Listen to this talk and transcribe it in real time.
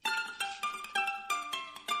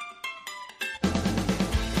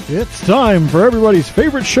It's time for everybody's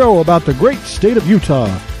favorite show about the great state of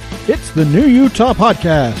Utah. It's the New Utah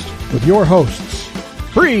Podcast with your hosts,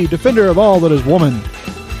 Bree, defender of all that is woman,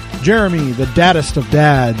 Jeremy, the daddest of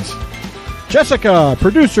dads, Jessica,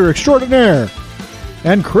 producer extraordinaire,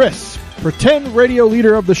 and Chris, pretend radio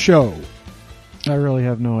leader of the show. I really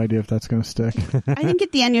have no idea if that's going to stick. I think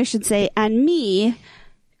at the end you should say, and me,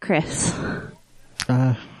 Chris.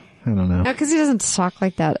 I don't know. No, because he doesn't talk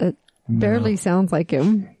like that. It barely sounds like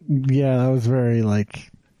him. Yeah, that was very,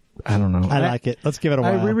 I don't know. I like it. Let's give it a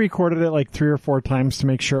while. I re-recorded it 3 or 4 times to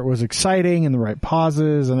make sure it was exciting and the right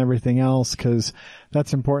pauses and everything else, because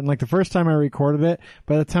that's important. The first time I recorded it,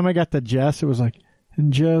 by the time I got to Jess, it was and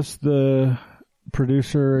Jess, the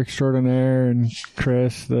producer extraordinaire, and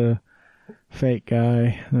Chris, the fake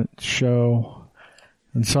guy, that show.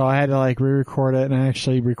 And so I had to re-record it, and I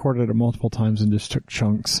actually recorded it multiple times and just took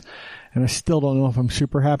chunks. And I still don't know if I'm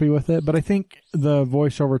super happy with it, but I think the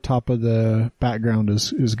voice over top of the background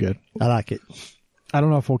is good. I like it. I don't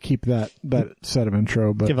know if we'll keep that set of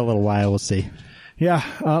intro, but give it a little while. We'll see. Yeah.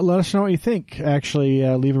 Let us know what you think. Actually,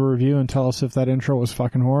 leave a review and tell us if that intro was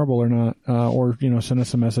fucking horrible or not. Or, send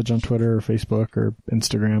us a message on Twitter or Facebook or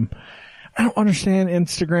Instagram. I don't understand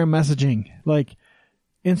Instagram messaging.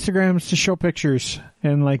 Instagram's to show pictures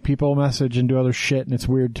and people message and do other shit, and it's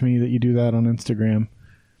weird to me that you do that on Instagram.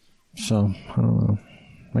 So, I don't know.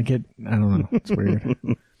 I don't know. It's weird.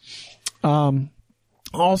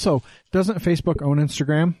 Also, doesn't Facebook own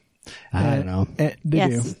Instagram? I don't know.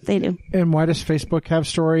 Yes, they do. And why does Facebook have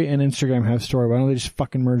Story and Instagram have Story? Why don't they just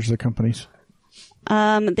fucking merge the companies?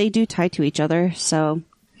 They do tie to each other, so.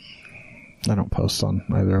 I don't post on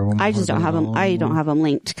either of them. I just don't have them. I don't have them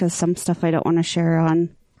linked because some stuff I don't want to share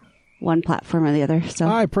on one platform or the other. So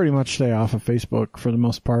I pretty much stay off of Facebook for the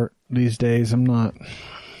most part these days. I'm not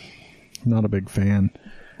a big fan.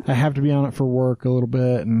 I have to be on it for work a little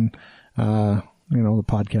bit and, the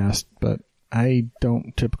podcast, but I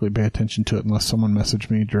don't typically pay attention to it unless someone messaged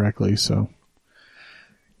me directly. So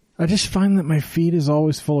I just find that my feed is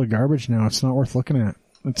always full of garbage now. It's not worth looking at.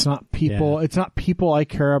 It's not people. Yeah. It's not people I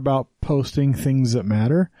care about posting things that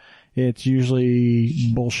matter. It's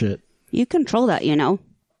usually bullshit. You control that, Yeah,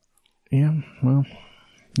 well,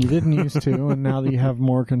 you didn't used to, and now that you have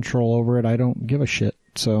more control over it, I don't give a shit.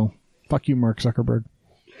 So, fuck you, Mark Zuckerberg.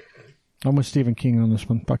 I'm with Stephen King on this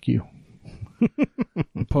one. Fuck you.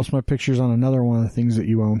 Post my pictures on another one of the things that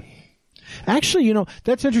you own. Actually,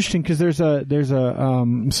 that's interesting because there's a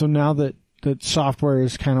so now that software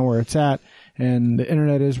is kind of where it's at and the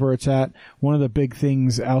internet is where it's at, one of the big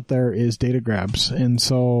things out there is data grabs. And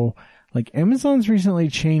so Amazon's recently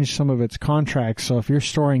changed some of its contracts. So if you're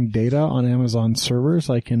storing data on Amazon servers,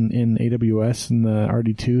 in AWS and the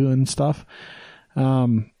RD2 and stuff,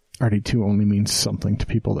 RD2 only means something to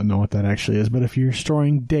people that know what that actually is. But if you're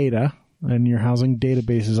storing data and you're housing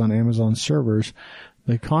databases on Amazon servers,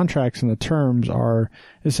 the contracts and the terms are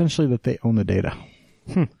essentially that they own the data,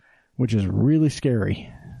 which is really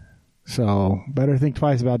scary. So better think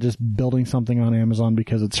twice about just building something on Amazon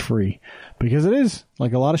because it's free. Because it is. A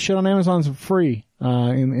lot of shit on Amazon's free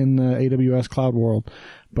in the AWS cloud world.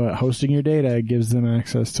 But hosting your data gives them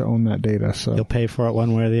access to own that data. So you'll pay for it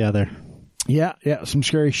one way or the other. Yeah, some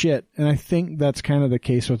scary shit. And I think that's kind of the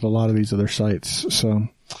case with a lot of these other sites. So,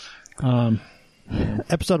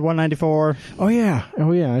 episode 194. Oh yeah.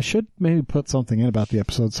 I should maybe put something in about the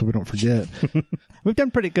episode so we don't forget. We've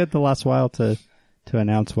done pretty good the last while to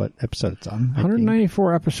announce what episode it's on.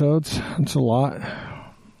 194 episodes. It's a lot.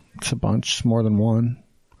 It's a bunch. It's more than one.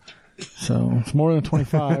 So it's more than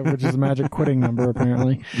 25, which is the magic quitting number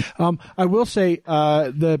apparently. I will say,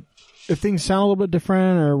 if things sound a little bit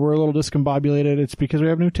different or we're a little discombobulated, it's because we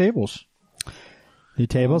have new tables. New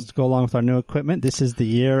tables to go along with our new equipment. This is the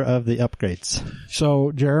year of the upgrades.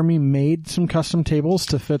 So Jeremy made some custom tables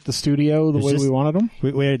to fit the studio the way we wanted them.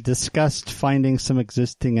 We discussed finding some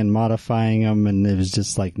existing and modifying them, and it was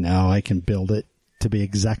just no, I can build it to be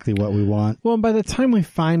exactly what we want. Well, by the time we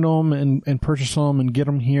find them and purchase them and get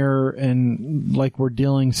them here, and we're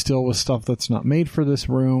dealing still with stuff that's not made for this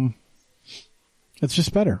room, it's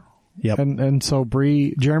just better. Yep. And so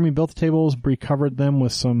Jeremy built the tables, Bree covered them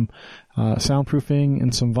with some soundproofing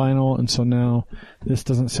and some vinyl, and so now this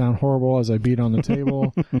doesn't sound horrible as I beat on the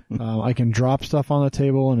table. I can drop stuff on the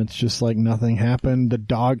table and it's just nothing happened. The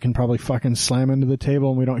dog can probably fucking slam into the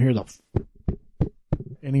table and we don't hear the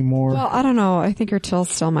anymore. Well, I don't know. I think your till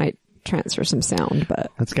still might transfer some sound,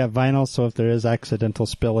 but it's got vinyl, so if there is accidental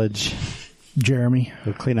spillage, Jeremy,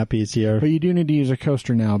 it'll clean up easier. But you do need to use a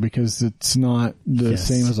coaster now because it's not the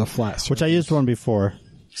same as a flat surface. Which I used one before.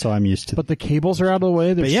 so I'm used to. But the cables are out of the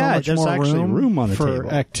way. There's But yeah, so much there's more actually room on the for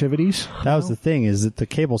table. activities. that was the thing, is that the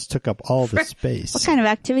cables took up all the space. What kind of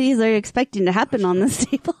activities are you expecting to happen on this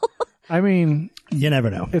table? I mean, You never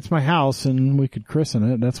know. it's my house, and we could christen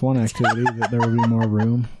it. That's one activity that there would be more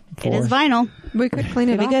room for. It is vinyl. We could clean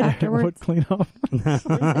it Could be off good. It would afterwards. clean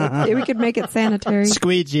up. We could make it sanitary.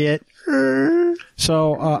 Squeegee it.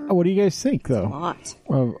 So, what do you guys think, A though, lot.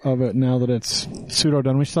 of it now that it's pseudo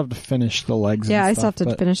done? We still have to finish the legs. Yeah, and I stuff, still have to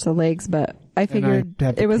but- finish the legs, but I figured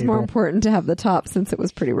have the it was more cable. important to have the top since it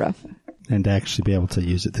was pretty rough. And to actually be able to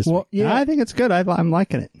use it this Well, week. yeah. I think it's good. I'm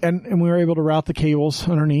liking it. And we were able to route the cables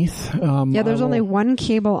underneath. Yeah, there's only one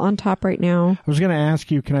cable on top right now. I was going to ask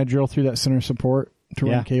you, can I drill through that center support to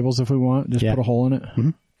Yeah. run cables if we want? Just Yeah. put a hole in it? Mm-hmm.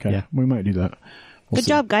 Okay, Yeah. we might do that. We'll Good see.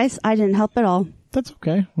 job, guys. I didn't help at all. That's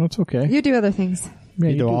okay. That's okay. You do other things. Yeah,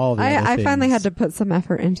 You do all the other I finally things. had to put some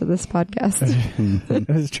effort into this podcast. That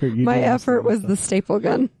is true. You My do effort understand was that the staple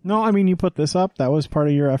gun. stuff. No, I mean, you put this up. That was part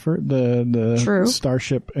of your effort. The True.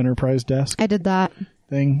 Starship Enterprise desk I did that.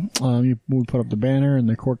 thing. We put up the banner and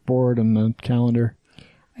the cork board and the calendar.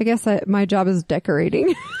 I guess my job is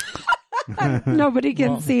decorating. Nobody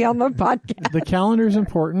can see on the podcast. The calendar is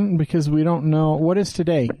important because we don't know what is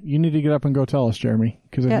today. You need to get up and go tell us, Jeremy,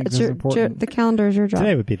 because I Yeah, think it's this is important. the calendar is your job.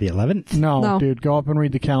 Today would be the 11th. No, No. dude, go up and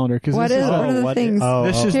read the calendar because What this is is what are the what- things? oh,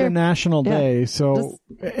 This is Here. the national Yeah. day. So,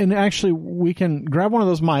 and actually, we can grab one of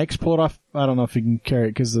those mics, pull it off. I don't know if you can carry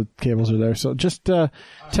it because the cables are there. So just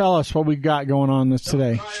tell us what we got going on this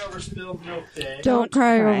today. Cry over spilled milk day. Don't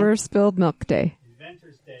cry cry. over spilled milk day.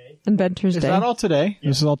 Inventor's Day. Inventor's Is Day. that all today?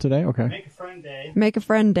 This is all today? Okay. Make a friend day. Make a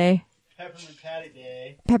friend day. Peppermint patty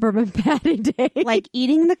day. Peppermint patty day. Like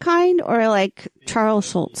eating the kind or like Charles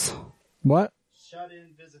Schultz? What? Shut in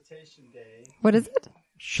visitation day. What is it?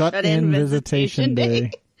 Shut in visitation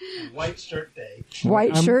day. And white shirt day.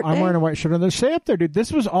 White shirt I'm day. wearing a white shirt on there. Say up there, dude.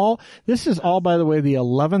 This is all, by the way, the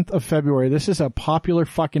 11th of February. This is a popular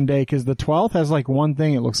fucking day because the 12th has like one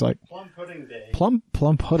thing it looks like. Plum pudding day. Plum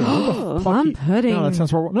pudding. What the fuck Plum you- pudding. No, that sounds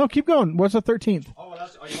horrible. No, keep going. What's the 13th? Oh,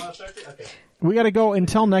 you want to start it? Okay. We got to go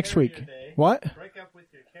until next week. Day. What? Break up with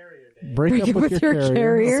your carrier day. Break up with your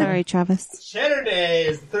carrier. Sorry, Travis. Cheddar day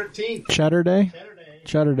is the 13th. Cheddar day? Cheddar day.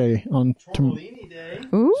 Cheddar day on Tortellini day.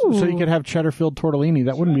 Ooh. so you could have cheddar filled tortellini.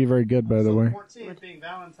 That wouldn't be very good, by the way. 14th being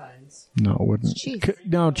Valentine's. No, it wouldn't.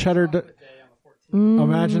 No, cheddar. Chocolate day on the 14th.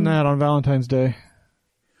 Imagine that on Valentine's Day.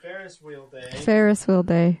 Ferris wheel day. Ferris wheel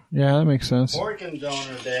day. Yeah, that makes sense. Organ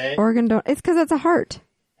donor day. Organ don't. It's because it's a heart.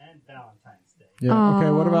 And Valentine's day. Yeah. Okay.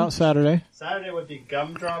 What about Saturday? Saturday would be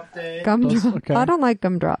gumdrop day. Gumdrop. okay. I don't like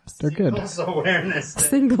gumdrops. They're good. Singles awareness day.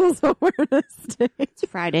 Singles awareness day. It's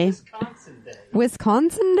Friday. Wisconsin day.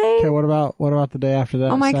 Wisconsin day. Okay. What about the day after that?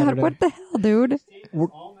 Oh my Saturday? god! What the hell, dude?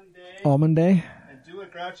 Almond day. Almond day? And do a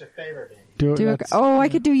grouch a favor day. Do it. Do that's- I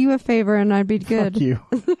could do you a favor and I'd be good. Fuck you.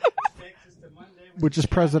 Takes us to Monday, Which is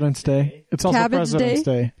President's Day. It's also Cabbage President's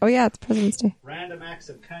Day. Oh yeah, it's President's Day. Random acts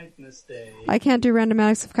of kindness day. I can't do random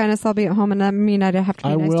acts of kindness. I'll be at home, and that mean I'd have to be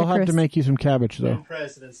I nice will to have Chris. to make you some cabbage though. And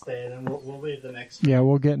President's Day, then we'll leave the next. Yeah,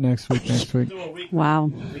 we'll get next week. Do a weekly, Wow.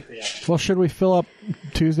 weekly act. Well, should we fill up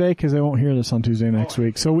Tuesday? Because they won't hear this on Tuesday next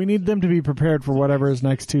week. So we need them to be prepared for whatever is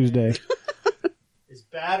next Tuesday. It's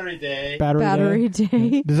battery day. Battery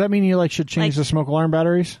day. Does that mean you should change the smoke alarm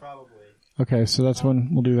batteries? Probably. Okay, so that's when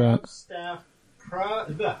we'll do that.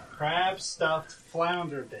 Crab stuffed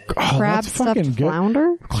flounder day. Oh, Crab that's fucking stuffed good.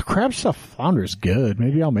 flounder. Crab stuffed flounder is good.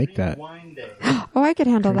 Maybe I'll make that. Wine day. Oh, I could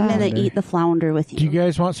handle I'm that. gonna eat the flounder with Do you you.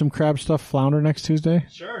 guys want some crab stuffed flounder next Tuesday?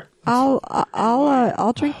 Sure.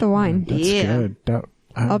 I'll drink the wine. That's Yeah. good.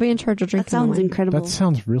 I'll be in charge of That drinking the sounds wine. incredible. That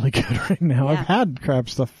sounds really good right now. Yeah. I've had crab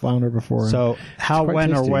stuffed flounder before. So how, quite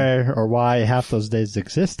when, or tasty. where, or why half those days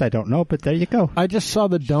exist, I don't know, but there you go. I just saw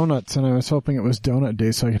the donuts, and I was hoping it was donut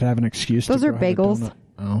day so I could have an excuse Those to are go have a bagels. donut.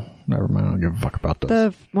 Oh, never mind. I don't give a fuck about those.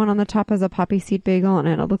 The one on the top has a poppy seed bagel, and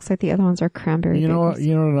it looks like the other ones are cranberry You know bagels. what?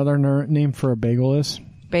 You know what another name for a bagel is?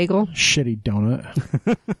 Bagel. Shitty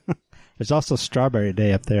donut. There's also Strawberry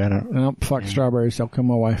Day up there. I don't know. No, fuck strawberries. They'll kill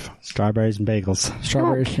my wife. Strawberries and bagels. They won't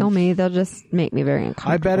Strawberries. kill me. They'll just make me very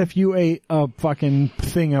uncomfortable. I bet if you ate a fucking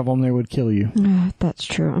thing of them, they would kill you. That's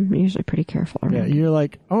true. I'm usually pretty careful around. Yeah, you're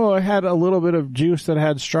like, oh, I had a little bit of juice that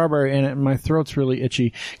had strawberry in it, and my throat's really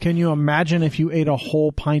itchy. Can you imagine if you ate a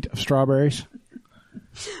whole pint of strawberries?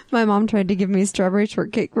 My mom tried to give me strawberry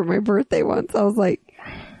shortcake for my birthday once. I was like,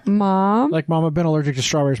 Mom? Like, Mom, I've been allergic to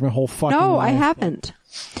strawberries my whole fucking No, life. I haven't.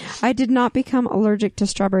 I did not become allergic to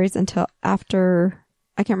strawberries until after,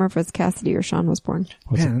 I can't remember if it was Cassidy or Sean was born.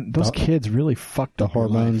 Man, those kids really fucked The up your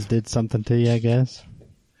hormones life. did something to you, I guess.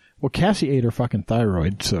 Well, Cassie ate her fucking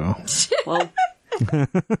thyroid, so. Well,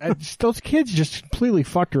 Those kids just completely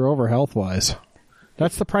fucked her over health-wise.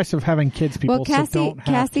 That's the price of having kids, people. Well, Cassie, so don't have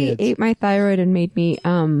Cassie kids. ate my thyroid and made me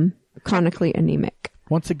chronically anemic.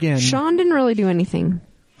 Once again, Sean didn't really do anything.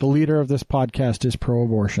 the leader of this podcast is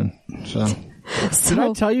pro-abortion. So, So, did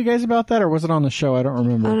I tell you guys about that, or was it on the show? I don't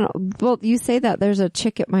remember. I don't know. Well, you say that there's a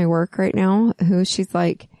chick at my work right now who she's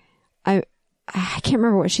like, I can't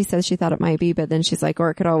remember what she says she thought it might be, but then she's like, or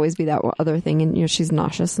it could always be that other thing, and she's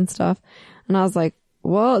nauseous and stuff. And I was like,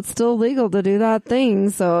 well, it's still legal to do that thing,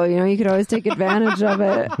 so you could always take advantage of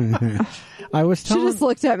it. I was She telling, just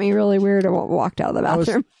looked at me really weird and walked out of the I was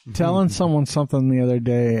bathroom. telling someone something the other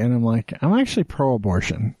day, and I'm like, I'm actually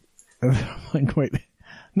pro-abortion. And I'm like, wait.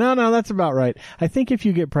 No, that's about right. I think if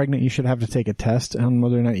you get pregnant, you should have to take a test on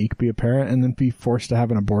whether or not you could be a parent and then be forced to have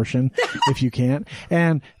an abortion if you can't.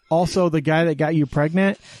 And also, the guy that got you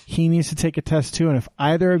pregnant, he needs to take a test too. And if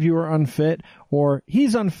either of you are unfit, or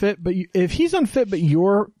he's unfit, but if he's unfit, but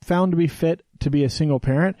you're found to be fit to be a single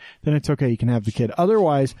parent, then it's okay. You can have the kid.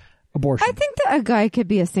 Otherwise, abortion. I think that a guy could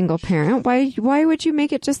be a single parent. Why would you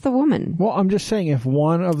make it just the woman? Well, I'm just saying if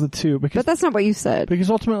one of the two, But because that's not what you said.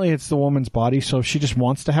 ultimately it's the woman's body. So if she just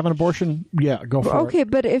wants to have an abortion, yeah, go for it. Okay,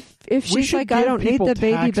 but if We she's should like, I give don't need people the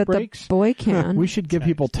baby, tax but breaks. the boy can. We should give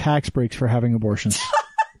people tax breaks for having abortions.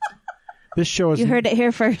 This show is You heard it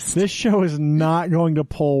here first. This show is not going to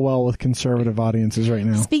pull well with conservative audiences right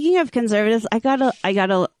now. Speaking of conservatives, I got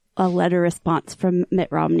a letter response from Mitt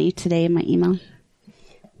Romney today in my email.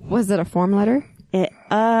 Was it a form letter? Yes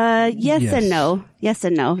Yes. and no. Yes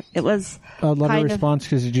and no. It was A letter kind of- response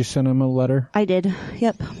because did you send him a letter? I did.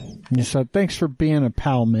 Yep. And you said, thanks for being a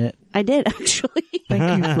pal, Mitt. I did actually.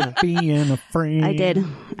 Thank you for being a friend. I did.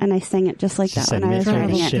 And I sang it just like that said when I was Mitt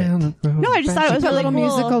writing shit. it. No, I just thought it was Put really little cool.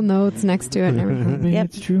 musical notes next to it and everything. Yep.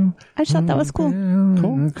 It's true. I just thought that was cool.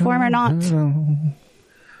 Form or not.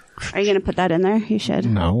 Are you going to put that in there? You should.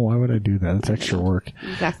 No, why would I do that? It's extra work.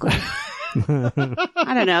 Exactly.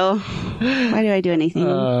 I don't know. Why do I do anything?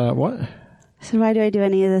 What? So why do I do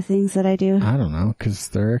any of the things that I do? I don't know, because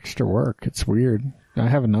they're extra work. It's weird. I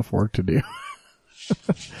have enough work to do.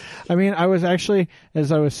 I mean, I was actually,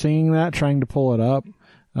 as I was singing that, trying to pull it up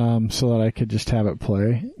so that I could just have it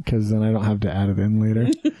play, because then I don't have to add it in later.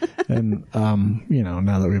 And,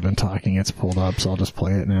 now that we've been talking, it's pulled up, so I'll just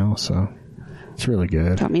play it now. So it's really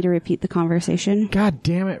good. Do you want me to repeat the conversation? God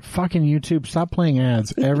damn it, fucking YouTube. Stop playing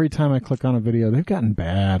ads. Every time I click on a video, they've gotten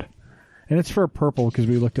bad. And it's for purple because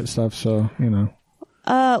we looked at stuff, so,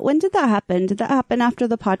 When did that happen? Did that happen after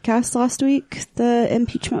the podcast last week? The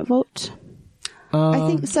impeachment vote? I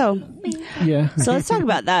think so. Yeah. So let's talk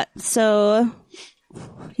about that. So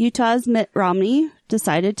Utah's Mitt Romney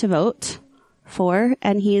decided to vote for,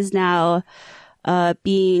 and he is now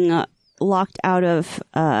being locked out of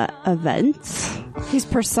events. He's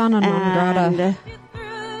persona non grata.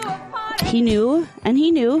 And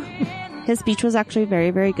he knew his speech was actually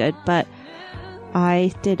very, very good, but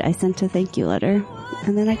I sent a thank you letter,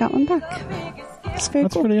 and then I got one back. It's very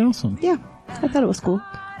That's cool. pretty awesome. Yeah, I thought it was cool.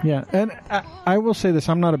 Yeah, and I will say this.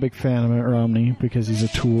 I'm not a big fan of Mitt Romney because he's a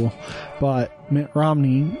tool, but Mitt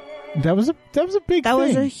Romney, that was a big That thing. was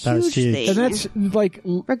a That was huge huge. thing. And that's like,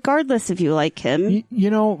 regardless if you like him.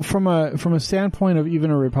 from a standpoint of even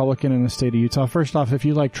a Republican in the state of Utah, first off, if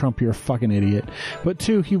you like Trump, you're a fucking idiot. But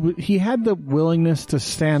two, he had the willingness to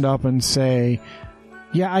stand up and say,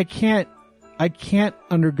 yeah, I can't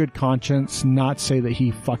under good conscience not say that he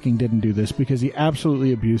fucking didn't do this because he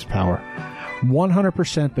absolutely abused power.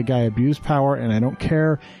 100% the guy abused power, and I don't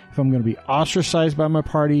care if I'm going to be ostracized by my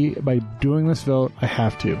party by doing this vote. I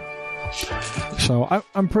have to. So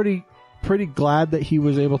I'm pretty glad that he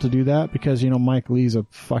was able to do that because, Mike Lee's a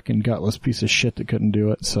fucking gutless piece of shit that couldn't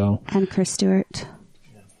do it. So And Chris Stewart.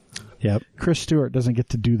 Yep. Chris Stewart doesn't get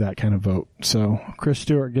to do that kind of vote. So Chris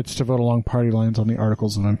Stewart gets to vote along party lines on the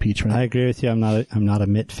articles of impeachment. I agree with you. I'm not a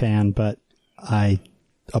Mitt fan, but I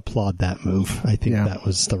applaud that move. I think that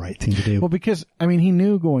was the right thing to do. Well, because he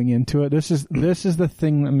knew going into it. This is the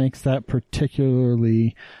thing that makes that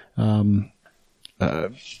particularly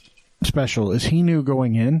special. Is he knew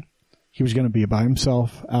going in he was going to be by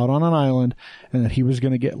himself out on an island, and that he was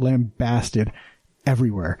going to get lambasted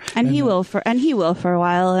everywhere. And he will for a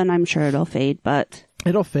while, and I'm sure it'll fade, but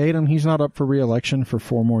It'll fade, and he's not up for re-election for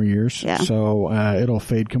 4 more years. Yeah. So it'll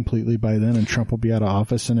fade completely by then, and Trump will be out of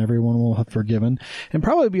office, and everyone will have forgiven. And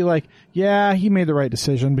probably be like, yeah, he made the right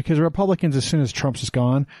decision, because Republicans, as soon as Trump's is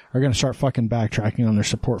gone, are going to start fucking backtracking on their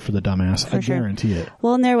support for the dumbass. I sure. guarantee it.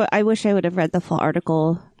 well, and I wish I would have read the full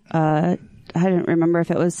article. I didn't remember if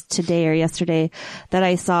it was today or yesterday that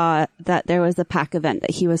I saw that there was a PAC event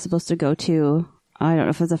that he was supposed to go to I don't know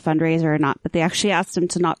if it was a fundraiser or not, but they actually asked him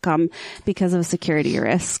to not come because of security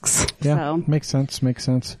risks. Yeah, So, makes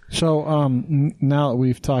sense. So, now that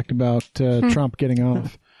we've talked about Trump getting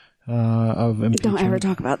off of impeachment, don't ever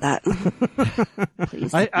talk about that.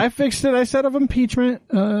 Please. I fixed it. I said of impeachment.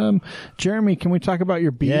 Jeremy, can we talk about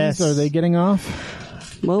your bees? Yes. Are they getting off?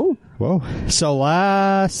 Whoa. Whoa. So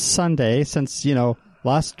last Sunday, since,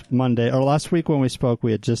 last Monday or last week when we spoke,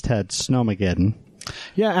 we had just had Snowmageddon.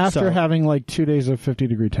 Yeah, after So- having like 2 days of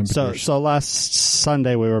 50-degree temperatures. So last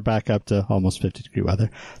Sunday we were back up to almost 50-degree weather.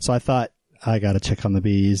 So I thought, I got to check on the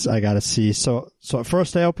bees. I got to see. So at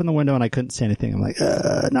first I opened the window and I couldn't see anything. I'm like,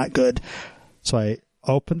 not good. So I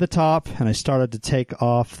opened the top and I started to take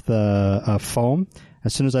off the foam.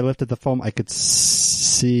 As soon as I lifted the foam, I could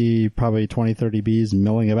see probably 20, 30 bees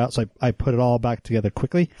milling about. So I put it all back together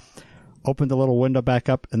quickly, opened the little window back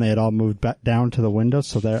up, and they had all moved back down to the window.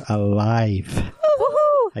 So they're alive.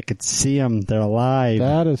 I could see them. They're alive.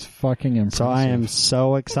 That is fucking impressive. So I am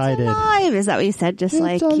so excited. Alive. Is that what you said? Just It's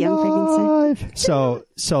like Young Frankenstein? alive.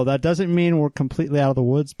 So that doesn't mean we're completely out of the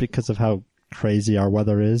woods because of how crazy our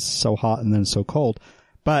weather is, so hot and then so cold.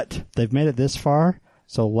 But they've made it this far,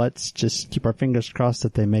 so let's just keep our fingers crossed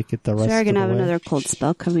that they make it the rest Sure, of the going to have way. another cold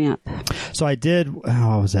spell coming up. So I did, what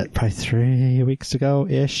was that, probably 3 weeks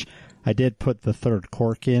ago-ish, I did put the third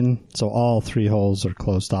cork in, so all 3 holes are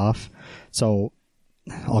closed off. So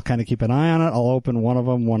I'll kind of keep an eye on it. I'll open one of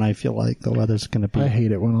them when I feel like the weather's going to be... I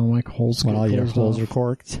hate it when all my holes when get all your closed holes off. are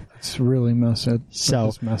corked. It's really messy. So-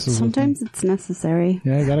 It messes with Sometimes me. it's necessary.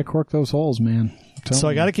 Yeah, you got to cork those holes, man. So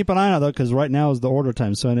I got to keep an eye on it, though, because right now is the order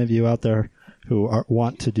time. So any of you out there who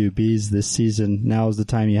want to do bees this season, now is the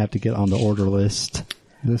time you have to get on the order list.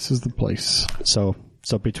 This is the place. So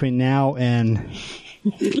between now and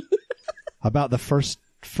about the first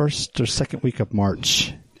or second week of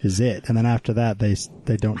March is it, and then after that they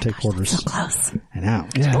don't take orders. So close. I know.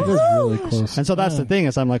 Yeah, it is really close. And so that's the thing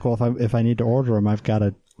is I'm like, well, if I need to order them, I've got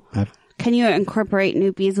to. Can you incorporate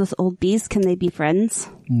new bees with old bees? Can they be friends?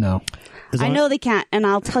 No. I know they can't, and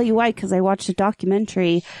I'll tell you why, because I watched a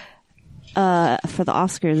documentary for the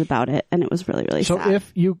Oscars about it, and it was really, really So sad.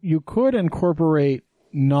 if you could incorporate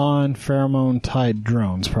non-pheromone tied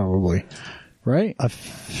drones, probably, right?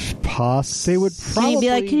 Possibly. They would Can probably you be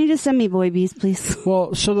like, can you just send me boy bees, please?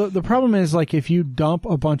 Well, so the problem is, like, if you dump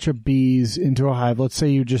a bunch of bees into a hive, let's say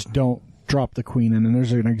you just don't drop the queen in and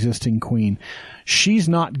there's an existing queen, she's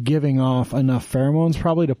not giving off enough pheromones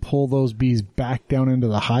probably to pull those bees back down into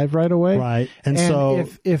the hive right away. Right. And so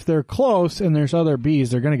if they're close and there's other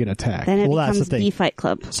bees, they're going to get attacked. Then it Well, that's becomes the thing. Bee Fight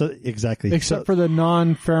Club. So exactly. Except So- for the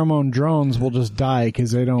non-pheromone drones will just die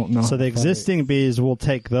because they don't know. So the how to fight. existing bees will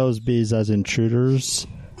take those bees as intruders,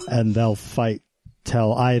 and they'll fight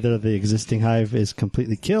till either the existing hive is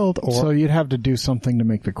completely killed or So you'd have to do something to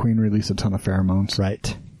make the queen release a ton of pheromones.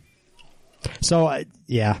 right. So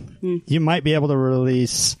you might be able to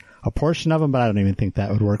release a portion of them, but I don't even think that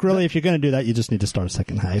would work. Really, if you're going to do that, you just need to start a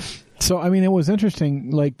second hive. So, I mean, it was interesting.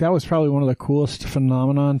 Like, that was probably one of the coolest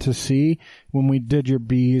phenomenon to see when we did your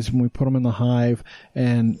bees, when we put them in the hive,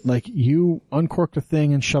 and, like, you uncorked a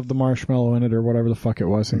thing and shoved the marshmallow in it, or whatever the fuck it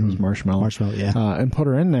was. I think it was marshmallow. Marshmallow, yeah. And put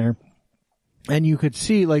her in there. And you could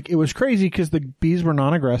see, like, it was crazy because the bees were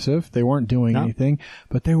non-aggressive. They weren't doing No. anything,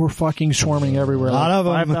 but they were fucking swarming everywhere. A lot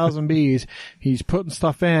like of 'em. 5,000 bees. He's putting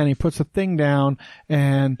stuff in, he puts a thing down,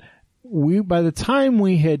 and by the time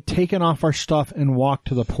we had taken off our stuff and walked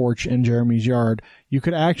to the porch in Jeremy's yard, you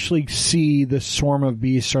could actually see the swarm of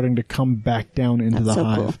bees starting to come back down into That's the so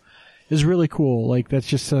hive. cool. It's really cool. Like, that's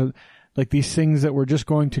just like these things that were just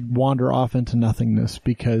going to wander off into nothingness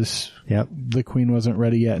because Yep. the queen wasn't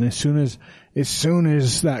ready yet. And as soon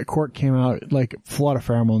as that cork came out, like, a flood of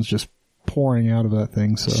pheromones just pouring out of that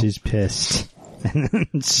thing. So She's pissed.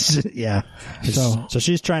 Yeah. So- So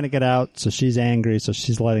she's trying to get out, so she's angry, so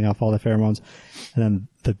she's letting off all the pheromones. And then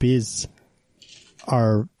the bees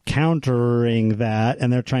are countering that,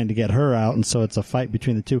 and they're trying to get her out, and so it's a fight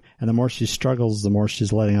between the two. And the more she struggles, the more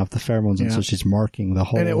she's letting off the pheromones, and Yeah. so she's marking the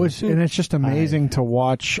whole... and it's just amazing to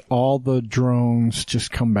watch all the drones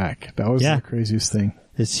just come back. That was Yeah. the craziest thing.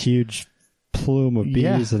 this huge plume of bees,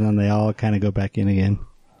 Yeah. and then they all kind of go back in again.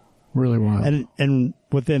 Really wild. And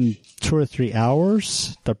within 2 or 3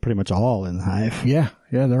 hours, they're pretty much all in the hive. Yeah,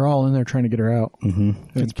 they're all in there trying to get her out. Mm-hmm.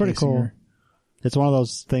 It's pretty Encasing cool. her. It's one of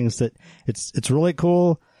those things that it's really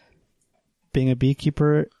cool being a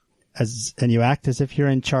beekeeper and you act as if you're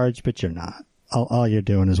in charge, but you're not. All you're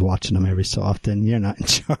doing is watching them every so often. You're not in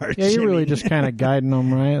charge. Yeah, you're I really mean, just kind of guiding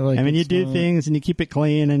them, right? Like, I mean, you it's do not- things and you keep it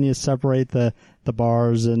clean and you separate the the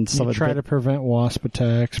bars and stuff. You try to prevent wasp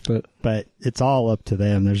attacks, but it's all up to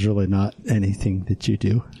them. There's really not anything that you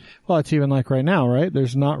do. well, it's even like right now, right?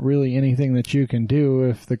 There's not really anything that you can do.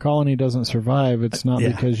 If the colony doesn't survive, it's not Yeah.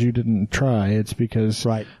 because you didn't try. It's because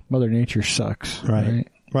Right. Mother Nature sucks. Right.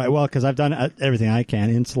 Well, because I've done everything I can,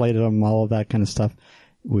 insulated them, all of that kind of stuff.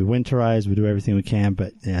 We winterize, we do everything we can,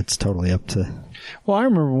 but yeah, it's totally up to. Well, I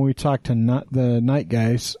remember when we talked to the night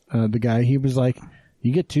guys, the guy, he was like,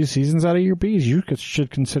 you get 2 seasons out of your bees. You should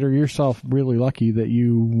consider yourself really lucky that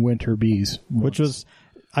you winter bees. Which was,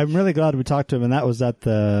 I'm really glad we talked to him, and that was at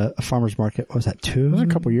the farmer's market. What was that, 2? It was a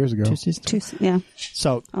couple years ago. 2 seasons? Yeah.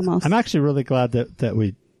 So Almost. I'm actually really glad that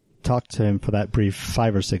we talked to him for that brief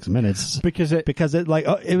 5 or 6 minutes. Because it, like,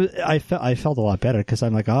 I felt a lot better because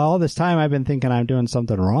I'm like, all this time I've been thinking I'm doing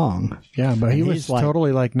something wrong. yeah, but he And was he's like,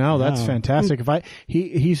 totally like, no, that's no. fantastic.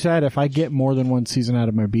 He said, if I get more than 1 season out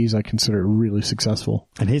of my bees, I consider it really successful.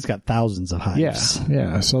 And he's got thousands of hives.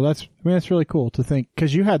 Yeah. So that's really cool to think,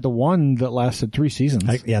 because you had the one that lasted 3 seasons.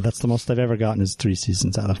 That's the most I've ever gotten is 3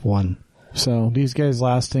 seasons out of one. So these guys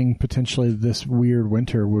lasting potentially this weird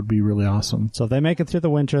winter would be really awesome. So if they make it through the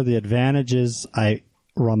winter, the advantage is I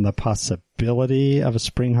run the possibility of a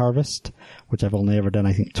spring harvest, which I've only ever done,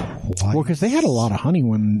 I think, twice. Well, because they had a lot of honey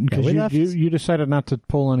because we left. you decided not to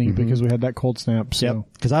pull any because we had that cold snap. So. Yep.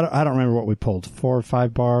 Because I don't remember what we pulled. 4 or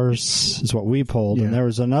 5 bars is what we pulled, Yeah. and there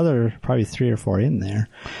was another probably 3 or 4 in there.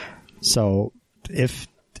 So if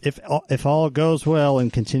all goes well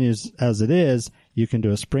and continues as it is, you can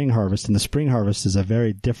do a spring harvest, and the spring harvest is a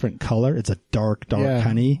very different color. It's a dark Yeah.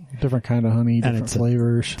 honey, Different kind of honey, different it's a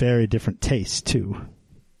flavors. very different taste too.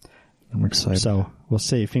 I'm excited. So we'll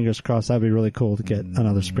see. Fingers crossed. That'd be really cool to get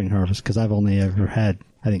another spring harvest because I've only ever had,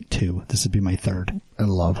 I think, 2. This would be my 3rd. I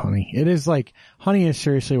love honey. It is like, honey is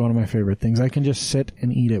seriously one of my favorite things. I can just sit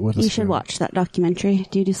and eat it with a You spoon. should watch that documentary.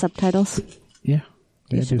 Do you do subtitles? Yeah.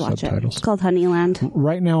 They You do should watch subtitles. it. It's called Honeyland.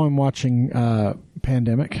 Right now I'm watching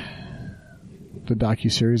Pandemic, the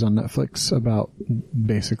docuseries on Netflix about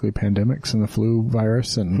basically pandemics and the flu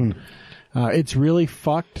virus, and it's really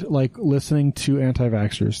fucked, like, listening to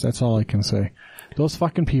anti-vaxxers. That's all I can say. Those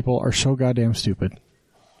fucking people are so goddamn stupid,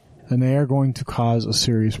 and they are going to cause a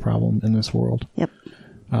serious problem in this world. Yep.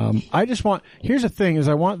 Here's the thing, is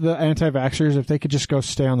I want the anti-vaxxers, if they could just go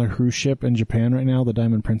stay on the cruise ship in Japan right now, the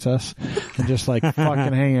Diamond Princess, and just like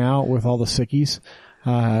fucking hang out with all the sickies.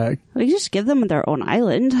 We just give them their own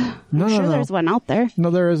island. No, I'm sure no. there's one out there. No,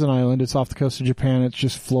 there is an island. It's off the coast of Japan. It's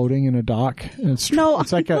just floating in a dock. And it's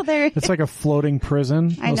like I know there- it's like a floating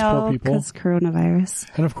prison. I Those know, poor people. because coronavirus.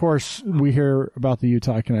 And of course, we hear about the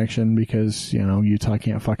Utah connection because, Utah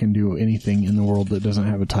can't fucking do anything in the world that doesn't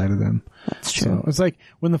have a tie to them. That's true. So it's like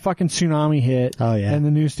when the fucking tsunami hit, Oh, yeah. and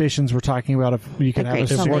the news stations were talking about if you could The have a Great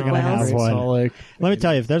Salt tsunami. Lake Whales. Great One. Salt Lake. Let me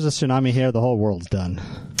tell you, if there's a tsunami here, the whole world's done.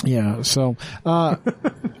 Yeah. So,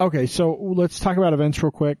 okay. So let's talk about events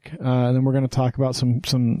real quick, and then we're going to talk about some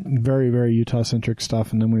very, very Utah centric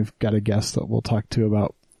stuff, and then we've got a guest that we'll talk to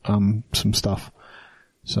about some stuff.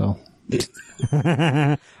 So,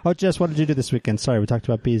 Oh, Jess, what did you do this weekend? Sorry, we talked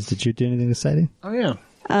about bees. Did you do anything exciting? oh yeah,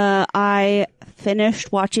 I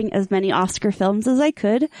finished watching as many Oscar films as I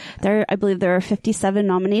could. I believe there are 57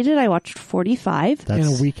 nominated. I watched 45. in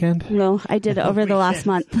a weekend. No, I did it over the last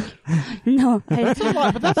month. No,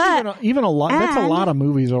 Even a lot. That's a and- lot of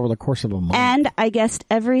movies over the course of a month. and I guessed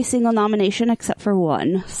every single nomination except for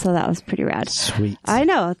one, so that was pretty rad. Sweet. I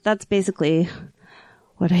know, that's basically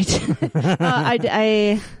what I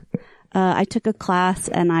did. I took a class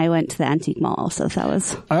and I went to the antique mall, so that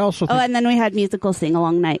was. I also think, And then we had musical sing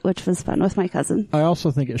along night, which was fun with my cousin. I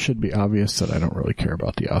also think it should be obvious that I don't really care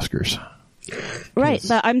about the Oscars. Right,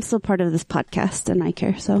 but I'm still part of this podcast and I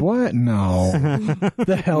care, so What? No.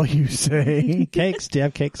 The hell you say? Cakes? Do you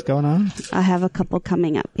have cakes going on? I have a couple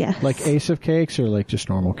coming up. Yeah, Like Ace of Cakes or like just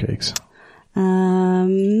normal cakes?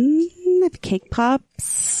 cake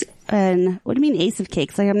pops. And what do you mean Ace of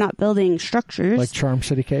Cakes? Like I'm not building structures. Like Charm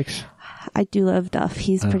City Cakes? I do love Duff.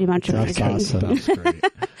 He's pretty much that's amazing. awesome. That's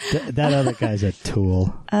great. That other guy's a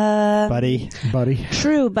tool. Buddy. Buddy.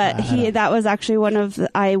 True, but that was actually one of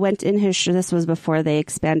I went in his this was before they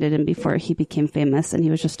expanded and before he became famous, and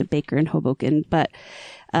he was just a baker in Hoboken, but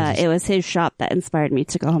it was his shop that inspired me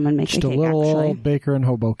to go home and make Just a a cake, little actually. old baker in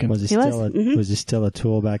Hoboken. Was he He was? still was he still a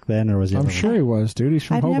tool back then, or was he? I'm ever sure he was, dude. He's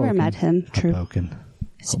from I've Hoboken. never met him. True. Hoboken.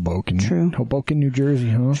 Hoboken. True. Hoboken, New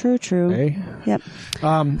Jersey, huh? True. Hey? Yep.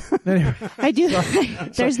 Anyway, I do.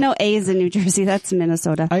 There's no A's in New Jersey. That's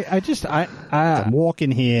Minnesota. I'm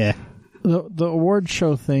walking here. the award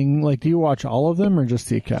show thing, like, do you watch all of them or just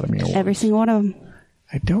the Academy Awards? Every single one of them.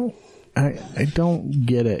 I don't I don't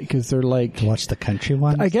get it because they're like. Watch the country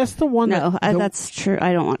one. I guess the one. No, that, that's true.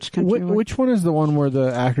 I don't watch country. which one is the one where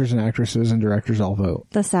the actors and actresses and directors all vote?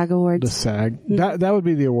 The SAG Awards. The SAG. That would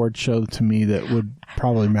be the award show to me that would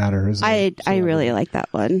probably matter. I really like that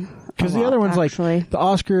one. Because the other ones, actually. like the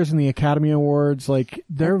Oscars and the Academy Awards, like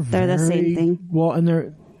they're the same thing. Well, and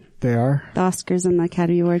they are The Oscars and the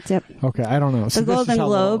Academy Awards, yep. okay. I don't know. The Golden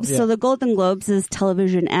Globes. So the Golden Globes is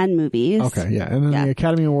television and movies. Okay, yeah, and then the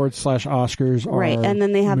Academy Awards / Oscars are Right, and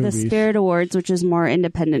then they have movies. the Spirit Awards, which is more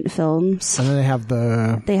independent films. And then they have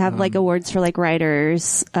the like awards for like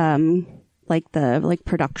writers, like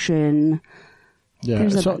production. yeah.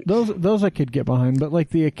 There's a So bunch. those I could get behind, but like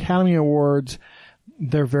the Academy Awards,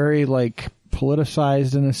 they're very like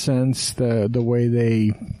politicized in a sense. The way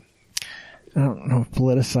they. I don't know if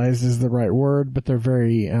politicized is the right word, but they're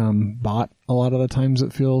very bought a lot of the times,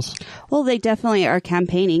 it feels. Well, they definitely are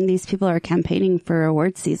campaigning. These people are campaigning for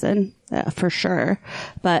award season, for sure.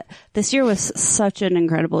 But this year was such an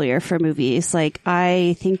incredible year for movies. Like,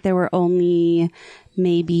 I think there were only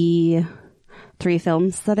maybe 3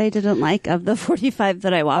 films that I didn't like of the 45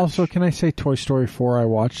 that I watched. Also, can I say Toy Story 4? I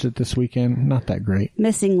watched it this weekend. Not that great.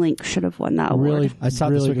 Missing Link should have won that award. Really, I saw it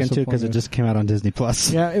really this weekend too because it disappointed. just came out on Disney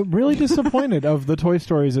Plus. Yeah, it really disappointed. Of the Toy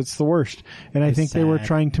Stories, it's the worst. And I It's think they were sad.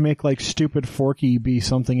 trying to make like stupid Forky be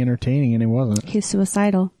something entertaining, and it wasn't. He's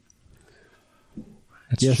suicidal.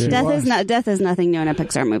 That's Yes, true. it was. Death is nothing new in a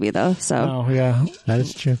Pixar movie, though. So Oh yeah, That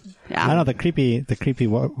is true. Yeah. I know the creepy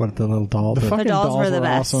what the little doll. the fucking dolls were the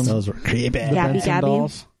best. awesome. those were creepy. The Gabby Benson Gabby.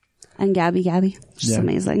 dolls. and Gabby, just Yeah.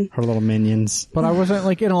 amazing. Her little minions. But I wasn't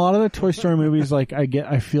like in a lot of the Toy Story movies. Like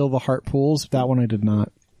I feel the heart pulls. That one I did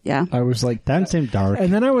not. Yeah. I was like, That one seemed dark.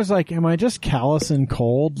 and then I was like, am I just callous and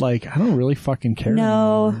cold? Like I don't really fucking care.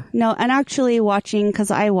 No, anymore. no. And actually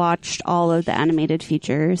because I watched all of the animated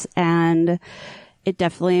features, and it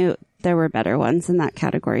definitely, there were better ones in that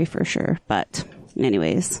category for sure. But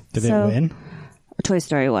anyways. Did it win? Toy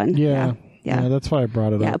Story won. Yeah. Yeah. That's why I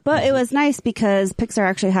brought it Yeah, up. but it was nice because Pixar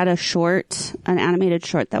actually had an animated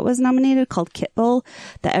short that was nominated called Kit Bull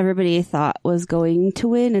that everybody thought was going to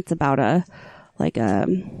win. It's about a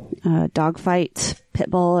dogfight pit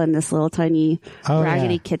bull and this little tiny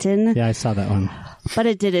raggedy kitten. Yeah, I saw that one. But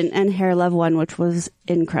it didn't, and Hair Love won, which was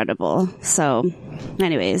incredible. So,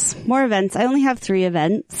 anyways, more events. I only have 3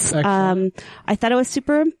 events. Excellent. I thought it was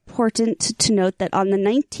super important to note that on the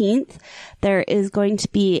 19th, there is going to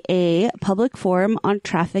be a public forum on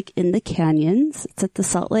traffic in the canyons. It's at the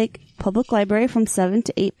Salt Lake Public Library from 7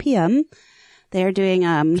 to 8 p.m. They are doing,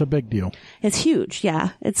 It's a big deal. it's huge. Yeah,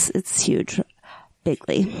 it's huge.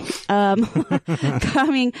 Bigly.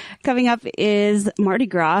 Coming up is Mardi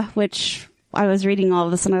Gras, which I was reading all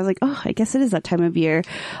of this and I was like, oh, I guess it is that time of year.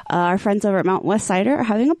 Our friends over at Mountain West Cider are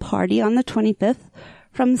having a party on the 25th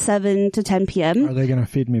from 7 to 10 p.m. Are they going to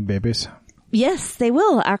feed me babies? Yes, they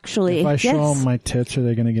will actually. If I show yes, them my tits, are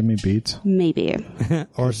they going to give me beats? maybe.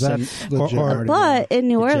 Or That's legit already. But in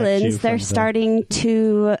New Eject you Orleans, from they're the- starting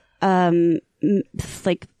to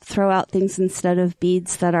throw out things instead of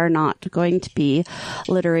beads that are not going to be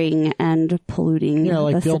littering and polluting Yeah,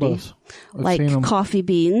 like the city. dildos. I've Like seen 'em. coffee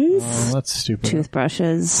beans, Oh, that's stupid.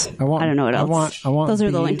 toothbrushes. I want, don't know what else. I want Those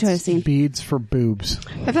are the only beads, two I've seen. Beads for boobs.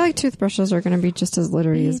 I feel like toothbrushes are going to be just as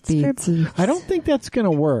littery as Beads for beads. I don't think that's going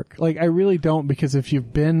to work. Like, I really don't, because if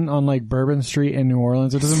you've been on, like, Bourbon Street in New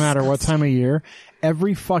Orleans, it doesn't matter what time of year,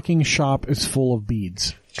 every fucking shop is full of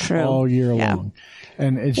beads. True. All year Yeah. long.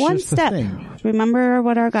 And it's One just step. the thing. Remember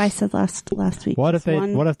what our guy said last week? What if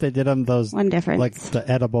Just they did them those one difference. like the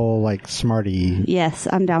edible like Smartie? Yes,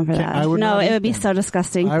 I'm down for that. I would No, not it eat would be them. so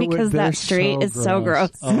disgusting I would- because they're that street is so gross.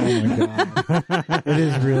 Oh my god. It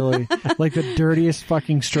is really like the dirtiest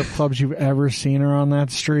fucking strip clubs you've ever seen are on that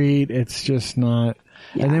street. It's just not.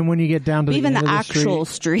 Yeah. And then when you get down to Even the the end of actual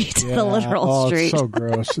street, street, the literal street. It's so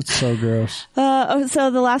gross. It's so gross. So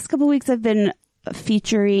the last couple weeks I've been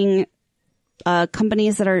featuring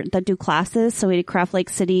companies that do classes. So we did Craft Lake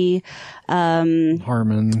City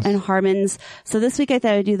Harmon's, and Harmon's. So this week I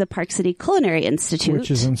thought I'd do the Park City Culinary Institute.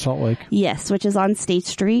 which is in Salt Lake. Yes, which is on State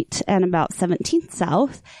Street and about 17th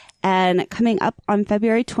South. And coming up on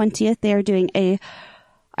February 20th, they are doing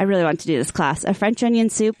I really want to do this class, a French onion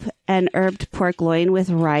soup and herbed pork loin with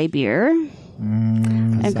rye beer.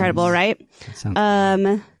 Incredible, right?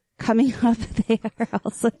 Sounds Coming up, they are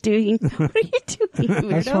also doing, what are you doing,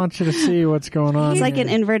 I just weirdo? want you to see what's going on. It's like an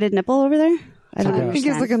here. inverted nipple over there. I don't I think it's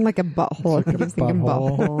understand. looking like a butthole. I think he's thinking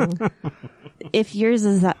butthole. butthole. If yours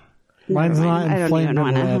is that, Mine's Never not mind. I don't inflamed even in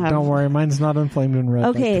wanna red. have- Don't worry, mine's not inflamed in red.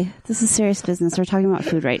 Okay, this is serious business. We're talking about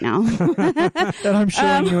food right now. And I'm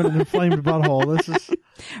showing you an inflamed butthole. This is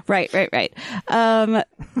Right.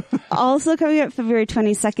 Also coming up February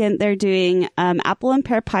 22nd, they're doing apple and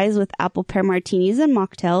pear pies with apple pear martinis and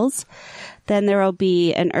mocktails. Then there will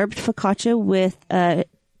be an herbed focaccia with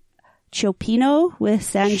Ciopino with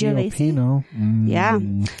Sangiovese. Ciopino. Yeah.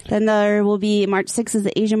 Then there will be March 6th is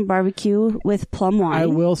the Asian barbecue with plum wine. I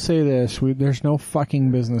will say this: there's no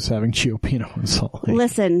fucking business having Ciopino in Salt Lake.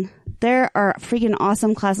 Listen, there are freaking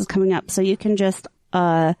awesome classes coming up, so you can just,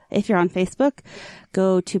 if you're on Facebook,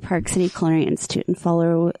 go to Park City Culinary Institute and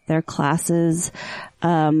follow their classes.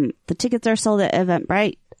 The tickets are sold at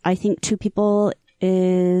Eventbrite. I think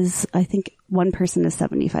one person is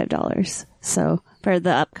 $75. So for the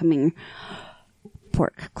upcoming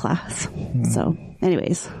pork class. So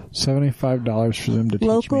anyways, $75 for them to teach me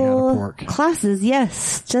how to local pork. classes.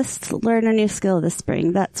 Yes. Just learn a new skill this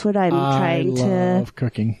spring. That's what I'm trying I to. love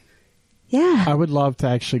cooking. Yeah. I would love to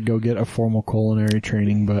actually go get a formal culinary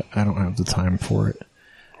training, but I don't have the time for it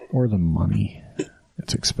or the money.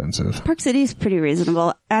 It's expensive. Park City is pretty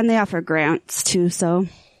reasonable, and they offer grants too. So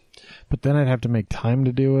But then I'd have to make time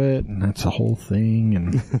to do it, and that's a whole thing,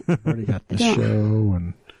 and I've already got the Yeah. show,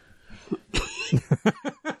 and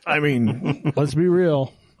I mean, let's be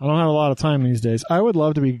real. I don't have a lot of time these days. I would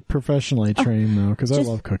love to be professionally trained, though, because I just-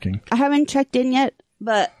 love cooking. I haven't checked in yet,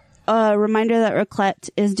 but a reminder that Raclette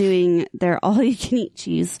is doing their all-you-can-eat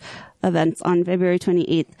cheese events on February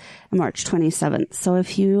 28th and March 27th. So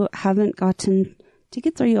if you haven't gotten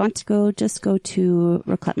tickets or you want to go, just go to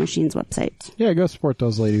Raclette Machine's website. Yeah, go support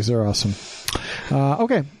those ladies. They're awesome.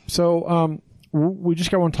 Okay, so we just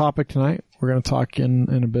got one topic tonight. We're going to talk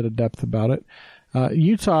in a bit of depth about it.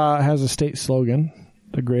 Utah has a state slogan,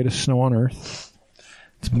 the greatest snow on earth.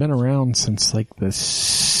 It's been around since like the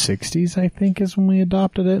 60s, I think, is when we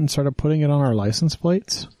adopted it and started putting it on our license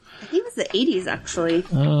plates. I think it's the 80s, actually.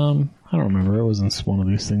 I don't remember. It was in one of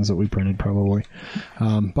these things that we printed, probably.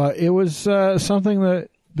 But it was something that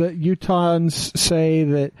Utahns say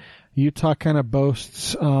that Utah kind of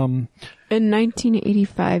boasts. In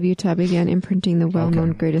 1985, Utah began imprinting the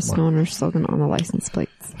well-known Okay. greatest snow on earth slogan on the license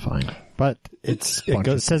plates. Fine. But it Bunch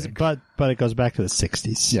of says things. but it goes back to the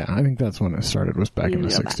 60s. Yeah, I think that's when it started, was back in the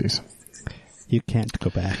You can go back. 60s. You can't go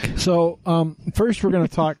back. So, first we're going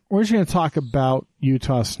to talk, we're just going to talk about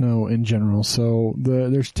Utah snow in general. So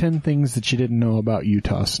there's 10 things that you didn't know about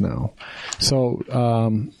Utah snow. So,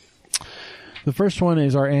 the first one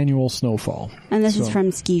is our annual snowfall. And this is So- from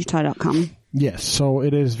skiutah.com. Yes, so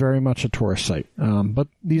it is very much a tourist site. But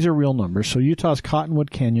these are real numbers. So Utah's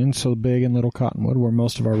Cottonwood Canyon, so Big and Little Cottonwood, where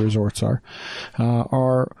most of our resorts are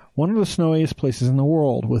one of the snowiest places in the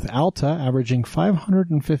world, with Alta averaging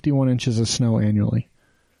 551 inches of snow annually.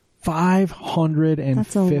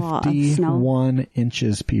 551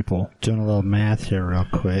 inches, people. Doing a little math here real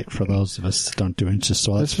quick for those of us that don't do inches.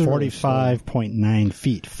 So that's This is really 45.9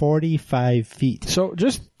 feet. 45 feet. So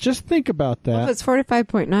just think about If that. it's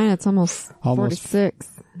 45.9, it's almost 46.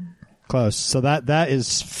 Close. So that is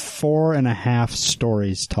 4.5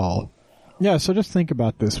 stories tall. Yeah, so just think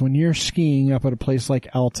about this. When you're skiing up at a place like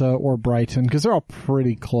Alta or Brighton, because they're all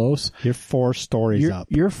pretty close, You're 4 stories up.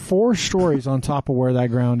 you're 4 stories on top of where that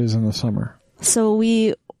ground is in the summer. So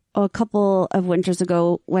a couple of winters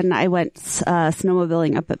ago, when I went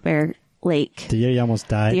snowmobiling up at Bear Lake, The year you almost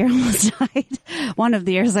died. the year I almost died. One of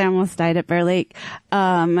the years I almost died at Bear Lake.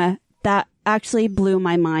 That actually blew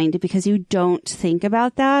my mind because you don't think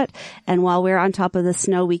about that. And while we were on top of the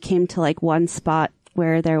snow, we came to like one spot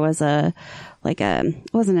where there was it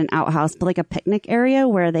wasn't an outhouse, but like a picnic area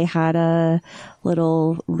where they had a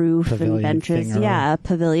little roof Pavilion and benches. thing around. Yeah, a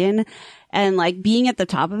pavilion. And like being at the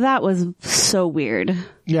top of that was so weird.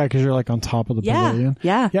 Yeah, because you're like on top of the pavilion.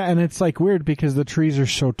 Yeah. Yeah, and it's like weird because the trees are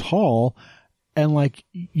so tall, and like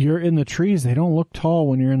you're in the trees, they don't look tall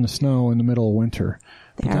when you're in the snow in the middle of winter.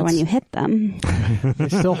 They are when you hit them. They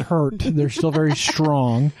still hurt. They're still very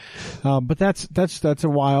strong. But that's a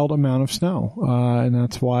wild amount of snow. And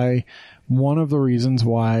that's why one of the reasons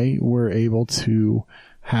why we're able to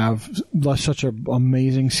have such an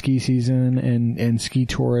amazing ski season and ski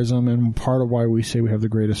tourism, and part of why we say we have the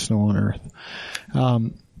greatest snow on earth.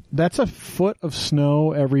 That's a foot of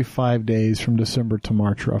snow every 5 days from December to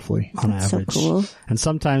March, roughly. on That's so average. cool. And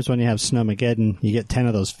sometimes when you have Snowmageddon, you get 10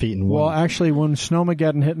 of those feet in one. Well, actually, when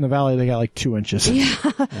Snowmageddon hit in the valley, they got like 2 inches.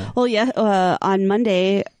 Well, yeah, on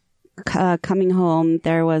Monday, coming home,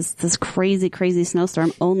 there was this crazy, crazy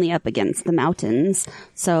snowstorm only up against the mountains.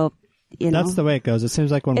 So, you know. That's the way it goes. It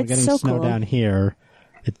seems like when we're It's getting so snow cool. down here,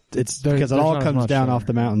 It's There- because it there's all not as comes much down there. off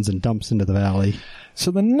the mountains and dumps into the valley.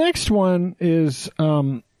 So the next one is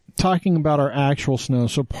talking about our actual snow.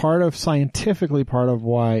 So scientifically part of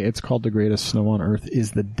why it's called the greatest snow on Earth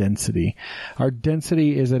is the density. Our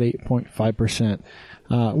density is at 8.5%,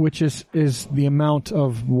 which is the amount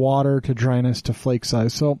of water to dryness to flake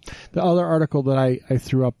size. So the other article that I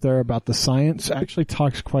threw up there about the science actually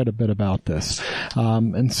talks quite a bit about this.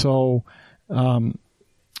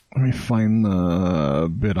 Let me find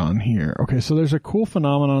the bit on here. Okay, so there's a cool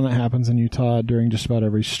phenomenon that happens in Utah during just about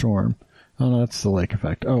every storm. Oh, no, that's the lake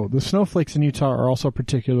effect. Oh, the snowflakes in Utah are also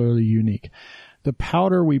particularly unique. The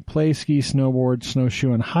powder we play, ski, snowboard,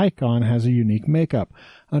 snowshoe, and hike on has a unique makeup.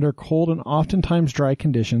 Under cold and oftentimes dry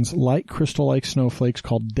conditions, light crystal-like snowflakes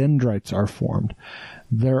called dendrites are formed.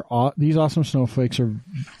 These awesome snowflakes are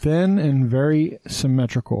thin and very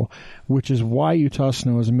symmetrical, which is why Utah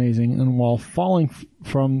snow is amazing. And while falling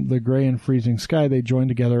from the gray and freezing sky, they join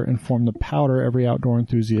together and form the powder every outdoor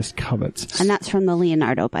enthusiast covets. And that's from the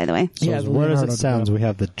Leonardo, by the way. So Yeah, as the weird as Leonardo it sounds, we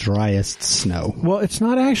have the driest snow. Well, it's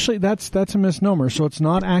not actually, that's a misnomer. So it's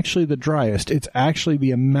not actually the driest. It's actually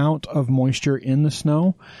the amount of moisture in the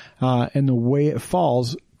snow, and the way it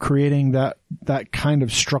falls, creating that kind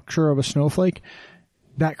of structure of a snowflake.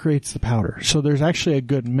 That creates the powder. So there's actually a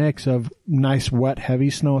good mix of nice, wet, heavy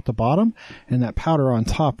snow at the bottom and that powder on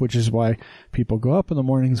top, which is why people go up in the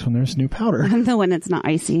mornings when there's new powder. The when it's not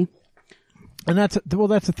icy. And that's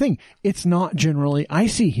the thing. It's not generally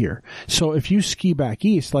icy here. So if you ski back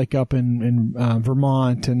east, like up in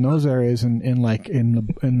Vermont and those areas, and in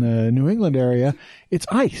the New England area, it's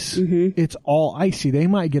ice. Mm-hmm. It's all icy. They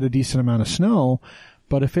might get a decent amount of snow,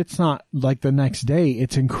 but if it's not like the next day,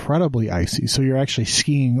 it's incredibly icy. So you're actually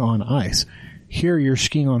skiing on ice. Here you're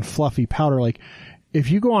skiing on fluffy powder. Like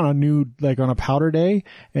if you go on on a powder day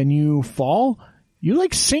and you fall, you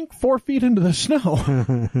like sink 4 feet into the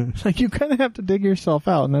snow. Like you kind of have to dig yourself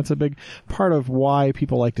out. And that's a big part of why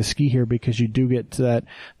people like to ski here, because you do get to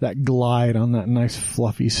that glide on that nice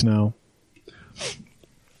fluffy snow.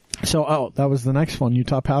 So, that was the next one,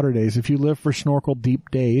 Utah Powder Days. If you live for snorkel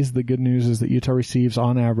deep days, the good news is that Utah receives,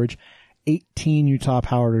 on average, 18 Utah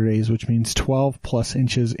Powder Days, which means 12 plus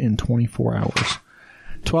inches in 24 hours.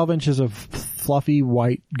 12 inches of fluffy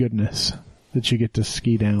white goodness that you get to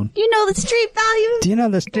ski down. You know the street value. Do you know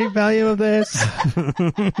the street value of this?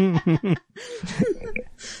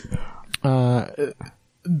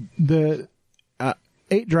 The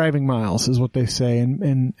 8 driving miles is what they say,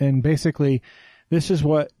 and basically this is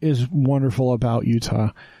what is wonderful about Utah.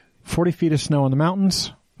 40 feet of snow in the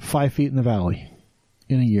mountains, 5 feet in the valley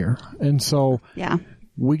in a year. And so Yeah.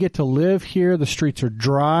 we get to live here. The streets are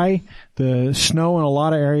dry. The snow in a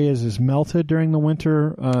lot of areas is melted during the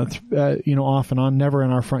winter, off and on. Never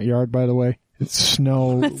in our front yard, by the way. It's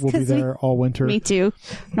snow That's will be 'cause there all winter. Me too.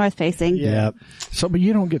 North facing. Yeah. So, but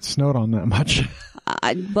you don't get snowed on that much.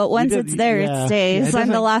 But once did- it's there, yeah. it stays. Yeah, it I'm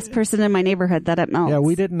the doesn't- last person in my neighborhood that it melts. Yeah,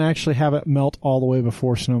 we didn't actually have it melt all the way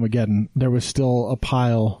before Snowmageddon. There was still a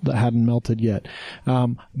pile that hadn't melted yet.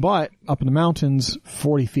 But up in the mountains,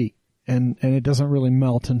 40 feet. And it doesn't really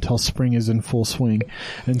melt until spring is in full swing.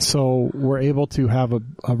 And so we're able to have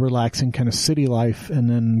a relaxing kind of city life and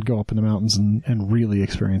then go up in the mountains and really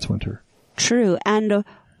experience winter. True. And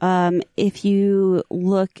if you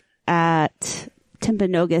look at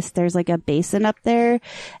Timpanogos, there's like a basin up there,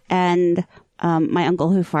 and my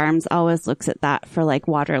uncle who farms always looks at that for like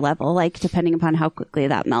water level, like depending upon how quickly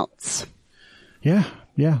that melts. Yeah.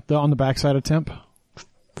 On the backside of Temp.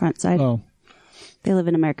 Front side. Oh. They live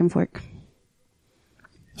in American Fork.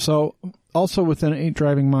 So also within 8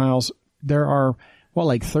 driving miles, there are,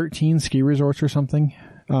 13 ski resorts or something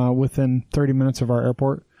within 30 minutes of our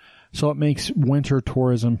airport. So it makes winter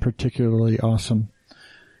tourism particularly awesome.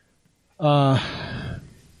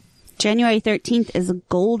 January 13th is a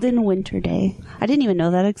Golden Winter Day. I didn't even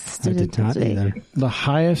know that I existed did until not today. either. The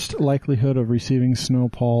highest likelihood of receiving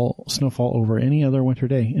snowfall over any other winter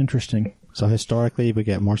day. Interesting. So historically, we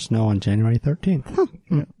get more snow on January 13th.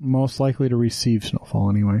 Yeah, most likely to receive snowfall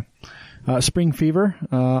anyway. Spring fever,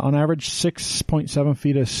 on average 6.7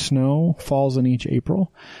 feet of snow falls in each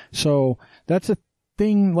April. So that's a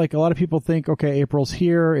thing, like a lot of people think, okay, April's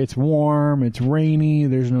here, it's warm, it's rainy,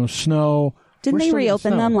 there's no snow. Didn't We're they still getting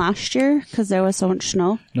reopen snow. them last year because there was so much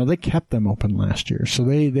snow? No, they kept them open last year. So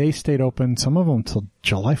they stayed open, some of them until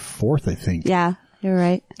July 4th, I think. Yeah, you're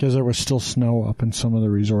right. Because there was still snow up in some of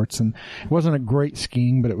the resorts. And it wasn't a great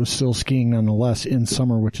skiing, but it was still skiing nonetheless in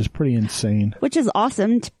summer, which is pretty insane. Which is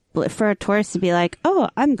awesome for a tourist to be like, oh,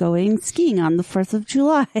 I'm going skiing on the 4th of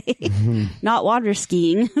July. Not water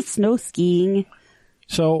skiing, snow skiing.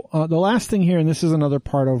 So the last thing here, and this is another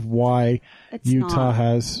part of why It's Utah not.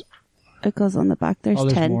 has... It goes on the back. There's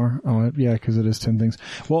there's 10. more. Oh, yeah, because it is 10 things.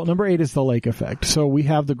 Well, number 8 is the lake effect. So we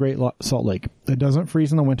have the Great Salt Lake. It doesn't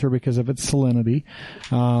freeze in the winter because of its salinity,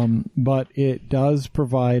 but it does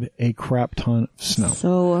provide a crap ton of snow.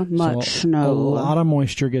 So much So snow. A lot of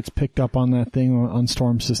moisture gets picked up on that thing on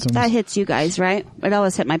storm systems. That hits you guys, right? It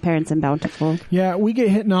always hit my parents in Bountiful. Yeah, we get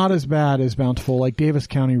hit not as bad as Bountiful. Like Davis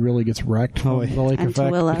County really gets wrecked. Oh, from the lake and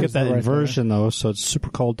effect. Tooele. Get that Right inversion though, so it's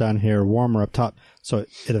super cold down here, warmer up top. So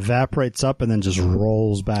it evaporates up and then just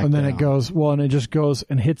rolls back And then down. it goes, and it just goes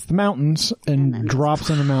and hits the mountains and then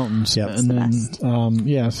drops in the mountains. Yep. And the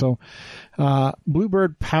then, best. so,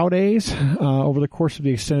 Bluebird Pow Days, over the course of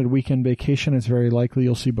the extended weekend vacation, it's very likely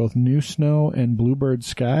you'll see both new snow and bluebird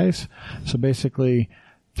skies. So basically,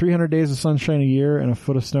 300 days of sunshine a year and a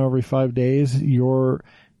foot of snow every 5 days. Your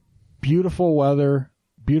beautiful weather,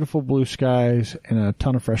 beautiful blue skies, and a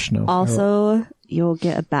ton of fresh snow. Also, you'll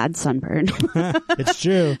get a bad sunburn. It's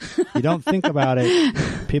true. You don't think about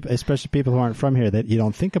it. People, especially people who aren't from here, that you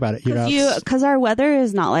don't think about it. Because our weather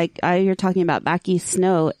is not like you're talking about back east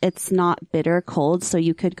snow. It's not bitter cold, so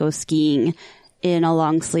you could go skiing in a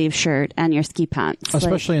long sleeve shirt and your ski pants.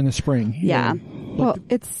 Especially in the spring. Yeah. Well,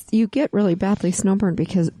 you get really badly snowburned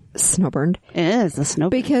because It is a snow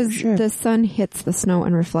because sure. the sun hits the snow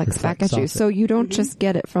and reflects back at Reflects you. off So you don't just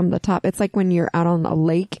get it from the top. It's like when you're out on a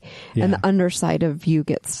lake and Yeah. the underside of you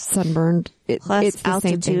gets sunburned. Plus it's the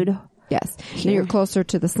same altitude. thing. Yes. Here. And you're closer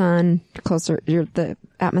to the sun, the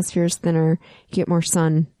atmosphere is thinner, you get more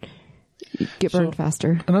sun, you get burned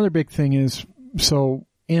faster. Another big thing is, so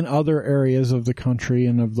in other areas of the country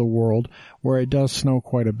and of the world where it does snow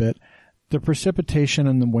quite a bit, the precipitation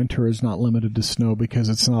in the winter is not limited to snow because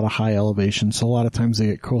it's not a high elevation. So a lot of times they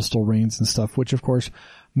get coastal rains and stuff, which of course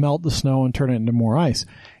melt the snow and turn it into more ice.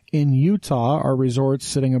 In Utah, our resorts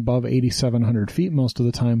sitting above 8,700 feet most of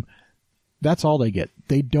the time, that's all they get.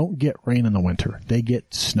 They don't get rain in the winter. They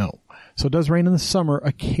get snow. So it does rain in the summer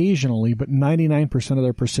occasionally, but 99% of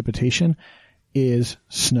their precipitation is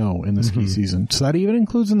snow in the ski season. So that even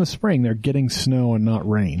includes in the spring. They're getting snow and not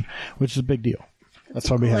rain, which is a big deal. That's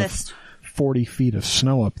why we have List. 40 feet of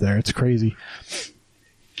snow up there. It's crazy.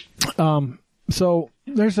 So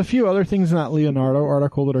there's a few other things in that Leonardo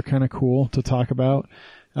article that are kind of cool to talk about.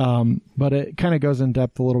 But it kind of goes in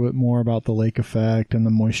depth a little bit more about the lake effect and the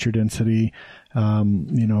moisture density, 10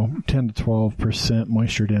 to 12%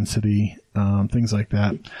 moisture density, things like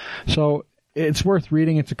that. So it's worth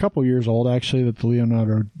reading. It's a couple years old, actually, that the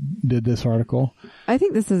Leonardo did this article. I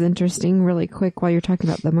think this is interesting really quick while you're talking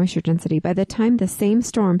about the moisture density. By the time the same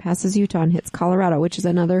storm passes Utah and hits Colorado, which is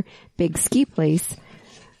another big ski place,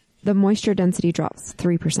 the moisture density drops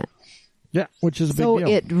 3%. Yeah, which is a big So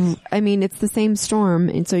deal. it's the same storm,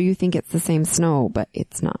 and so you think it's the same snow, but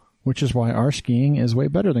it's not. Which is why our skiing is way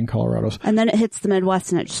better than Colorado's. And then it hits the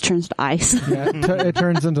Midwest and it just turns to ice. Yeah, it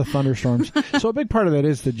turns into thunderstorms. So a big part of that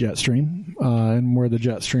is the jet stream, and where the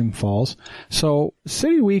jet stream falls. So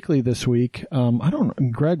City Weekly this week,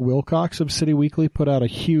 Greg Wilcox of City Weekly put out a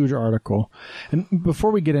huge article. And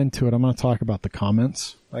before we get into it, I'm going to talk about the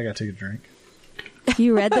comments. I got to take a drink.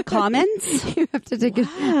 You read the comments? You have to take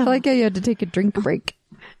I like how you had to take a drink break.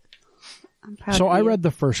 I'm proud So of I you. read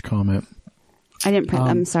the first comment, I didn't print.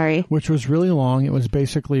 I'm sorry. which was really long. It was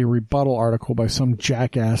basically a rebuttal article by some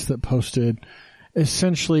jackass that posted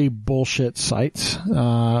essentially bullshit sites.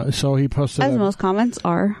 So he posted As a- most comments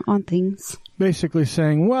are on things. basically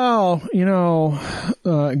saying, well,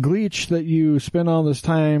 Gleach that you spend all this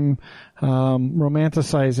time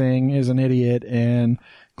romanticizing is an idiot and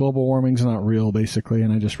global warming's not real, basically.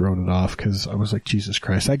 And I just wrote it off because I was like, Jesus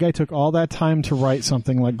Christ. That guy took all that time to write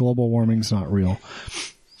something like global warming's not real.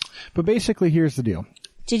 But basically, here's the deal.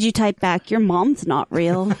 Did you type back, your mom's not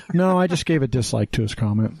real? No, I just gave a dislike to his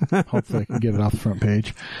comment. Hopefully I can get it off the front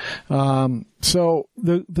page. So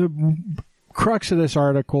the crux of this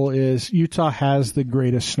article is Utah has the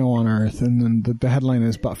greatest snow on earth, and then the headline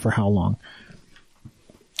is, but for how long?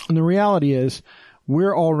 And the reality is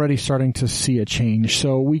we're already starting to see a change.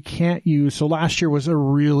 So last year was a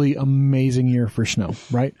really amazing year for snow,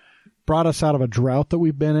 right? Brought us out of a drought that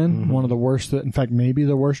we've been in, one of the worst, in fact, maybe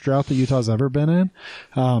the worst drought that Utah's ever been in.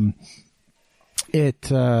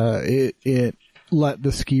 It let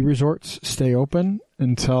the ski resorts stay open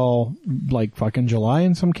until like fucking July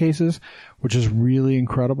in some cases, which is really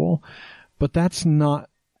incredible. But that's not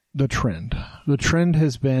the trend. The trend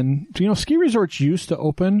has been, ski resorts used to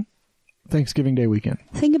open Thanksgiving Day weekend.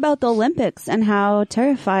 Think about the Olympics and how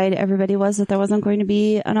terrified everybody was that there wasn't going to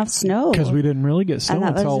be enough snow. Because we didn't really get snow And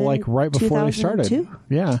that was until in like right before they started.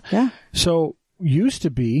 2002? Yeah. Yeah. So used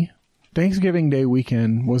to be Thanksgiving Day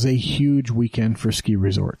weekend was a huge weekend for ski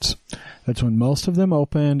resorts. That's when most of them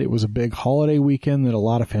opened. It was a big holiday weekend that a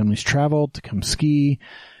lot of families traveled to come ski.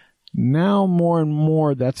 Now, more and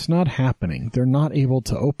more, that's not happening. They're not able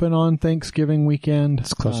to open on Thanksgiving weekend.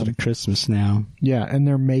 It's closer to Christmas now. Yeah, and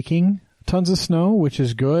they're making tons of snow, which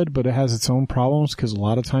is good, but it has its own problems because a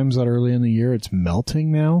lot of times that early in the year, it's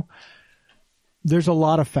melting now. There's a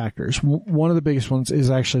lot of factors. One of the biggest ones is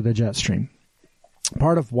actually the jet stream.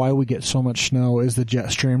 Part of why we get so much snow is the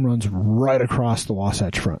jet stream runs right across the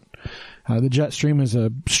Wasatch Front. The jet stream is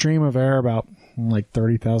a stream of air about like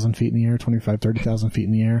 30,000 feet in the air, 30,000 feet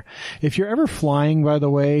in the air. If you're ever flying, by the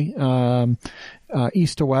way,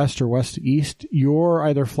 east to west or west to east, you're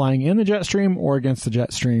either flying in the jet stream or against the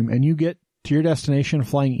jet stream, and you get to your destination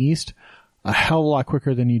flying east a hell of a lot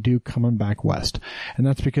quicker than you do coming back west. And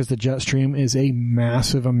that's because the jet stream is a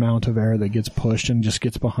massive amount of air that gets pushed and just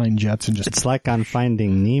gets behind jets and just... It's like on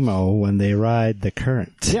Finding Nemo when they ride the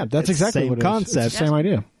current. Yeah, that's it's exactly same what it concept. is. It's the same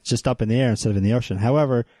idea. It's just up in the air instead of in the ocean.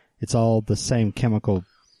 However, it's all the same chemical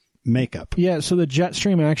makeup. Yeah, so the jet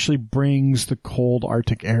stream actually brings the cold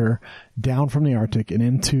Arctic air down from the Arctic and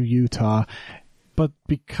into Utah. But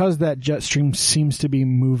because that jet stream seems to be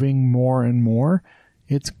moving more and more,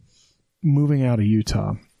 it's moving out of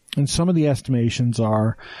Utah. And some of the estimations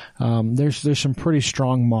are, there's some pretty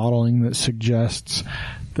strong modeling that suggests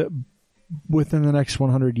that within the next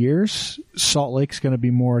 100 years, Salt Lake's going to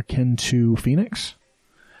be more akin to Phoenix,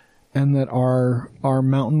 and that our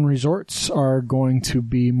mountain resorts are going to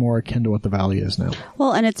be more akin to what the Valley is now.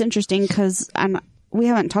 Well, and it's interesting because we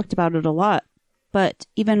haven't talked about it a lot, but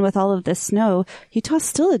even with all of this snow, Utah's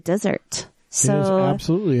still a desert. So it is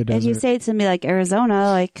absolutely a desert. If you say it's going to be like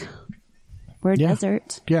Arizona, like we're a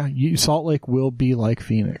desert. Yeah, Salt Lake will be like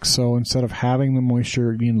Phoenix. So instead of having the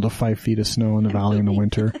moisture, the 5 feet of snow in the valley in the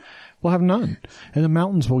winter, we'll have none. And the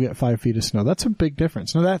mountains will get 5 feet of snow. That's a big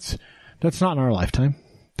difference. Now that's not in our lifetime.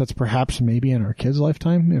 That's perhaps maybe in our kids'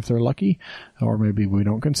 lifetime if they're lucky, or maybe we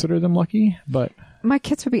don't consider them lucky. But my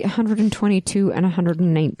kids would be 122 and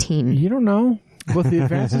 119. You don't know. With the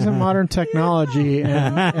advances in modern technology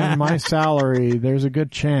and my salary, there's a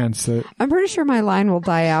good chance that... I'm pretty sure my line will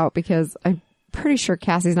die out because I'm pretty sure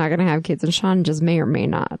Cassie's not going to have kids and Sean just may or may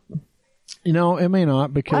not. It may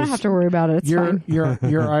not because... I don't have to worry about it. It's fine.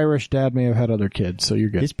 Your Irish dad may have had other kids, so you're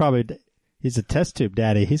good. He's a test tube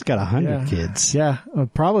daddy. He's got 100 kids. Yeah,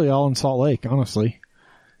 probably all in Salt Lake, honestly.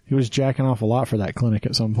 He was jacking off a lot for that clinic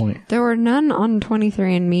at some point. There were none on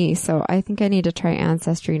 23andMe, so I think I need to try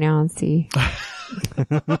Ancestry now and see.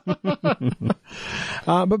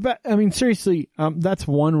 But I mean, seriously, that's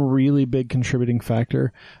one really big contributing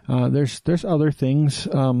factor. There's other things.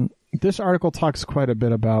 This article talks quite a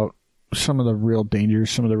bit about some of the real dangers,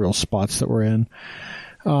 some of the real spots that we're in.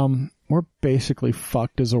 We're basically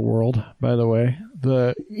fucked as a world, by the way.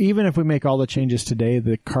 Even if we make all the changes today,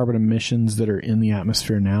 the carbon emissions that are in the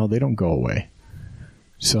atmosphere now, they don't go away.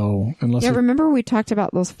 So remember we talked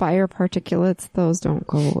about those fire particulates? Those don't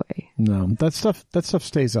go away. No, that stuff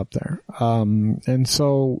stays up there. And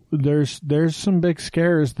so there's some big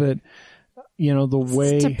scares that, the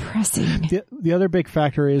way... It's depressing. The other big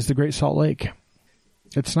factor is the Great Salt Lake.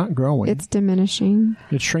 It's not growing. It's diminishing.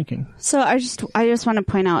 It's shrinking. So I just want to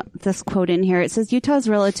point out this quote in here. It says Utah's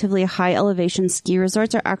relatively high elevation ski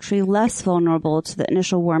resorts are actually less vulnerable to the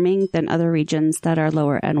initial warming than other regions that are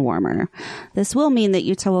lower and warmer. This will mean that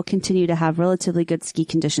Utah will continue to have relatively good ski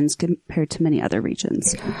conditions compared to many other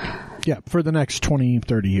regions. Yeah, for the next 20,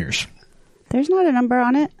 30 years. There's not a number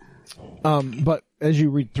on it. But as you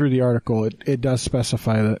read through the article, it does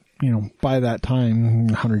specify that, by that time,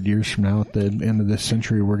 100 years from now, at the end of this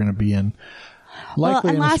century, we're going to be in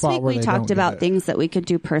likely in a spot where they don't get it. Last week we talked about things that we could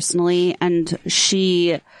do personally, and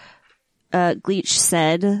Gleach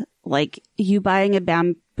said, like, you buying a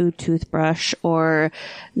bamboo toothbrush or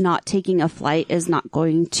not taking a flight is not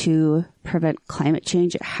going to prevent climate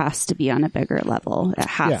change. It has to be on a bigger level. It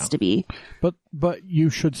has to be. But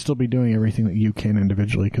you should still be doing everything that you can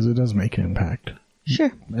individually because it does make an impact.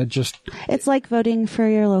 Sure. It's like voting for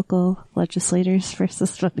your local legislators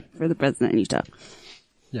versus voting for the president in Utah.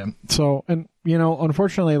 Yeah. So, and,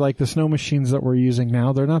 unfortunately, like the snow machines that we're using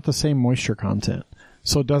now, they're not the same moisture content.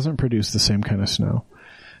 So it doesn't produce the same kind of snow.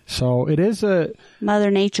 So it is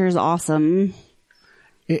Mother Nature's awesome.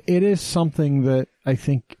 It is something that I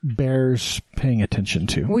think bears paying attention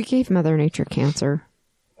to. We gave Mother Nature cancer.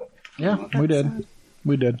 Yeah, we did.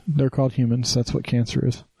 We did. They're called humans. That's what cancer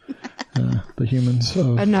is. The humans.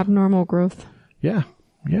 An abnormal growth. Yeah.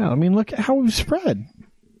 Yeah. I mean, look at how we've spread.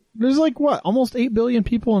 There's almost 8 billion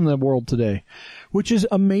people in the world today, which is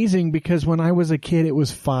amazing because when I was a kid, it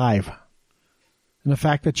was 5. And the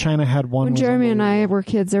fact that China had one. When was Jeremy and I unbelievable. were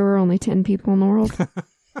kids, there were only 10 people in the world.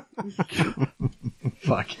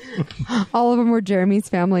 Fuck. All of them were Jeremy's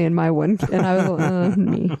family and my one, and I was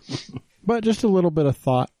me. But just a little bit of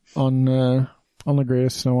thought on the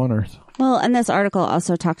greatest snow on Earth. Well, and this article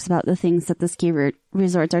also talks about the things that the ski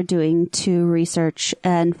resorts are doing to research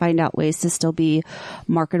and find out ways to still be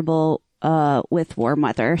marketable with warm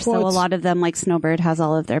weather. So a lot of them, like Snowbird, has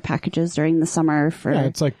all of their packages during the summer for. Yeah,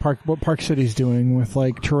 it's like what Park City's doing with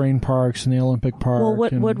like terrain parks and the Olympic Park. Well,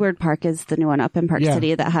 and- Woodward Park is the new one up in Park Yeah.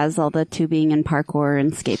 City that has all the tubing and parkour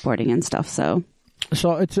and skateboarding and stuff. So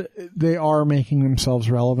they are making themselves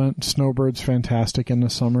relevant. Snowbird's fantastic in the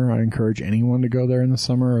summer. I encourage anyone to go there in the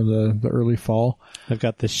summer or the early fall. I've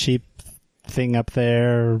got the sheep thing up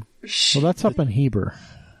there. Well, that's up in Heber.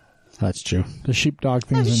 That's true. The sheepdog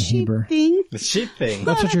thing's in Heber. thing. The sheep thing.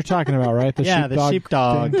 That's what you're talking about, right? The Yeah, the sheepdog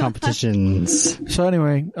sheepdog thing. competitions. So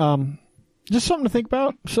anyway, just something to think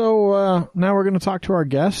about. So now we're going to talk to our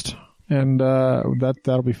guest, and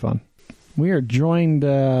that'll be fun. We are joined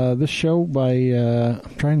this show by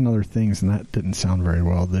I'm trying other things, and that didn't sound very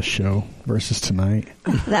well. This show versus tonight.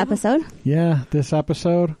 The episode? Yeah, this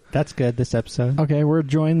episode. That's good, this episode. Okay, we're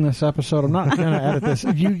joined this episode. I'm not going to edit this.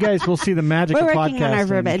 You guys will see the magic We're of working on our podcasting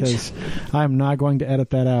verbiage. because I'm not going to edit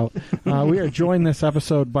that out. We are joined this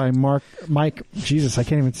episode by Mike. Jesus, I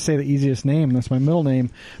can't even say the easiest name. That's my middle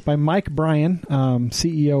name. By Mike Bryan,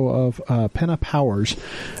 CEO of Penna Powers.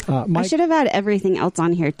 I Mike, should have had everything else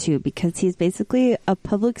on here too, because he's basically a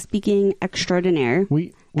public speaking extraordinaire,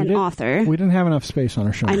 an author. We didn't have enough space on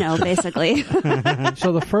our show. I know, basically.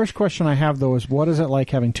 So the first question I have though is, what is it like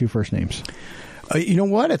having two first names? You know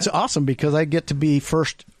what? It's awesome because I get to be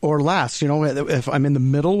first or last. You know, if I'm in the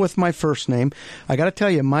middle with my first name, I got to tell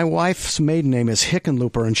you, my wife's maiden name is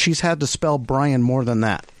Hickenlooper, and she's had to spell Brian more than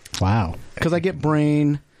that Wow. because I get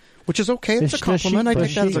Brain, which is okay. It's a compliment. I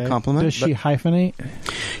take that as a compliment. Does she hyphenate?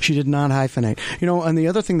 She did not hyphenate. You know, and the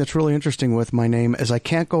other thing that's really interesting with my name is I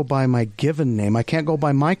can't go by my given name. I can't go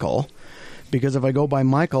by Michael because if I go by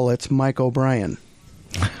Michael, it's Mike O'Brien.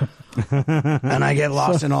 And I get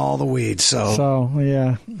lost in all the weeds. So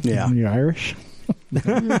Yeah. You Irish?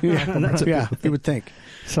 yeah, you would think.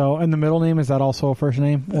 So, and the middle name, is that also a first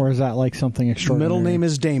name, or is that like something extraordinary? Middle name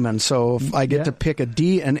is Damon, so if I get to pick a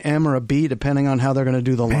D, an M, or a B, depending on how they're going to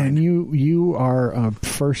do the line. And you are a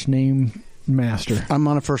first name master. I'm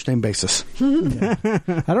on a first name basis. I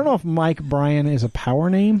don't know if Mike Bryan is a power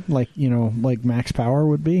name, like Max Power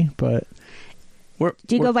would be, but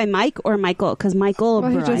Do you go by Mike or Michael? Because Michael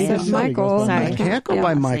Well, he O'Brien. just said Michael. Sorry. I can't go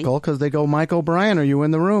by Yeah, Michael because they go, Mike O'Brien, are you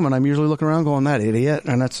in the room? And I'm usually looking around going, that idiot,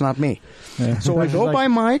 and that's not me. yeah. So I go by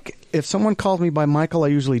Mike. If someone calls me by Michael, I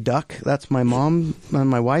usually duck. That's my mom and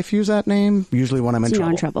my wife use that name, usually when I'm in So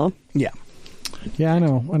you're trouble. in trouble. Yeah. Yeah, I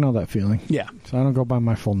know that feeling. Yeah. So I don't go by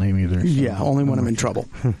my full name either. So Yeah, only when I'm in trouble.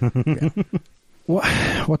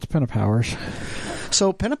 What's Penna Powers?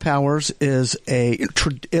 So Penna Powers is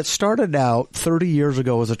it started out 30 years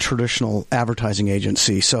ago as a traditional advertising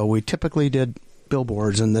agency. So we typically did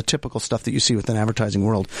billboards and the typical stuff that you see within advertising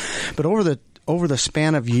world. But over the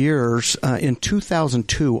span of years, in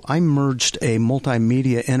 2002, I merged a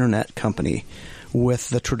multimedia internet company with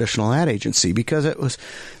the traditional ad agency because it was,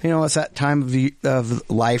 it's that time of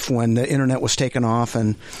life when the internet was taking off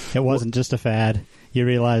and It wasn't just a fad. You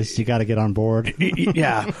realized you got to get on board.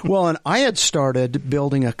 yeah. Well, and I had started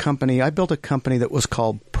building a company. I built a company that was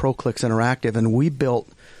called ProClix Interactive, and we built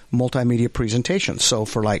multimedia presentations. So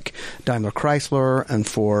for like Daimler Chrysler and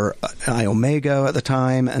for iOmega at the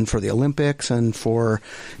time and for the Olympics and for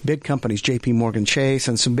big companies, JP Morgan Chase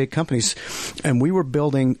and some big companies. And we were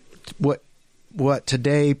building what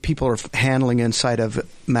today people are handling inside of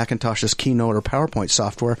Macintosh's Keynote or PowerPoint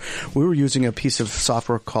software. We were using a piece of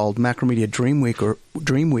software called Macromedia Dreamweaver.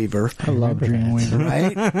 I love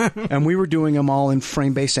Dreamweaver. Right? And we were doing them all in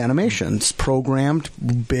frame-based animations, programmed,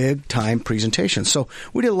 big-time presentations. So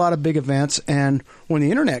we did a lot of big events, and when the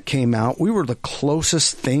internet came out, we were the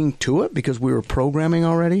closest thing to it because we were programming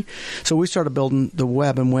already. So we started building the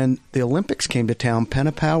web, and when the Olympics came to town,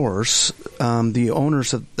 Penna Powers, the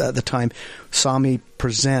owners at the time, saw me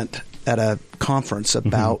present at a conference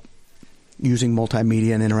about using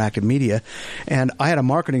multimedia and interactive media. And I had a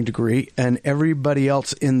marketing degree, and everybody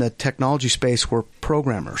else in the technology space were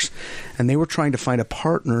programmers. And they were trying to find a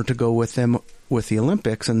partner to go with them with the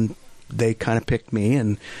Olympics, and they kind of picked me,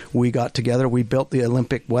 and we got together. We built the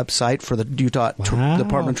Olympic website for the Utah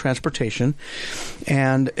Department of Transportation,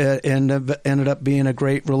 and it ended up being a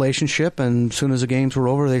great relationship. And as soon as the games were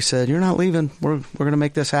over, they said, "You're not leaving. We're going to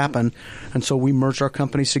make this happen." And so we merged our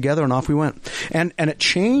companies together, and off we went. And it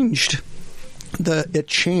changed it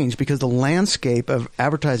changed because the landscape of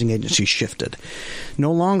advertising agencies shifted.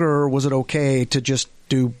 No longer was it okay to just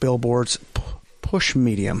do billboards. Push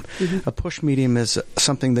medium. A push medium is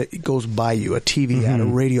something that goes by you, a TV ad, a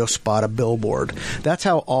radio spot, a billboard. That's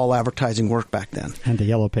how all advertising worked back then. And the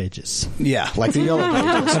yellow pages. Yeah, like the yellow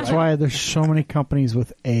pages. That's why there's so many companies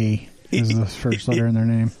with A as the first letter in their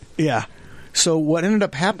name. Yeah. So what ended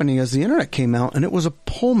up happening is the internet came out, and it was a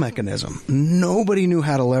pull mechanism. Nobody knew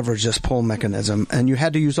how to leverage this pull mechanism, and you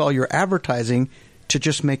had to use all your advertising to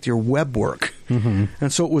just make your web work.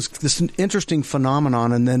 And so it was this interesting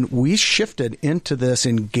phenomenon, and then we shifted into this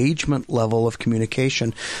engagement level of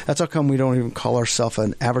communication. That's how come we don't even call ourselves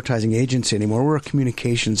an advertising agency anymore. We're a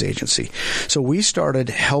communications agency. So we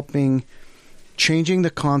started changing the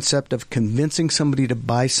concept of convincing somebody to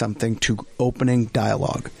buy something to opening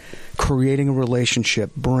dialogue, creating a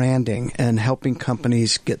relationship, branding, and helping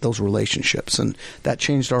companies get those relationships. And that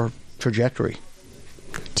changed our trajectory.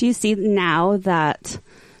 Do you see now that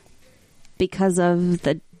because of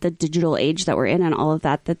the digital age that we're in and all of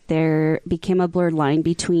that, that there became a blurred line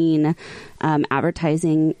between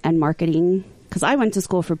advertising and marketing? Because I went to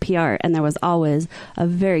school for PR, and there was always a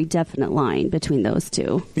very definite line between those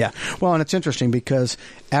two. Yeah. Well, and it's interesting because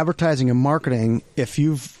advertising and marketing, if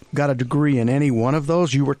you've got a degree in any one of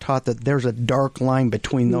those, you were taught that there's a dark line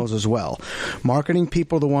between those as well. Marketing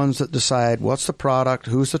people are the ones that decide what's the product,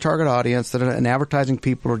 who's the target audience, and advertising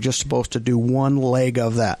people are just supposed to do one leg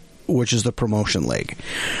of that, which is the promotion leg.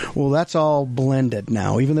 Well, that's all blended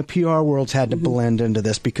now. Even the PR world's had to blend into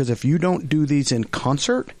this, because if you don't do these in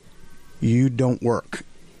concert, you don't work.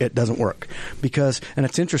 It doesn't work. Because, and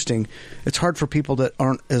it's interesting, it's hard for people that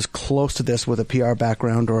aren't as close to this with a PR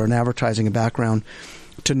background or an advertising background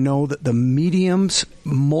to know that the mediums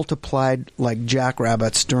multiplied like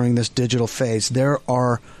jackrabbits during this digital phase. There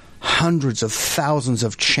are hundreds of thousands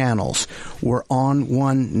of channels. We're on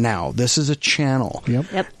one now. This is a channel.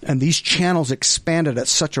 Yep. And these channels expanded at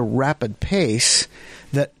such a rapid pace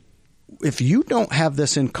that if you don't have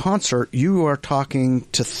this in concert, you are talking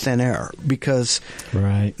to thin air, because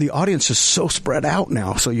the audience is so spread out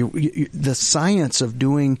now. So the science of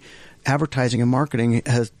doing advertising and marketing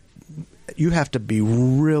you have to be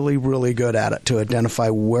really, really good at it to identify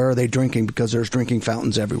where are they drinking, because there's drinking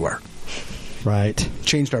fountains everywhere. Right.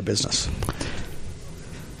 Changed our business.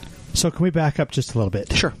 So can we back up just a little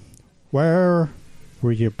bit? Sure. Where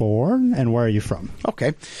were you born, and where are you from?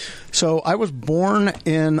 Okay. So I was born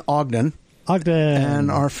in Ogden. And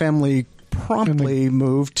our family promptly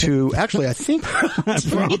moved to, actually, I think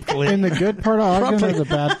in the good part of Ogden or the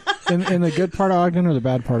bad? In the good part of Ogden or the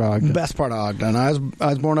bad part of Ogden? Best part of Ogden. I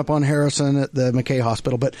was born up on Harrison at the McKay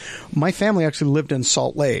Hospital, but my family actually lived in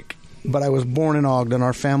Salt Lake. But I was born in Ogden.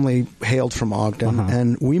 Our family hailed from Ogden,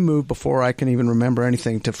 and we moved before I can even remember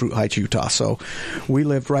anything to Fruit Heights, Utah. So we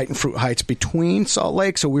lived right in Fruit Heights between Salt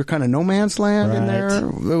Lake, so we were kind of no man's land in there.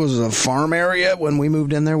 It was a farm area when we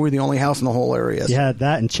moved in there. We were the only house in the whole area. You had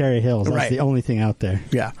that in Cherry Hills. That's the only thing out there.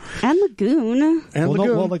 Yeah. And Lagoon.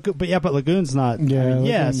 But Lagoon's not.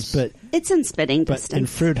 Yes, but it's in spitting distance. But in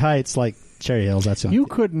Fruit Heights, like Cherry Hills, that's the only You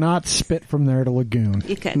thing. could not spit from there to Lagoon.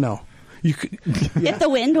 You could. No. You could, if the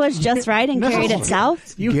wind was just right and carried it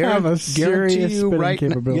south. You have a serious spitting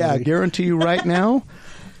capability. Yeah, guarantee you right now,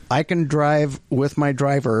 I can drive with my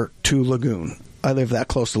driver to Lagoon. I live that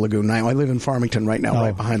close to Lagoon now. I live in Farmington right now,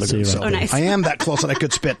 right behind Lagoon. So nice. I am that close that I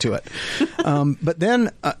could spit to it. But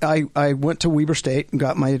then I went to Weber State and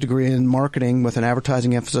got my degree in marketing with an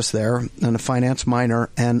advertising emphasis there and a finance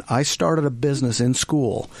minor. And I started a business in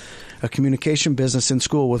school, a communication business in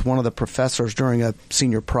school with one of the professors during a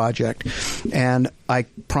senior project. And I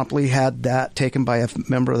promptly had that taken by a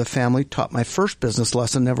member of the family, taught my first business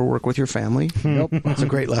lesson, never work with your family. Nope. That's a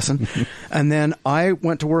great lesson. And then I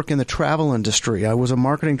went to work in the travel industry. I was a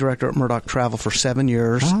marketing director at Murdoch Travel for 7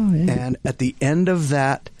 years. And at the end of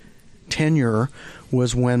that tenure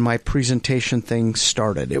was when my presentation thing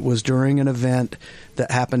started. It was during an event that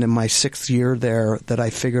happened in my 6th year there that I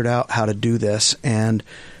figured out how to do this. And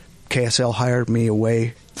KSL hired me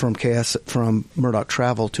away from Murdoch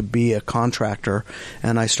Travel to be a contractor,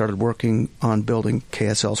 and I started working on building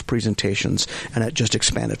KSL's presentations, and it just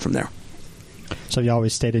expanded from there. So have you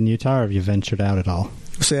always stayed in Utah, or have you ventured out at all?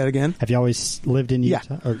 Say that again? Have you always lived in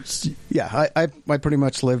Utah? Yeah, I pretty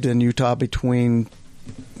much lived in Utah between...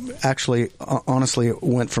 Actually, honestly, it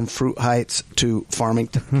went from Fruit Heights to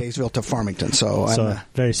Farmington, Kaysville to Farmington. So I'm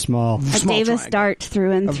very small. A Davis Dart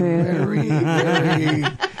through and through. Very,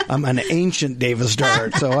 I'm an ancient Davis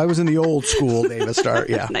Dart. So I was in the old school Davis Dart.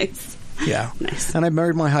 Yeah. Nice. Yeah. Nice. And I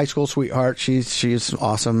married my high school sweetheart. She's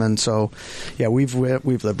awesome. And so, yeah, we've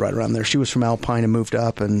lived right around there. She was from Alpine and moved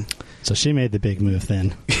up, and So she made the big move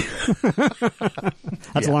then.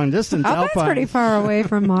 That's a long distance. Alpine's Alpine. pretty far away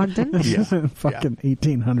from Ogden. Fucking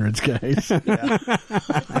 1800s, guys.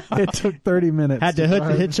 It took 30 minutes. Had to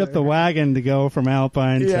hitch up the wagon to go from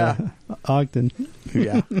Alpine to Ogden.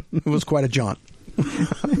 Yeah, it was quite a jaunt.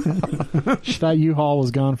 That U-Haul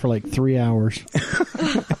was gone for like 3 hours.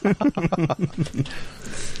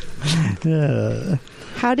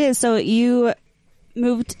 So you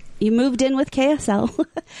moved in with KSL,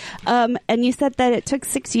 and you said that it took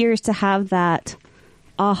 6 years to have that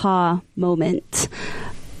aha moment.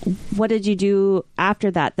 What did you do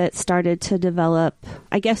after that started to develop?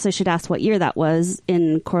 I guess I should ask what year that was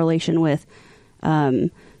in correlation with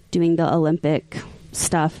doing the Olympic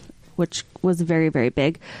stuff, which was very, very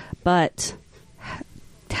big. But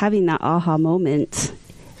having that aha moment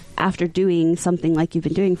after doing something like you've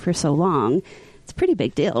been doing for so long, it's a pretty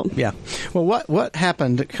big deal. Yeah. Well, what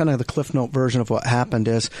happened, kind of the Cliff Note version of what happened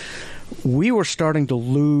is we were starting to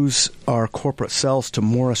lose our corporate sales to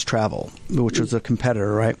Morris Travel, which was a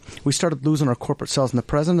competitor, right? We started losing our corporate sales, and the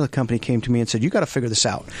president of the company came to me and said, you got to figure this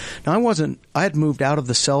out. Now, I had moved out of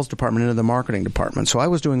the sales department into the marketing department, so I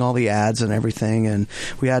was doing all the ads and everything, and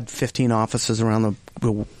we had 15 offices around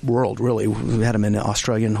the world, really. We had them in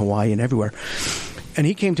Australia and Hawaii and everywhere. And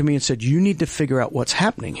he came to me and said, you need to figure out what's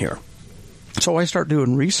happening here. So I start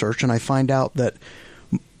doing research, and I find out that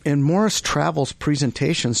in Morris Travel's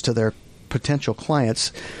presentations to their potential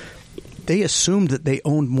clients, they assumed that they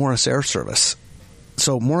owned Morris Air Service.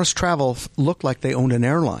 So Morris Travel looked like they owned an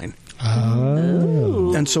airline.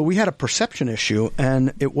 Oh. And so we had a perception issue,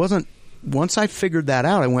 and it wasn't. Once I figured that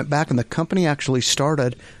out, I went back, and the company actually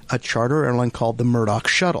started a charter airline called the Murdoch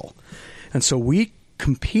Shuttle. And so we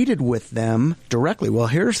competed with them directly. Well,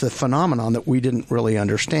 here's the phenomenon that we didn't really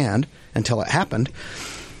understand until it happened.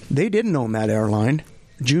 They didn't own that airline.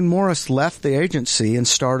 June Morris left the agency and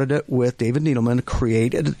started it with David Needleman,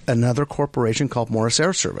 created another corporation called Morris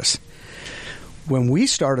Air Service. When we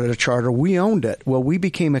started a charter, we owned it. Well, we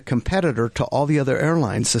became a competitor to all the other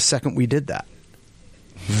airlines the second we did that.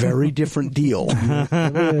 Very different deal.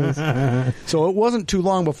 So it wasn't too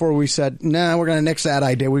long before we said, nah, we're going to nix that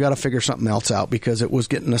idea. We got to figure something else out because it was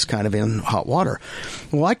getting us kind of in hot water.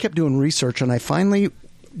 Well, I kept doing research, and I finally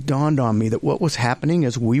dawned on me that what was happening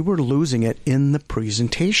is we were losing it in the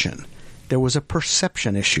presentation. There was a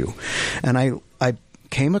perception issue. And I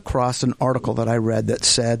came across an article that I read that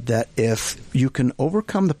said that if you can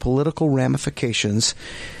overcome the political ramifications,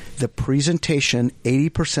 the presentation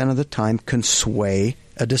 80% of the time can sway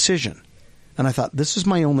a decision. And I thought, this is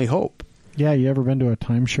my only hope. Yeah, you ever been to a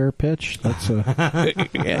timeshare pitch? That's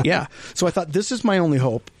Yeah. So I thought, this is my only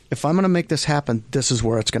hope. If I'm going to make this happen, this is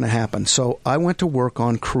where it's going to happen. So I went to work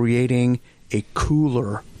on creating a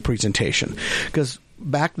cooler presentation. Because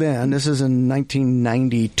back then, this is in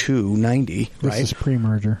 1992, 90, right? This is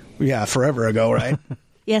pre-merger. Yeah, forever ago, right?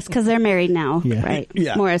 Yes, because they're married now, Yeah. right?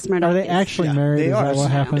 Yeah. Morris Murdoch. Are they is. actually married? They Is are. that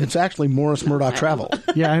what happened? It's actually Morris Murdoch Travel.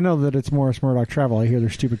 Yeah, I know that it's Morris Murdoch Travel. I hear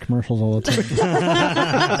their stupid commercials all the time.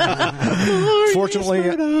 Fortunately,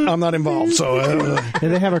 I'm not involved. So Yeah,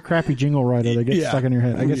 they have a crappy jingle writer that gets stuck in your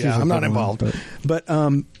head. I guess yeah, he's I'm not good one, involved. But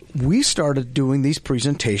we started doing these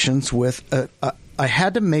presentations with I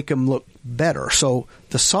had to make them look better. So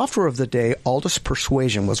the software of the day, Aldous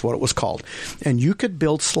Persuasion was what it was called. And you could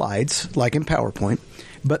build slides like in PowerPoint,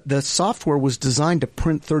 but the software was designed to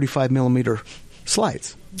print 35 millimeter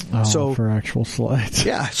slides. Oh, for actual slides.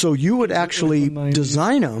 Yeah, so you would actually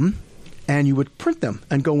design them, and you would print them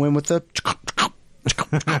and go in with the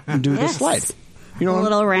and do the slide. You know, a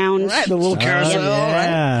little round. Right, the little carousel.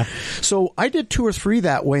 Yeah. Right? So I did 2 or 3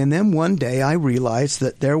 that way, and then one day I realized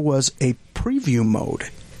that there was a preview mode.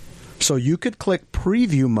 So you could click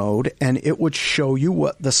preview mode, and it would show you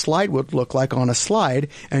what the slide would look like on a slide,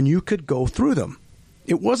 and you could go through them.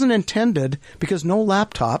 It wasn't intended because no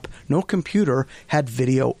laptop, no computer had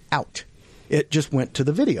video out. It just went to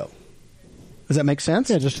the video. Does that make sense?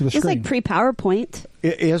 Yeah, just to the It's screen. like pre-PowerPoint.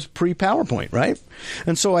 It is pre-PowerPoint, right?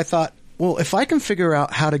 And so I thought, well, if I can figure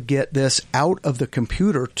out how to get this out of the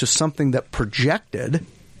computer to something that projected,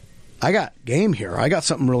 I got game here. I got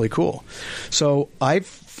something really cool. So I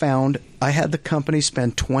found I had the company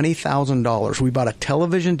spend $20,000. We bought a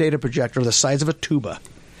television data projector the size of a tuba.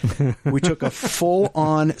 We took a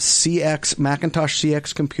full-on CX, Macintosh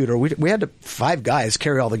CX computer. We had 5 guys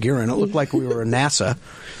carry all the gear in. It looked like we were NASA.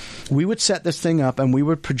 We would set this thing up, and we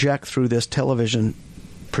would project through this television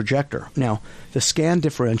projector. Now, the scan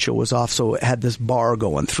differential was off, so it had this bar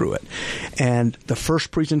going through it. And the first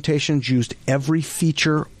presentations used every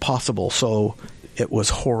feature possible. So It was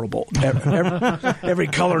horrible. Every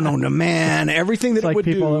color known to man, everything that It's like it would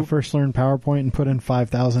people do. that first learn PowerPoint and put in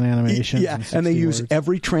 5,000 animations. Yeah, in and they 60 use words.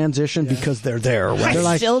 every transition because they're there, right? They're I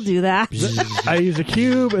like- still do that. I use a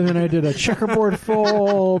cube, and then I did a checkerboard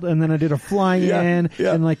fold, and then I did a flying Yeah, in,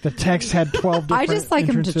 yeah. and like the text had 12 different I just like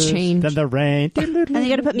them to entrances. change. Then the rain. And you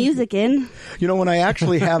got to put music in. You know, when I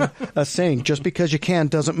actually have a saying, just because you can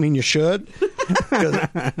doesn't mean you should. 'Cause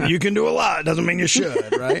you can do a lot, doesn't mean you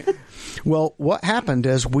should, right? Well, what happened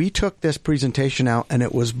is we took this presentation out, and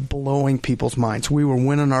it was blowing people's minds. We were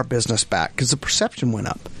winning our business back because the perception went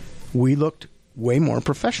up. We looked way more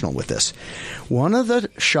professional with this. One of the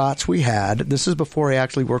shots we had, this is before I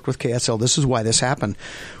actually worked with KSL, this is why this happened.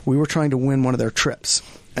 We were trying to win one of their trips.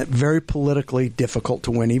 Very politically difficult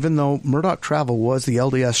to win, even though Murdoch Travel was the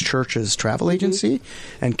LDS Church's travel agency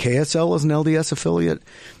and KSL is an LDS affiliate.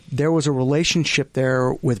 There was a relationship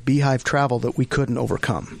there with Beehive Travel that we couldn't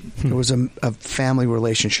overcome. It was a family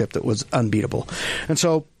relationship that was unbeatable. And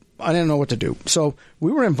so I didn't know what to do. So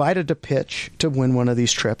we were invited to pitch to win one of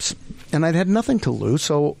these trips, and I'd had nothing to lose,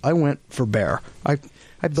 so I went for bear. I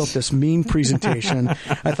built this mean presentation.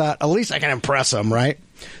 I thought, at least I can impress them, right?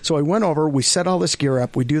 So I went over, we set all this gear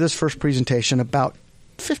up, we do this first presentation. About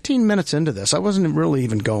 15 minutes into this, I wasn't really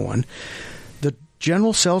even going. The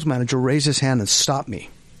general sales manager raised his hand and stopped me.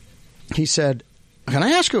 He said, "Can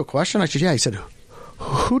I ask you a question?" I said, "Yeah." He said,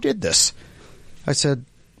 "Who did this?" I said,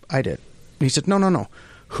 "I did." He said, No.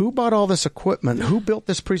 "Who bought all this equipment? Who built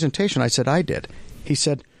this presentation?" I said, "I did." He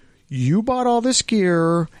said, "You bought all this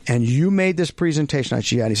gear and you made this presentation." I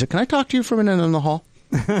said, "Yeah." And he said, "Can I talk to you for a minute in the hall?"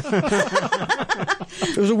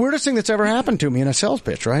 It was the weirdest thing that's ever happened to me in a sales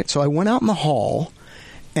pitch, right? So I went out in the hall,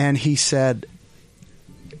 and he said,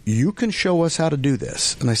 "You can show us how to do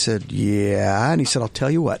this." And I said, "Yeah." And he said, "I'll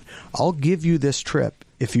tell you what, I'll give you this trip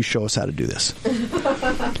if you show us how to do this."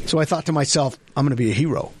 So I thought to myself, I'm going to be a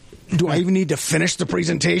hero. Do I even need to finish the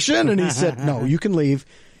presentation? And he said, "No, you can leave."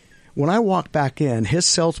 When I walked back in, his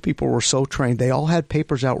salespeople were so trained, they all had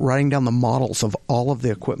papers out writing down the models of all of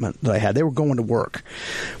the equipment that I had. They were going to work.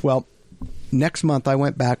 Well, next month I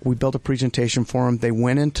went back. We built a presentation for them. They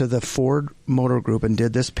went into the Ford Motor Group and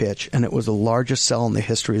did this pitch, and it was the largest sell in the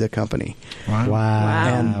history of the company. Wow.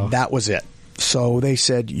 And that was it. So they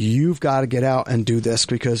said, "You've got to get out and do this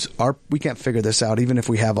because we can't figure this out even if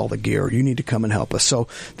we have all the gear. You need to come and help us." So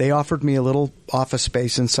they offered me a little office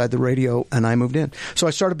space inside the radio, and I moved in. So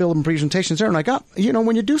I started building presentations there, and I got,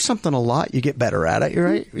 when you do something a lot, you get better at it,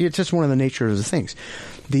 right? It's just one of the natures of the things.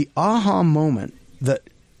 The aha moment, the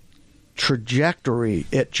trajectory,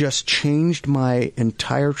 it just changed my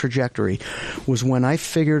entire trajectory, was when I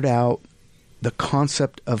figured out the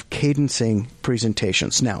concept of cadencing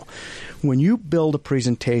presentations. Now, when you build a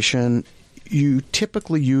presentation, you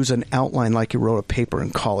typically use an outline like you wrote a paper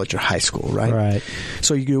in college or high school, right? Right.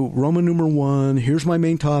 So you go Roman numeral 1, here's my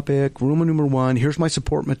main topic, Roman numeral 1, here's my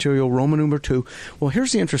support material, Roman numeral 2. Well,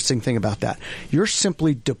 here's the interesting thing about that. You're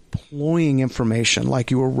simply deploying information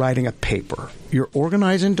like you were writing a paper. You're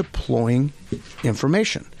organizing, deploying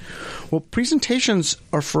information. Well, presentations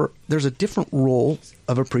there's a different role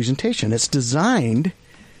of a presentation. It's designed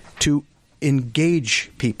to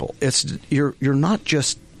engage people. You're not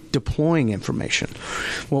just deploying information.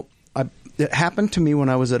 Well, it happened to me when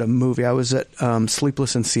I was at a movie. I was at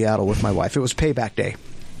Sleepless in Seattle with my wife. It was Payback Day.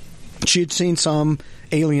 She had seen some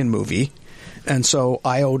alien movie, and so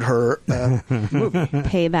I owed her a movie.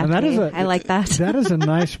 Payback. And that is Day. I like that. That is a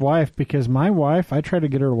nice wife, because my wife, I try to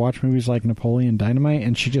get her to watch movies like Napoleon Dynamite,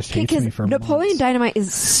 and she just hates me Because for Napoleon months. Dynamite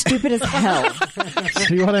is stupid as hell.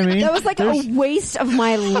 See what I mean? That was like a waste of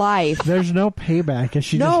my life. There's no payback. And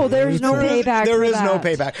she No, just there's hates no it. payback. There for is no that.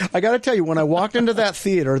 payback. I got to tell you, when I walked into that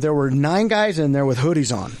theater, there were 9 guys in there with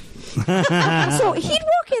hoodies on. So he'd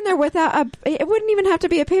walk in there without it wouldn't even have to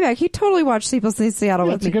be a payback. He'd totally watch Sleepless in Seattle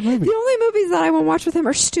with it's me. a good movie. The only movies that I won't watch with him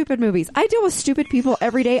are stupid movies. I deal with stupid people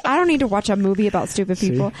every day. I don't need to watch a movie about stupid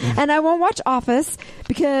people. And I won't watch Office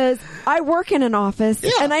because I work in an office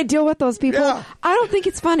and I deal with those people. Yeah. I don't think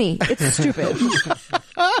it's funny. It's stupid.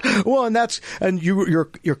 Well, and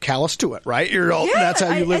you're callous to it, right? That's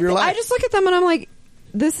how you live your life. I just look at them and I'm like,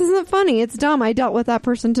 this isn't funny. It's dumb. I dealt with that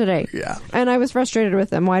person today. Yeah. And I was frustrated with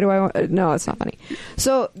them. Why do I no, it's not funny.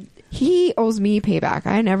 So he owes me payback.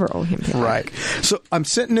 I never owe him payback. Right. So I'm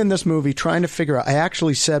sitting in this movie trying to figure out. I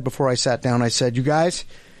actually said before I sat down, I said, "You guys,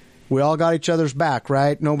 we all got each other's back,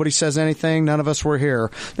 right? Nobody says anything. None of us were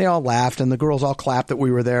here." They all laughed, and the girls all clapped that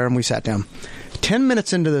we were there, and we sat down. 10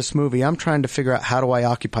 minutes into this movie, I'm trying to figure out, how do I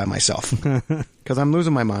occupy myself? Because I'm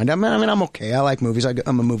losing my mind. I mean, I'm okay. I like movies.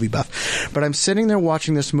 I'm a movie buff. But I'm sitting there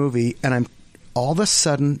watching this movie, and all of a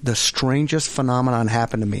sudden, the strangest phenomenon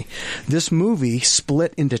happened to me. This movie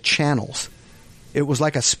split into channels. It was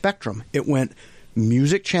like a spectrum. It went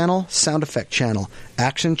music channel, sound effect channel,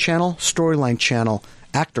 action channel, storyline channel,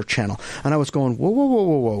 actor channel. And I was going, whoa, whoa, whoa,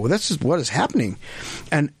 whoa, whoa. This is what is happening.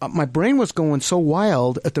 And my brain was going so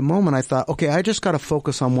wild at the moment. I thought, okay, I just got to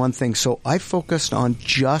focus on one thing. So I focused on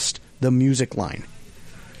just the music line.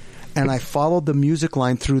 And I followed the music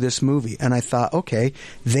line through this movie. And I thought, okay,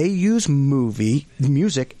 they use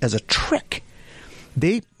music as a trick.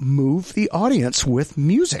 They move the audience with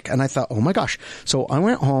music. And I thought, oh my gosh. So I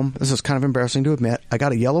went home. This is kind of embarrassing to admit. I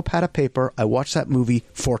got a yellow pad of paper. I watched that movie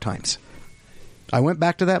 4 times. I went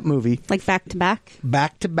back to that movie. Like back to back?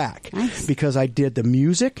 Back to back. Nice. Because I did the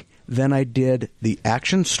music, then I did the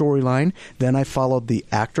action storyline, then I followed the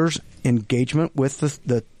actors' engagement with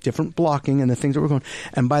the different blocking and the things that were going.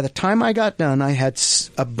 And by the time I got done, I had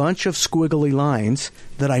a bunch of squiggly lines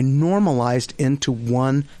that I normalized into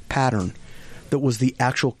one pattern that was the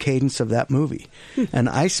actual cadence of that movie. And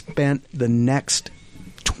I spent the next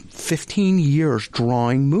 15 years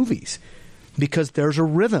drawing movies because there's a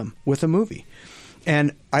rhythm with a movie.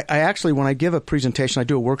 And I actually, when I give a presentation, I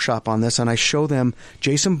do a workshop on this, and I show them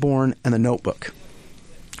Jason Bourne and The Notebook.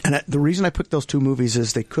 And the reason I picked those 2 movies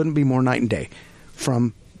is they couldn't be more night and day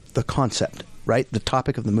from the concept, right? The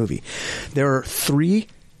topic of the movie. There are 3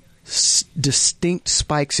 distinct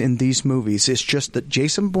spikes in these movies. It's just that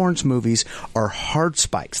Jason Bourne's movies are hard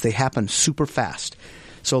spikes. They happen super fast.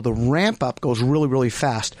 So the ramp up goes really, really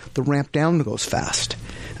fast. The ramp down goes fast.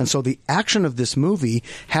 And so the action of this movie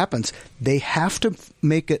happens. They have to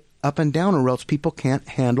make it up and down or else people can't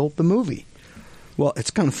handle the movie. Well,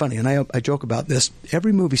 it's kind of funny, and I joke about this.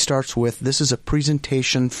 Every movie starts with, this is a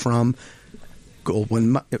presentation from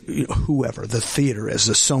Goldwyn, whoever the theater is,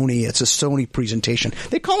 the Sony. It's a Sony presentation.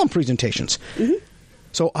 They call them presentations. Mm-hmm.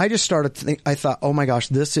 So I just started I thought, oh my gosh,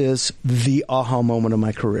 this is the aha moment of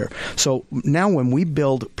my career. So now when we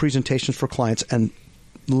build presentations for clients, and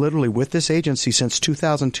literally with this agency since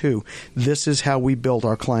 2002, this is how we build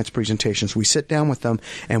our clients' presentations. We sit down with them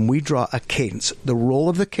and we draw a cadence, the role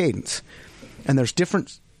of the cadence. And there's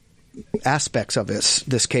different aspects of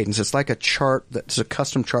this cadence. It's like a chart that's a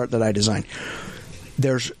custom chart that I designed.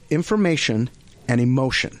 There's information and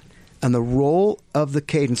emotion. And the role of the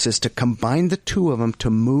cadence is to combine the 2 of them to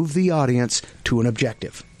move the audience to an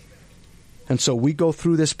objective. And so we go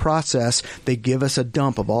through this process. They give us a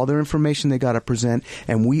dump of all their information they got to present,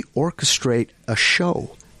 and we orchestrate a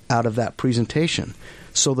show out of that presentation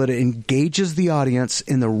so that it engages the audience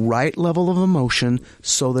in the right level of emotion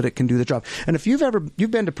so that it can do the job. And if you've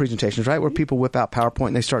been to presentations, right, where people whip out PowerPoint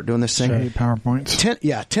and they start doing this thing. Sure,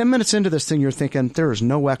 PowerPoints. 10 minutes into this thing, you're thinking, there is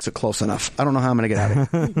no exit close enough. I don't know how I'm going to get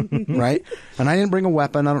out of here. Right? And I didn't bring a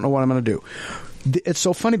weapon. I don't know what I'm going to do. It's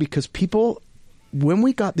so funny because people, when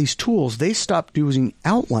we got these tools, they stopped doing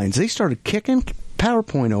outlines. They started kicking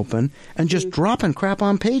PowerPoint open and just dropping crap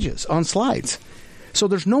on pages, on slides. So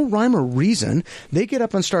there's no rhyme or reason. They get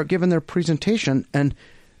up and start giving their presentation, and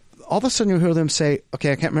all of a sudden you hear them say,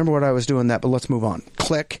 okay, I can't remember what I was doing that, but let's move on.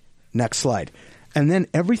 Click, next slide. And then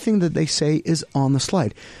everything that they say is on the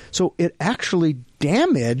slide. So it actually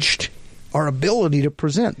damaged our ability to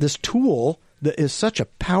present. This tool that is such a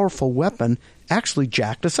powerful weapon actually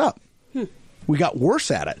jacked us up. We got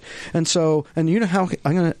worse at it. And so, and you know how,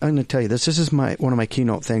 I'm going to tell you this. This is one of my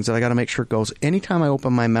keynote things that I got to make sure it goes. Anytime I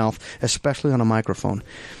open my mouth, especially on a microphone,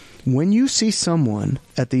 when you see someone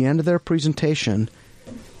at the end of their presentation,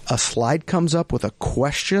 a slide comes up with a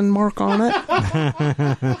question mark on it,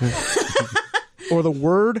 or the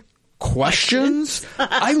word questions,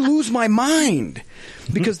 I lose my mind.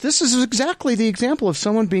 Because this is exactly the example of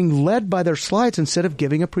someone being led by their slides instead of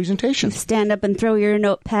giving a presentation. Stand up and throw your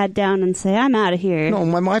notepad down and say, I'm out of here. No,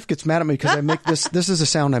 my wife gets mad at me because I make this. This is a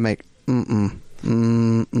sound I make.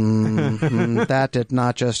 That did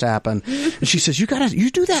not just happen. And she says, you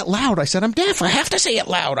do that loud. I said, I'm deaf. I have to say it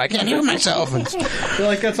loud. I can't hear myself. And, feel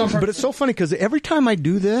like that's on purpose. but it's so funny because every time I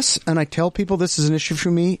do this and I tell people this is an issue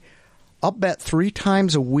for me, I'll bet 3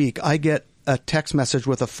 times a week I get a text message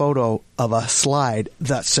with a photo of a slide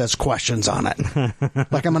that says questions on it.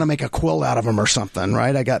 Like I'm going to make a quilt out of them or something,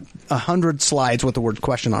 right? I got 100 slides with the word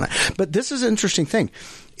question on it. But this is an interesting thing.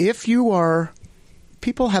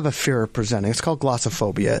 People have a fear of presenting. It's called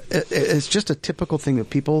glossophobia. It's just a typical thing that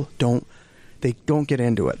people don't get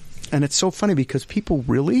into it. And it's so funny because people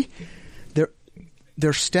really,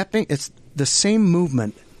 they're stepping, it's the same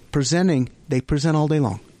movement presenting. They present all day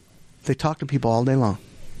long. They talk to people all day long.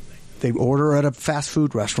 They order at a fast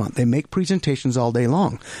food restaurant. They make presentations all day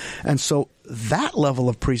long. And so that level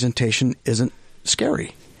of presentation isn't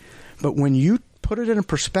scary. But when you put it in a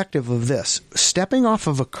perspective of this. Stepping off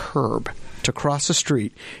of a curb to cross a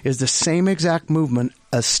street is the same exact movement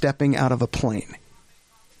as stepping out of a plane.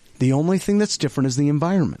 The only thing that's different is the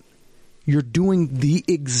environment. You're doing the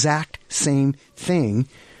exact same thing.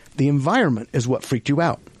 The environment is what freaked you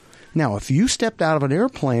out. Now, if you stepped out of an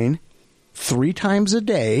airplane 3 times a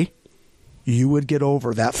day, you would get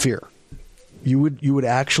over that fear. You would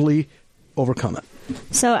actually overcome it.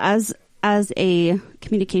 So as a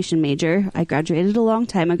communication major, I graduated a long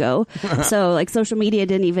time ago. So like social media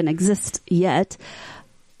didn't even exist yet.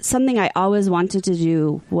 Something I always wanted to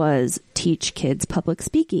do was teach kids public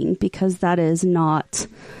speaking, because that is not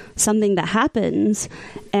something that happens.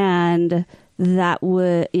 And that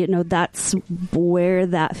would, that's where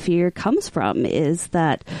that fear comes from, is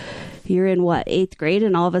that you're in 8th grade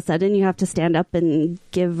and all of a sudden you have to stand up and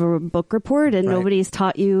give a book report and nobody's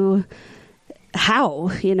taught you how,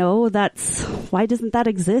 why doesn't that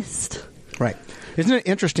exist? Right. Isn't it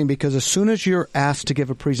interesting? Because as soon as you're asked to give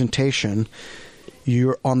a presentation,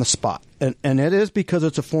 you're on the spot. And it is because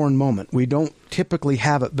it's a foreign moment. We don't typically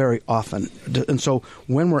have it very often. And so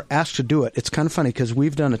when we're asked to do it, it's kind of funny because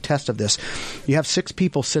we've done a test of this. You have 6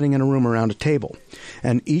 people sitting in a room around a table,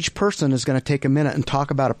 and each person is going to take a minute and talk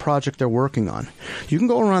about a project they're working on. You can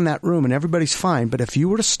go around that room and everybody's fine, but if you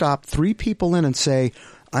were to stop 3 people in and say,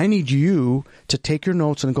 I need you to take your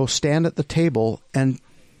notes and go stand at the table and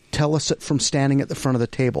tell us it from standing at the front of the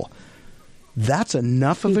table, that's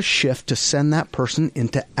enough of a shift to send that person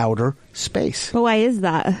into outer space. But why is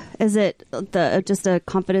that? Is it just a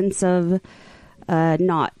confidence of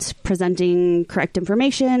not presenting correct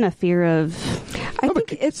information, a fear of... I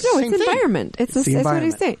think it's environment. It's what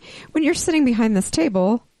he's saying. When you're sitting behind this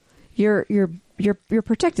table, you're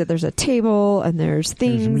protected. There's a table and there's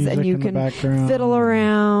things, and you can fiddle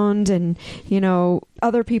around, and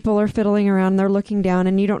other people are fiddling around. They're looking down,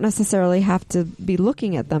 and you don't necessarily have to be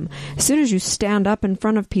looking at them. As soon as you stand up in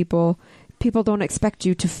front of people don't expect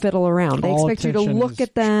you to fiddle around. They expect you to look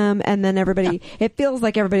at them, and then it feels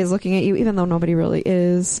like everybody's looking at you, even though nobody really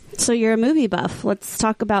is. So you're a movie buff. Let's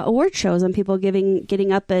talk about award shows and people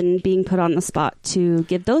getting up and being put on the spot to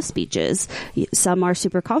give those speeches. Some are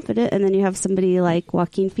super confident, and then you have somebody like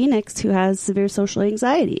Joaquin Phoenix who has severe social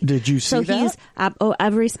anxiety. Did you see that? So he's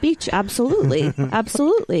every speech, absolutely,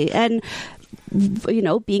 absolutely. And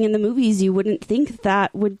being in the movies, you wouldn't think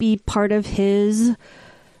that would be part of his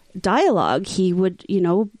dialogue. He would,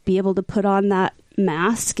 be able to put on that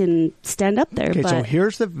mask and stand up there. Okay, but so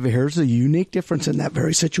here's the unique difference in that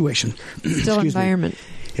very situation. Still environment.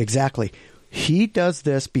 Exactly. He does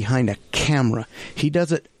this behind a camera. He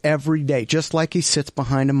does it every day, just like he sits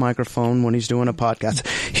behind a microphone when he's doing a podcast.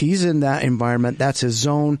 He's in that environment. That's his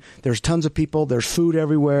zone. There's tons of people. There's food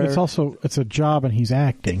everywhere. It's a job, and he's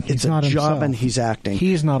acting. It's a job, and he's acting.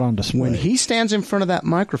 He's not on display. When he stands in front of that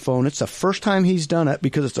microphone, it's the first time he's done it,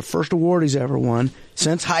 because it's the first award he's ever won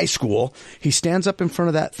since high school. He stands up in front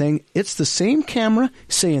of that thing. It's the same camera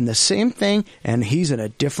saying the same thing, and he's in a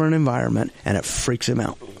different environment, and it freaks him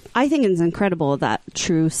out. I think it's incredible that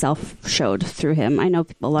true self showed through him. I know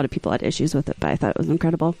a lot of people had issues with it, but I thought it was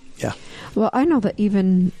incredible. Yeah. Well, I know that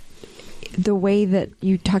even the way that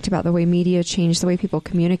you talked about, the way media changed, the way people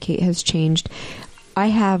communicate has changed. I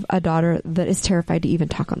have a daughter that is terrified to even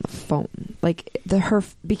talk on the phone,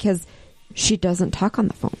 because she doesn't talk on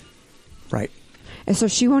the phone. Right. And so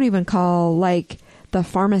she won't even call the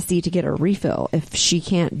pharmacy to get a refill if she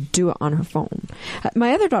can't do it on her phone.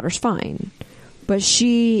 My other daughter's fine. But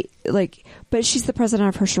she's the president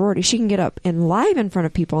of her sorority. She can get up and live in front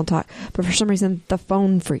of people and talk. But for some reason, the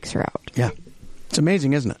phone freaks her out. Yeah. It's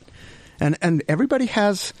amazing, isn't it? And everybody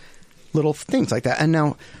has little things like that. And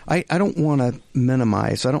now, I don't want to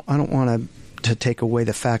minimize. I don't want to take away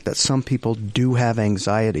the fact that some people do have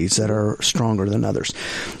anxieties that are stronger than others.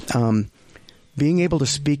 Being able to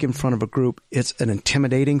speak in front of a group, it's an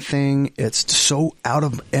intimidating thing. It's so out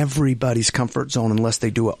of everybody's comfort zone unless they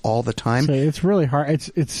do it all the time. So it's really hard.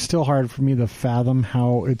 It's still hard for me to fathom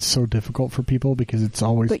how it's so difficult for people, because it's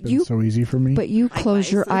always been so easy for me. But you close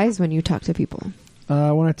your eyes when you talk to people.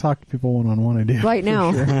 When I talk to people one-on-one, I do. Right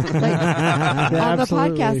now. Sure. On the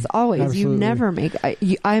podcast, always. Absolutely. You never make...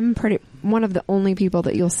 I'm one of the only people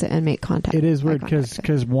that you'll sit and make contact. It is weird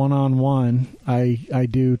because one-on-one, I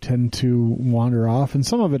do tend to wander off. And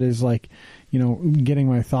some of it is getting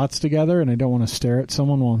my thoughts together, and I don't want to stare at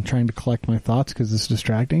someone while I'm trying to collect my thoughts because it's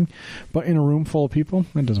distracting. But in a room full of people,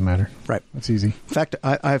 it doesn't matter. Right. That's easy. In fact,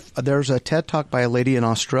 there's a TED Talk by a lady in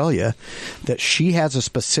Australia that she has a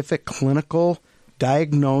specific clinical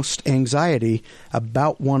diagnosed anxiety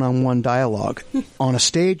about one-on-one dialogue. On a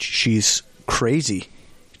stage, she's crazy,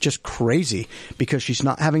 just crazy, because she's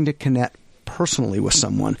not having to connect personally with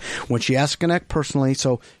someone. When she has to connect personally,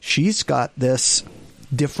 so she's got this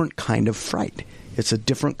different kind of fright. It's a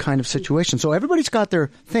different kind of situation. So everybody's got their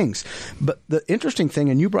things. But the interesting thing,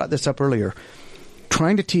 and you brought this up earlier,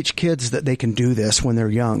 trying to teach kids that they can do this when they're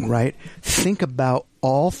young, right? Think about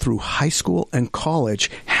all through high school and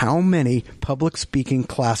college, how many public speaking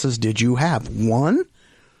classes did you have? One?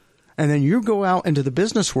 And then you go out into the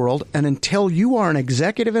business world, and until you are an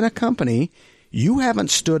executive in a company, you haven't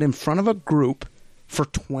stood in front of a group for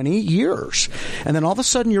 20 years. And then all of a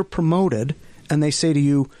sudden you're promoted, and they say to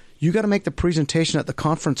you, you got to make the presentation at the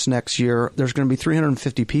conference next year. There's going to be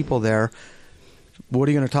 350 people there. What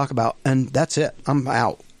are you going to talk about? And that's it. I'm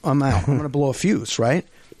out. I'm going to blow a fuse, right?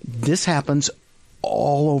 This happens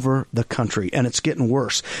all over the country, and it's getting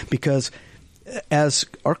worse because as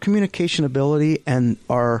our communication ability and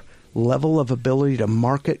our level of ability to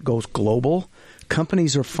market goes global,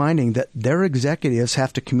 companies are finding that their executives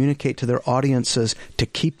have to communicate to their audiences to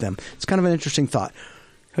keep them. It's kind of an interesting thought.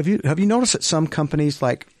 Have you noticed that some companies,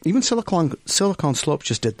 like even Silicon Slopes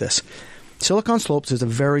just did this? Silicon Slopes is a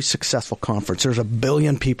very successful conference. There's 1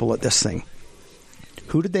 billion people at this thing.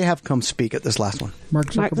 Who did they have come speak at this last one? Mark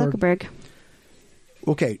Zuckerberg.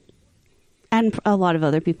 Okay. And a lot of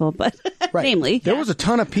other people, but Right. namely. There was a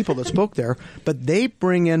ton of people that spoke there, but they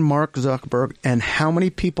bring in Mark Zuckerberg, and how many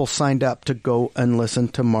people signed up to go and listen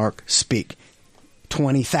to Mark speak?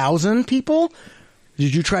 20,000 people?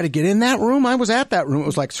 Did you try to get in that room? I was at that room. It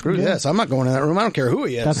was like, screw this. I'm not going in that room. I don't care who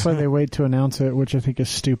he is. That's why they wait to announce it, which I think is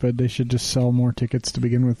stupid. They should just sell more tickets to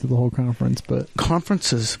begin with for the whole conference. But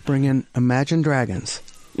conferences bring in Imagine Dragons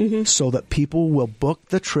so that people will book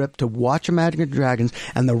the trip to watch Imagine Dragons,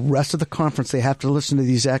 and the rest of the conference they have to listen to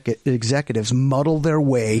these executives muddle their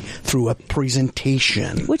way through a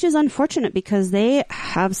presentation. Which is unfortunate because they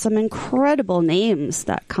have some incredible names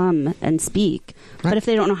that come and speak. Right. But if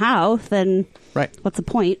they don't know how, then what's the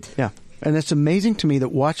point? Yeah. And it's amazing to me that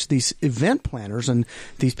watch these event planners and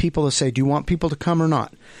these people that say, do you want people to come or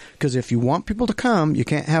not? Because if you want people to come, you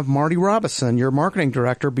can't have Marty Robinson, your marketing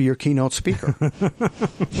director, be your keynote speaker.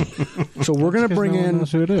 So we're going to bring in...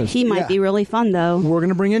 knows who it is. He might be really fun, though. We're going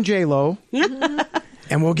to bring in J-Lo.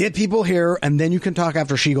 And we'll get people here, and then you can talk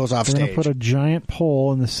after she goes off We're going stage. to put a giant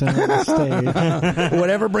pole in the center of the stage.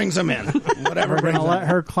 Whatever brings them in. Whatever We're going brings to them let in.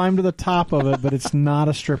 her climb to the top of it, but it's not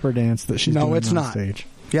a stripper dance that she's doing No, it's on not. stage.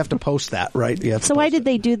 You have to post that, right? You have to So why post did it.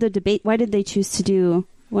 they do the debate? Why did they choose to do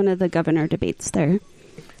one of the governor debates there,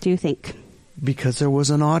 do you think? Because there was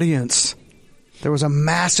an audience. There was a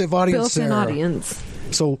massive audience Built-in there. audience.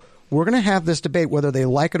 So we're going to have this debate whether they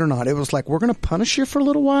like it or not. It was like, we're going to punish you for a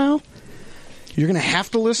little while. You're going to have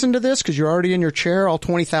to listen to this because you're already in your chair, all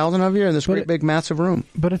 20,000 of you, in this great big massive room.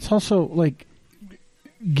 But it's also like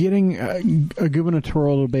getting a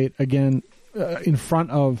gubernatorial debate again in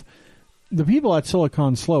front of the people at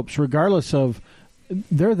Silicon Slopes, regardless of,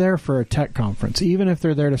 they're there for a tech conference. Even if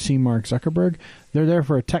they're there to see Mark Zuckerberg, they're there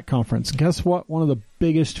for a tech conference. Guess what? One of the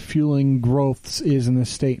biggest fueling growths is in this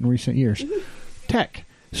state in recent years. Tech.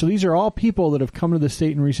 So these are all people that have come to the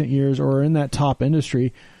state in recent years or are in that top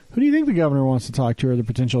industry. Who do you think the governor wants to talk to, or the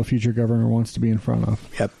potential future governor wants to be in front of?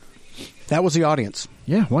 Yep. That was the audience.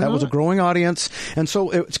 Yeah, why that not? was a growing audience. And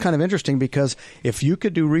so it's kind of interesting because if you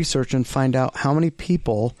could do research and find out how many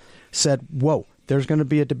people said, whoa, there's going to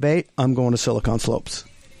be a debate, I'm going to Silicon Slopes,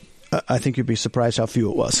 I think you'd be surprised how few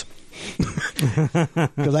it was.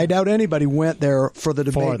 Because I doubt anybody went there for the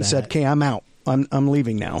debate and said, okay, I'm out. I'm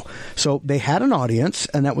leaving now. So they had an audience,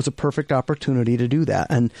 and that was a perfect opportunity to do that.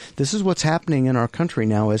 And this is what's happening in our country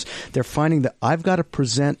now is they're finding that I've got to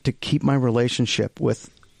present to keep my relationship with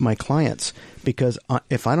my clients, because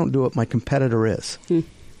if I don't do it, my competitor is.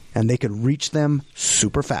 And they could reach them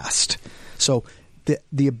super fast. So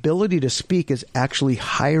the ability to speak is actually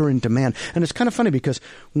higher in demand. And it's kind of funny because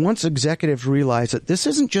once executives realize that this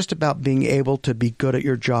isn't just about being able to be good at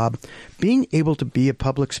your job, being able to be a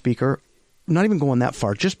public speaker, not even going that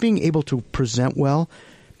far, just being able to present well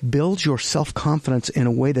builds your self-confidence in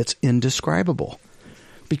a way that's indescribable.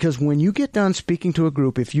 Because when you get done speaking to a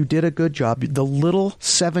group, if you did a good job, the little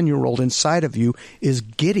 7-year-old inside of you is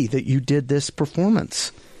giddy that you did this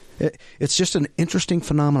performance. It's just an interesting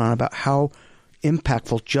phenomenon about how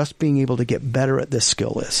impactful just being able to get better at this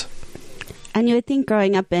skill is. And you would think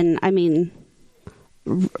growing up in,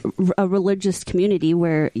 a religious community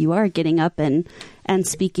where you are getting up and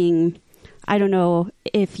speaking, I don't know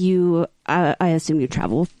if you, I assume you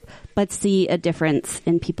travel, but see a difference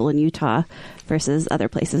in people in Utah versus other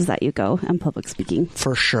places that you go and public speaking.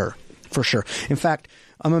 For sure. For sure. In fact,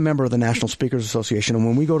 I'm a member of the National Speakers Association, and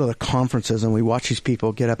when we go to the conferences and we watch these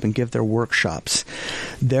people get up and give their workshops,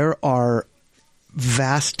 there are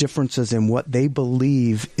vast differences in what they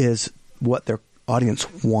believe is what their audience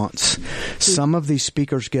wants. Some of these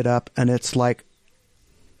speakers get up and it's like,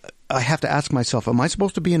 I have to ask myself, am I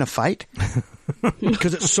supposed to be in a fight?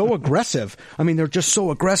 Because it's so aggressive. I mean, they're just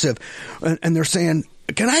so aggressive. And they're saying,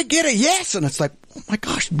 can I get a yes? And it's like, oh my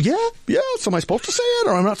gosh, yeah. So am I supposed to say it?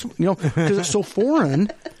 Or I'm not, because it's so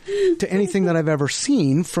foreign to anything that I've ever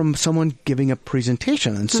seen from someone giving a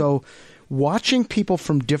presentation. And so watching people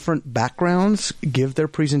from different backgrounds give their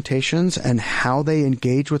presentations and how they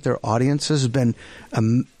engage with their audiences has been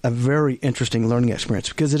a very interesting learning experience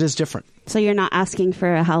because it is different. So you're not asking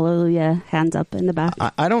for a hallelujah hands up in the back?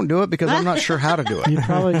 I don't do it because I'm not sure how to do it. You'd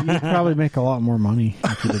probably make a lot more money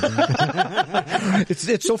if you did that.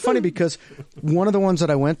 It's so funny because one of the ones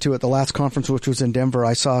that I went to at the last conference, which was in Denver,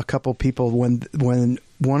 I saw a couple people when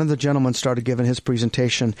one of the gentlemen started giving his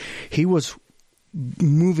presentation, he was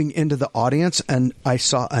moving into the audience, and I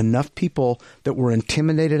saw enough people that were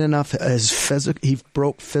intimidated enough he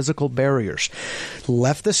broke physical barriers,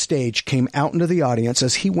 left the stage, came out into the audience.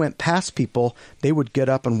 As he went past people, they would get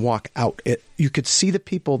up and walk out. You could see the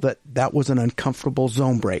people that was an uncomfortable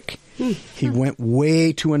zone break. He went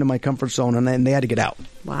way too into my comfort zone, and then they had to get out.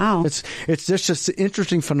 Wow. It's just an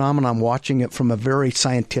interesting phenomenon watching it from a very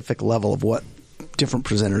scientific level of what different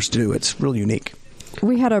presenters do. It's really unique.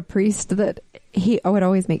 We had a priest that he would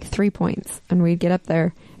always make 3 points, and we'd get up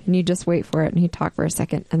there and you'd just wait for it, and he'd talk for a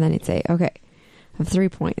second, and then he'd say, okay, I have 3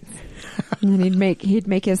 points. And then he'd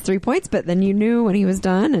make his 3 points, but then you knew when he was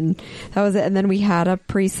done, and that was it. And then we had a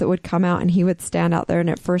priest that would come out, and he would stand out there, and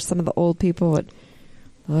at first some of the old people would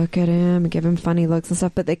look at him and give him funny looks and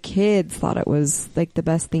stuff, but the kids thought it was like the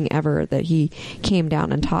best thing ever that he came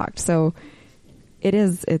down and talked. So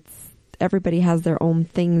it's everybody has their own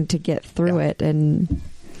thing to get through it, and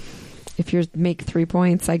if you make 3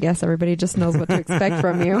 points, I guess everybody just knows what to expect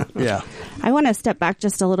from you. Yeah. I want to step back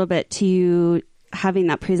just a little bit to you having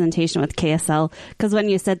that presentation with KSL, because when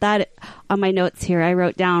you said that on my notes here, I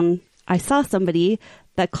wrote down, I saw somebody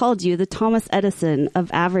that called you the Thomas Edison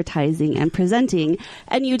of advertising and presenting,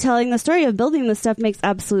 and you telling the story of building this stuff makes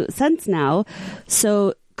absolute sense now.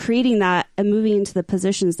 So creating that and moving into the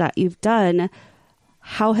positions that you've done,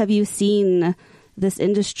 how have you seen this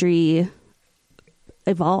industry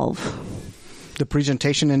evolve? The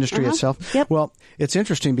presentation industry itself? Yep. Well, it's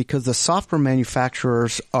interesting because the software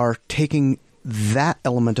manufacturers are taking that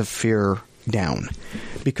element of fear down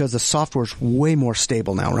because the software is way more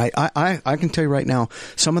stable now, right? I can tell you right now,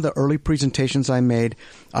 some of the early presentations I made,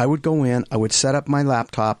 I would go in, I would set up my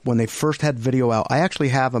laptop when they first had video out. I actually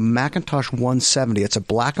have a Macintosh 170. It's a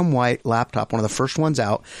black and white laptop, one of the first ones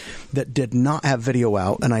out that did not have video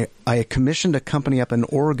out. And I commissioned a company up in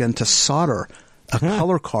Oregon to solder a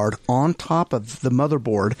color card on top of the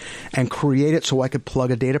motherboard and create it so I could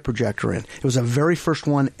plug a data projector in. It was the very first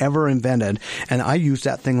one ever invented, and I used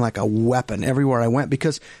that thing like a weapon everywhere I went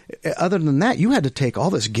because other than that, you had to take all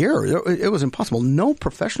this gear. It was impossible. No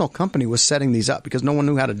professional company was setting these up because no one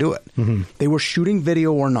knew how to do it. Mm-hmm. They were shooting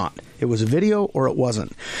video or not. It was video or it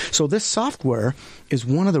wasn't. So this software is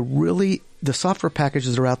one of the software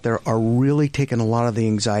packages that are out there are really taking a lot of the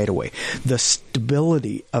anxiety away. The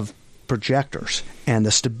stability of projectors and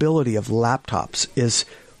the stability of laptops is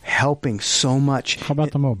helping so much. How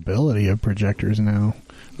about the mobility of projectors now?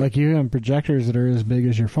 Like you have projectors that are as big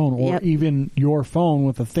as your phone, or even your phone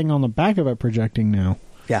with a thing on the back of it projecting now.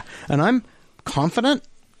 Yeah, and I'm confident.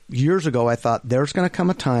 Years ago, I thought there's going to come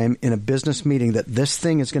a time in a business meeting that this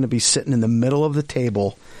thing is going to be sitting in the middle of the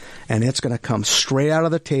table, and it's going to come straight out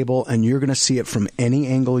of the table, and you're going to see it from any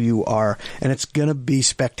angle you are, and it's going to be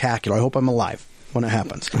spectacular. I hope I'm alive when it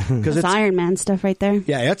happens. Because it's Iron Man stuff right there.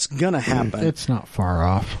 Yeah, it's going to happen. It's not far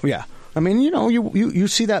off. Yeah. I mean, you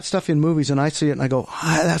see that stuff in movies, and I see it, and I go,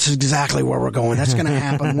 that's exactly where we're going. That's going to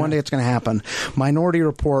happen. One day it's going to happen. Minority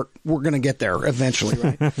Report, we're going to get there eventually,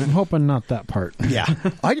 right? I'm hoping not that part. Yeah.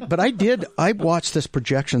 I watched this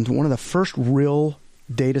projection. One of the first real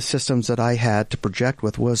data systems that I had to project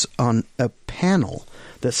with was on a panel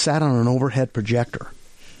that sat on an overhead projector.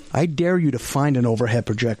 I dare you to find an overhead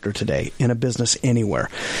projector today in a business anywhere.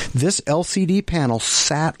 This LCD panel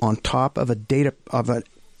sat on top of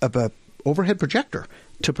a overhead projector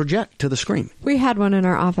to project to the screen. We had one in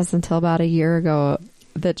our office until about a year ago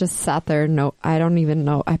that just sat there. No, I don't even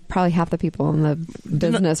know. Probably half the people in the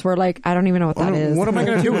business were like, I don't even know what that is. What am I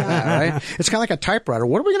going to do with that, right? It's kind of like a typewriter.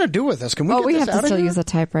 What are we going to do with this? Can we get we this have to out still of here? use a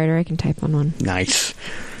typewriter. I can type on one. Nice.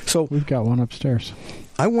 So we've got one upstairs.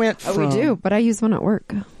 I went from... we do, but I use one at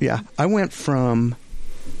work. Yeah. I went from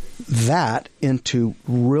that into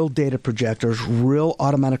real data projectors, real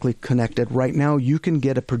automatically connected. Right now, you can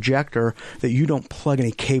get a projector that you don't plug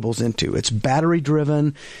any cables into. It's battery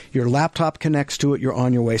driven. Your laptop connects to it. You're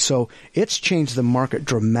on your way. So it's changed the market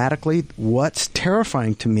dramatically. What's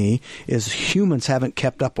terrifying to me is humans haven't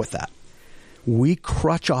kept up with that. We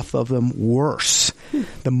crutch off of them worse.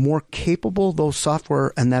 The more capable those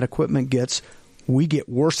software and that equipment gets, we get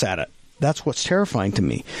worse at it. That's what's terrifying to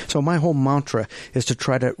me. So my whole mantra is to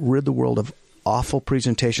try to rid the world of awful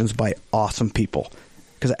presentations by awesome people,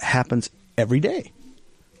 because it happens every day.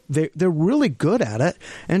 They're really good at it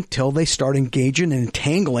until they start engaging and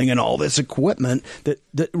entangling in all this equipment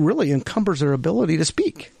that really encumbers their ability to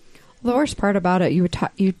speak. The worst part about it, you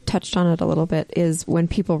touched on it a little bit, is when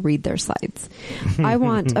people read their slides. I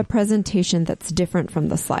want a presentation that's different from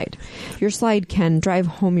the slide. Your slide can drive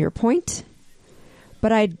home your point,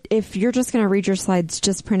 but if you're just going to read your slides,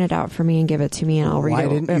 just print it out for me and give it to me, and I'll read it.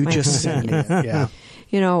 Why didn't you just send it? Yeah.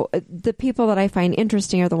 You know, the people that I find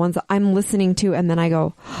interesting are the ones that I'm listening to, and then I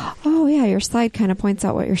go, "Oh yeah, your slide kind of points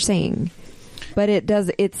out what you're saying." But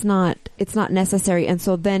it's not necessary. And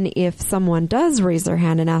so then if someone does raise their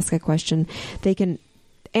hand and ask a question, they can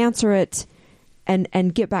answer it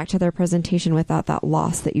and get back to their presentation without that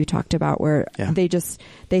loss that you talked about, where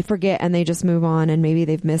they forget and they just move on, and maybe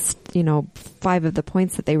they've missed, 5 of the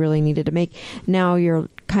points that they really needed to make. Now you're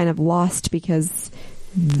kind of lost because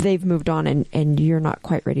they've moved on and you're not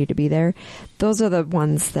quite ready to be there. Those are the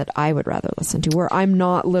ones that I would rather listen to, where I'm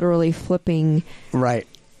not literally flipping. Right.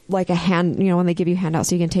 Like a hand, when they give you handouts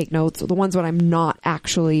so you can take notes. The ones when I'm not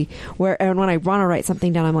actually and when I want to write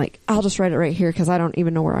something down, I'm like, I'll just write it right here because I don't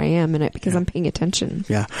even know where I am in it because I'm paying attention.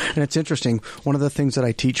 Yeah. And it's interesting. One of the things that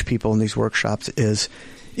I teach people in these workshops is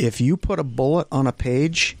if you put a bullet on a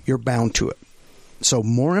page, you're bound to it. So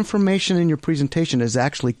more information in your presentation is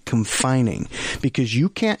actually confining, because you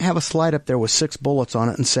can't have a slide up there with 6 bullets on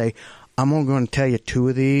it and say, I'm only going to tell you 2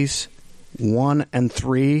 of these, 1 and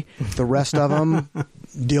 3, the rest of them,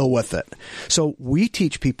 deal with it. So we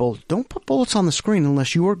teach people, don't put bullets on the screen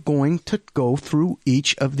unless you are going to go through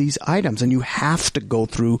each of these items. And you have to go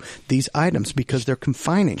through these items because they're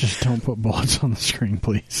confining. Just don't put bullets on the screen,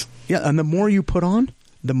 please. Yeah, and the more you put on,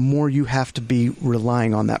 the more you have to be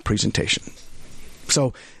relying on that presentation.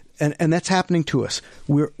 So, and that's happening to us.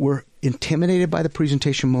 We're intimidated by the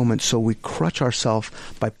presentation moment, so we crutch ourselves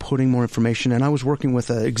by putting more information. And I was working with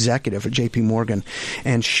an executive at JP Morgan,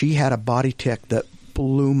 and she had a body tic that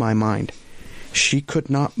blew my mind. She could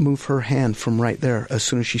not move her hand from right there as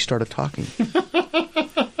soon as she started talking.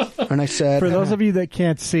 And I said, for those of you that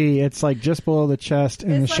can't see, it's like just below the chest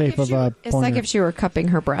in the shape of a It's like if she were cupping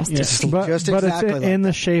her breast. Yes, but exactly it's in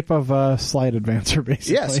the shape of a slide advancer,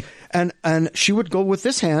 basically. Yes. And she would go with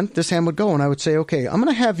this hand would go, and I would say, okay, I'm going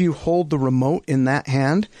to have you hold the remote in that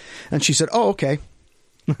hand. And she said, oh, okay.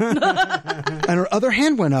 And her other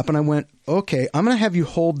hand went up, and I went, okay, I'm going to have you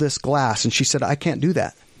hold this glass. And she said, I can't do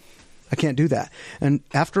that. I can't do that. And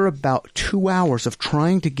after about 2 hours of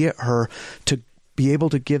trying to get her to be able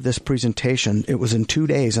to give this presentation, it was in 2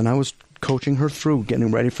 days, and I was coaching her through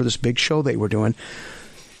getting ready for this big show they were doing.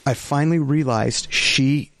 I finally realized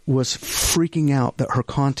she was freaking out that her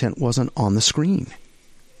content wasn't on the screen.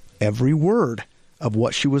 Every word of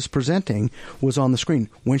what she was presenting was on the screen.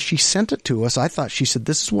 When she sent it to us, I thought she said,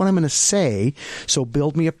 this is what I'm going to say, so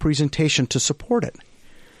build me a presentation to support it.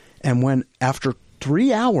 And when after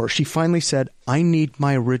 3 hours, she finally said, I need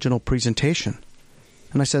my original presentation.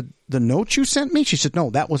 And I said, the notes you sent me? She said, no,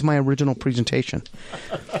 that was my original presentation.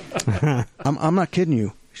 I'm not kidding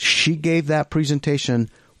you. She gave that presentation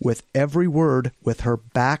with every word, with her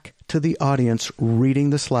back to the audience, reading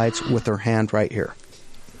the slides with her hand right here.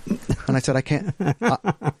 And I said, I can't.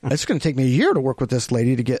 It's going to take me a year to work with this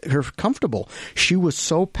lady to get her comfortable. She was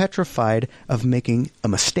so petrified of making a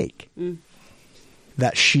mistake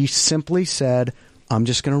that she simply said, I'm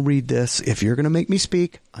just going to read this. If you're going to make me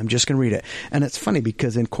speak, I'm just going to read it. And it's funny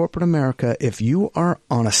because in corporate America, if you are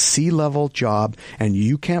on a C-level job and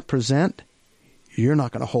you can't present, you're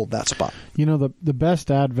not going to hold that spot. You know, the best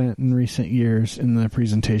advent in recent years in the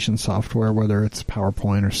presentation software, whether it's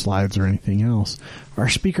PowerPoint or slides or anything else, are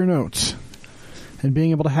speaker notes. And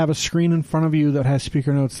being able to have a screen in front of you that has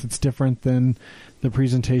speaker notes that's different than the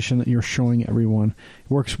presentation that you're showing everyone.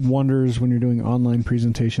 It works wonders when you're doing online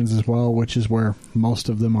presentations as well, which is where most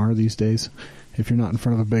of them are these days. If you're not in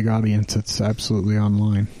front of a big audience, it's absolutely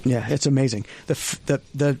online. Yeah, it's amazing.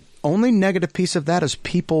 The only negative piece of that is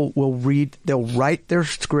people will they'll write their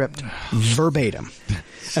script verbatim.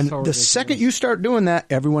 And the second you start doing that,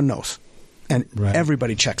 everyone knows. And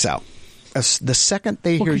everybody checks out. the second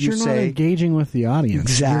they hear 'cause you you're not say, engaging with the audience.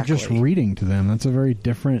 Exactly. You're just reading to them. That's a very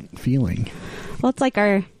different feeling. Well, it's like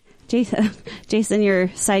our Jason, your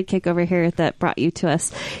sidekick over here that brought you to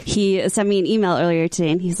us. He sent me an email earlier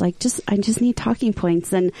today, and he's like, I just need talking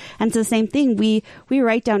points. And it's the same thing. We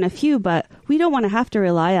write down a few, but we don't want to have to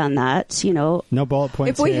rely on that, you know. No bullet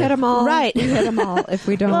points. If we here. hit them all, Right. we hit them all. If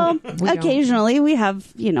we don't, Well, we don't. occasionally we have,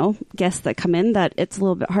 you know, guests that come in that it's a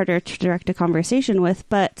little bit harder to direct a conversation with,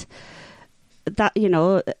 but that, you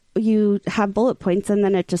know, you have bullet points and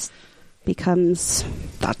then it just becomes,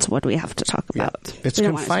 that's what we have to talk about. It's We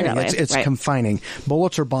don't want it to be confining. that way. It's Right. confining.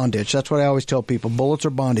 Bullets are bondage. That's what I always tell people. Bullets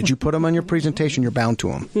are bondage. You put them on your presentation, you're bound to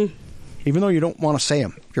them. Even though you don't want to say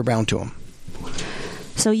them, you're bound to them.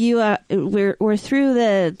 So we're through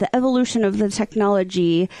the evolution of the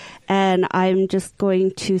technology, and I'm just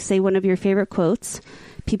going to say one of your favorite quotes.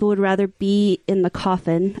 People would rather be in the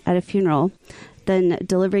coffin at a funeral than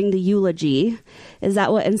delivering the eulogy. Is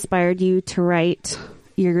that what inspired you to write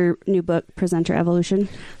your new book, Presenter Evolution?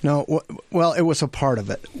 No, well, it was a part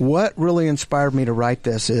of it. What really inspired me to write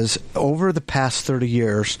this is over the past 30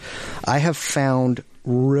 years, I have found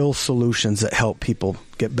real solutions that help people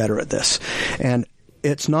get better at this. And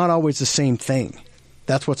it's not always the same thing.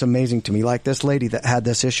 That's what's amazing to me. Like this lady that had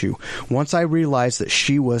this issue. Once I realized that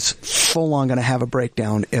she was full on going to have a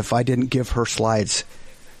breakdown if I didn't give her slides.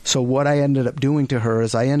 So what I ended up doing to her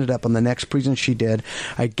is I ended up on the next presentation she did,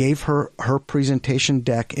 I gave her her presentation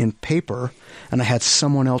deck in paper, and I had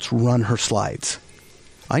someone else run her slides.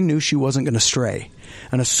 I knew she wasn't going to stray.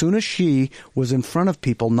 And as soon as she was in front of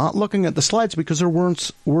people, not looking at the slides because her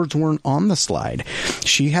words weren't on the slide,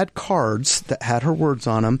 she had cards that had her words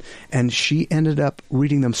on them, and she ended up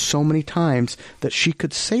reading them so many times that she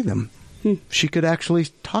could say them. She could actually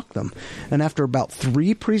talk them. And after about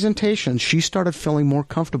 3 presentations, she started feeling more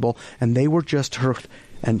comfortable, and they were just her.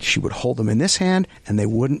 And she would hold them in this hand, and they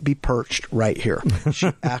wouldn't be perched right here.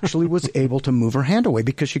 She actually was able to move her hand away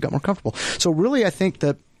because she got more comfortable. So really, I think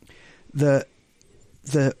that the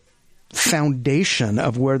foundation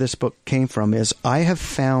of where this book came from is I have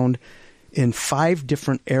found in 5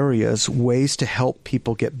 different areas ways to help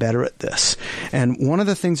people get better at this. And one of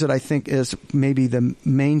the things that I think is maybe the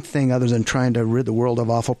main thing, other than trying to rid the world of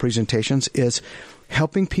awful presentations, is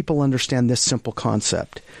helping people understand this simple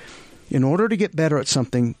concept. In order to get better at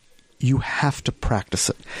something, you have to practice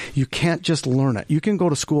it. You can't just learn it. You can go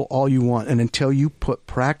to school all you want, and until you put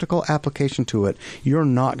practical application to it, you're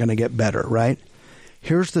not going to get better, right?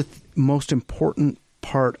 Here's the most important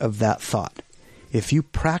part of that thought. If you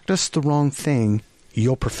practice the wrong thing,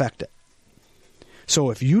 you'll perfect it. So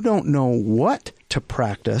if you don't know what to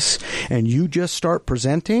practice and you just start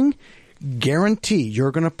presenting, guarantee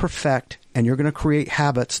you're going to perfect and you're going to create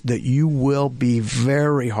habits that you will be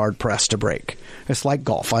very hard pressed to break. It's like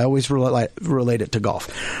golf. I always relate it to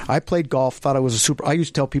golf. I played golf, thought I was I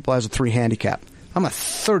used to tell people I was a 3 handicap. I'm a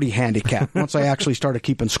 30 handicap once I actually started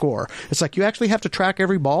keeping score. It's like, you actually have to track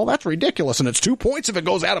every ball? That's ridiculous. And it's 2 points if it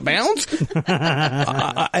goes out of bounds?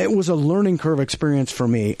 It was a learning curve experience for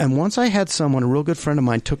me. And once I had someone, a real good friend of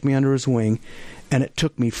mine, took me under his wing, and it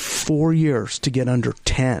took me 4 years to get under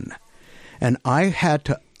 10. And I had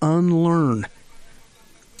to unlearn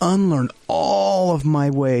all of my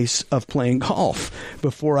ways of playing golf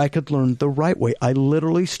before I could learn the right way. I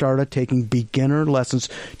literally started taking beginner lessons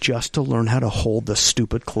just to learn how to hold the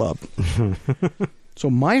stupid club. So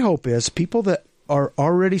my hope is people that are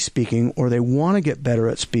already speaking, or they want to get better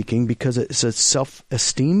at speaking because it's a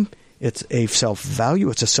self-esteem, it's a self-value,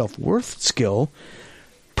 it's a self-worth skill,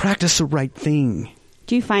 practice the right thing.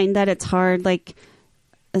 Do you find that it's hard, like,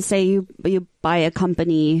 say you buy a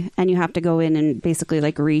company and you have to go in and basically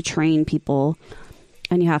like retrain people,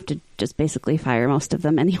 and you have to just basically fire most of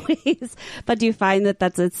them anyways. But do you find that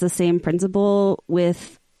it's the same principle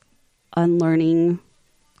with unlearning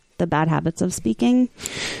the bad habits of speaking?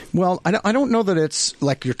 Well, I don't know that it's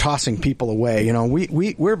like you're tossing people away. You know,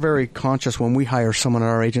 we're very conscious when we hire someone at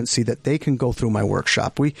our agency that they can go through my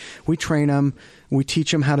workshop. We train them. We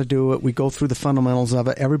teach them how to do it. We go through the fundamentals of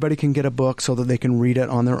it. Everybody can get a book so that they can read it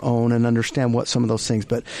on their own and understand what some of those things.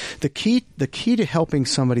 But the key to helping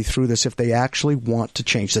somebody through this, if they actually want to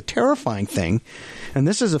change, the terrifying thing, and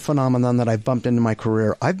this is a phenomenon that I've bumped into my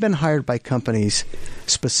career. I've been hired by companies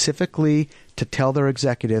specifically to tell their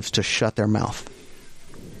executives to shut their mouth.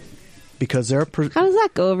 Because they're How does that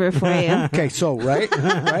go over for you? okay, so right.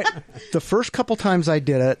 The first couple times I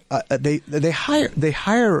did it, they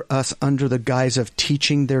hire us under the guise of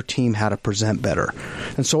teaching their team how to present better,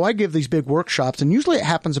 and so I give these big workshops, and usually it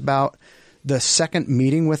happens about the second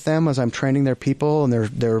meeting with them as I'm training their people and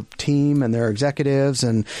their team and their executives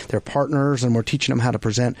and their partners, and we're teaching them how to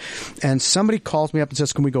present. And somebody calls me up and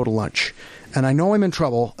says, "Can we go to lunch?" And I know I'm in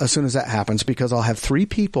trouble as soon as that happens, because I'll have 3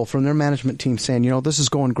 people from their management team saying, "This is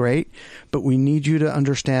going great, but we need you to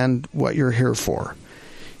understand what you're here for.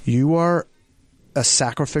 You are a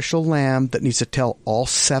sacrificial lamb that needs to tell all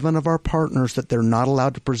 7 of our partners that they're not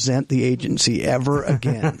allowed to present the agency ever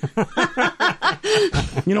again."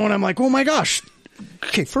 And I'm like, oh my gosh.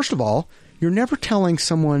 Okay, first of all, you're never telling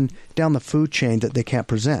someone down the food chain that they can't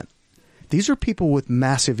present. These are people with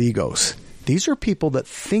massive egos. These are people that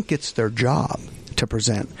think it's their job to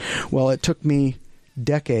present. Well, it took me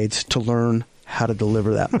decades to learn how to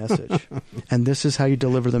deliver that message. And this is how you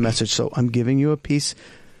deliver the message. So I'm giving you a piece.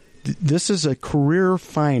 This is a career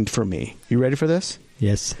find for me. You ready for this?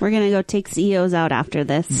 Yes. We're going to go take CEOs out after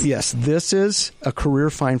this. Yes, this is a career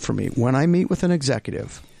find for me. When I meet with an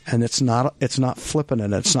executive, and it's not flipping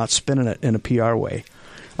it, it's not spinning it in a PR way,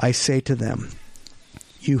 I say to them,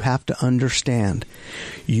 you have to understand,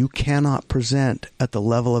 you cannot present at the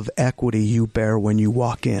level of equity you bear when you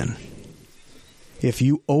walk in. If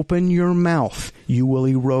you open your mouth, you will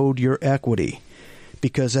erode your equity.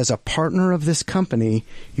 Because as a partner of this company,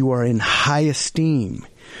 you are in high esteem.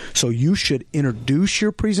 So you should introduce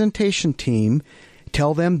your presentation team,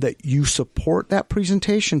 tell them that you support that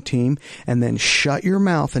presentation team, and then shut your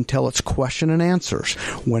mouth until it's question and answers.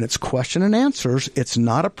 When it's question and answers, it's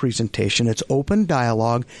not a presentation, it's open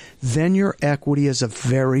dialogue. Then your equity is a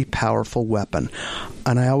very powerful weapon.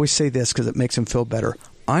 And I always say this because it makes them feel better.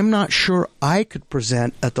 I'm not sure I could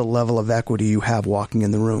present at the level of equity you have walking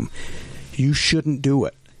in the room. You shouldn't do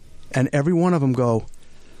it. And every one of them go,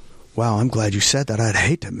 wow, I'm glad you said that. I'd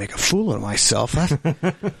hate to make a fool of myself.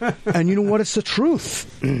 And you know what? It's the truth.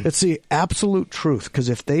 It's the absolute truth. Because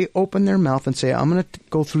if they open their mouth and say, I'm going to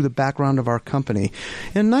go through the background of our company.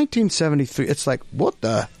 In 1973, it's like, what?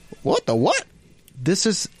 This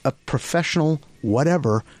is a professional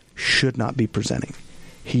whatever should not be presenting.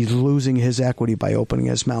 He's losing his equity by opening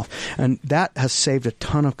his mouth. And that has saved a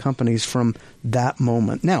ton of companies from that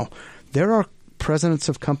moment. Now, there are presidents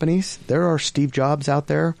of companies, there are Steve Jobs out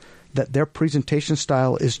there that their presentation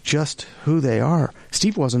style is just who they are.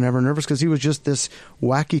 Steve wasn't ever nervous because he was just this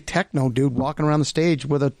wacky techno dude walking around the stage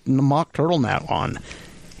with a mock turtleneck on.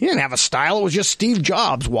 He didn't have a style. It was just Steve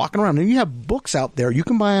Jobs walking around. And you have books out there you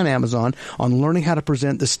can buy on Amazon on learning how to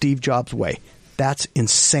present the Steve Jobs way. That's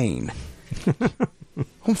insane.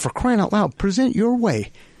 Oh, for crying out loud, present your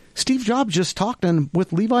way. Steve Jobs just talked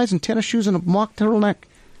with Levi's and tennis shoes and a mock turtleneck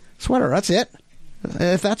sweater. That's it.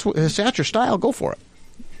 If that's your style, go for it.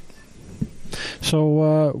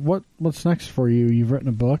 So what's next for you? You've written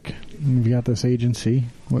a book. You've got this agency.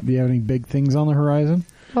 Do you have any big things on the horizon?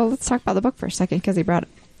 Well, let's talk about the book for a second because he brought it.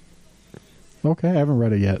 Okay, I haven't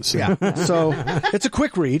read it yet. So. Yeah, so it's a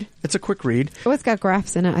quick read. Oh, it's got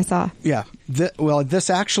graphs in it. I saw. Yeah.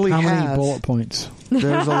 This actually How has many bullet points?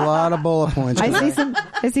 There's a lot of bullet points.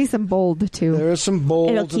 I see some bold too. There is some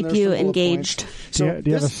bold. It'll keep you engaged. So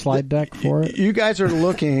do you have a slide deck for it? You guys are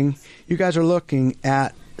looking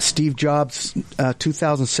at Steve Jobs'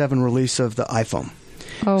 2007 release of the iPhone.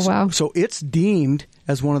 Oh wow! So it's deemed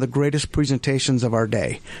as one of the greatest presentations of our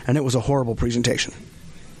day, and it was a horrible presentation.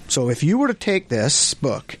 So if you were to take this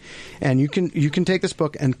book, and you can take this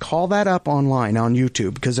book and call that up online on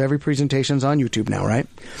YouTube, because every presentation's on YouTube now, right?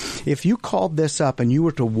 If you called this up and you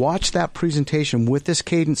were to watch that presentation with this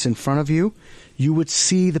cadence in front of you, you would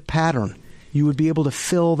see the pattern. You would be able to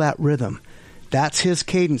fill that rhythm. That's his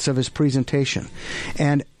cadence of his presentation.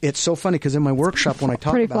 And it's so funny because in my workshop when I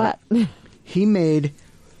talk about it, he made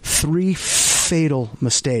 3 fatal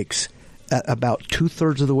mistakes at about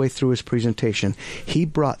 2/3 of the way through his presentation. He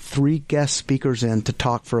brought 3 guest speakers in to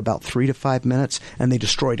talk for about 3 to 5 minutes, and they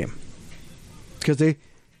destroyed him. Because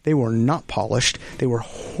they were not polished. They were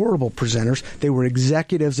horrible presenters. They were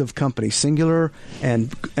executives of companies. Singular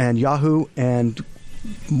and Yahoo and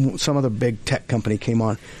some other big tech company came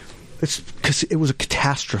on. It's because it was a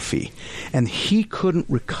catastrophe. And he couldn't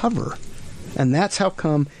recover. And that's how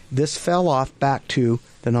come this fell off back to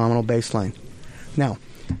the nominal baseline. Now,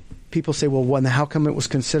 people say, well, how come it was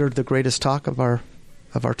considered the greatest talk of our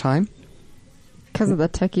time? Because of the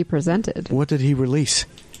tech he presented. What did he release?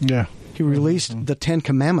 Yeah. He released the 10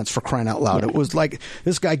 Commandments, for crying out loud. Yeah. It was like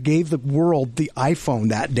this guy gave the world the iPhone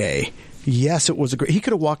that day. Yes, it was he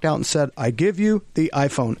could have walked out and said, I give you the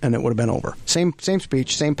iPhone, and it would have been over. Same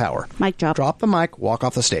speech, same power. Mic drop. Drop the mic, walk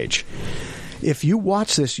off the stage. If you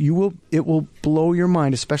watch this, it will blow your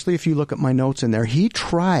mind, especially if you look at my notes in there. He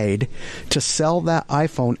tried to sell that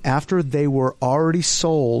iPhone after they were already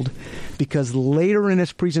sold because later in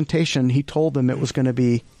his presentation, he told them it was going to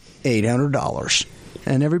be $800.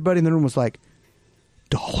 And everybody in the room was like,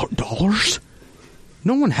 dollars?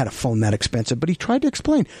 No one had a phone that expensive, but he tried to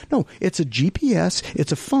explain. No, it's a GPS,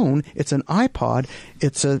 it's a phone, it's an iPod,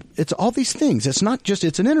 it's all these things. It's not just,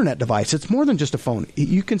 it's an internet device. It's more than just a phone.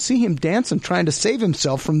 You can see him dancing, trying to save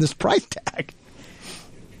himself from this price tag.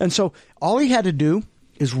 And so all he had to do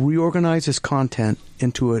is reorganize his content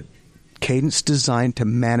into a cadence designed to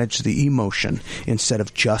manage the emotion instead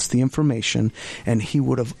of just the information, and he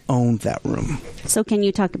would have owned that room. So can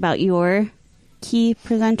you talk about your key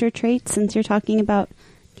presenter traits since you're talking about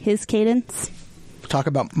his cadence? Talk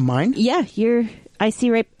about mine? Yeah, I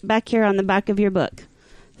see right back here on the back of your book.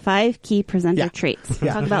 5 key presenter traits.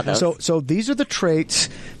 Talk about those. So these are the traits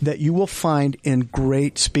that you will find in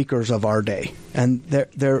great speakers of our day, and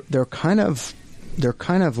they're kind of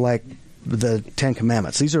like the Ten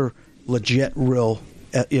Commandments. These are legit, real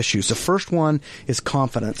issues. The first one is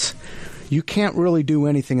confidence. You can't really do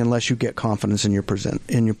anything unless you get confidence in your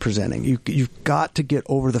presenting. You've got to get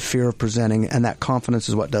over the fear of presenting, and that confidence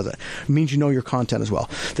is what does it. It means you know your content as well.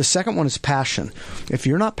 The second one is passion. If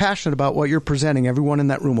you're not passionate about what you're presenting, everyone in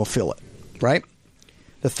that room will feel it, right?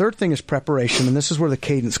 The third thing is preparation, and this is where the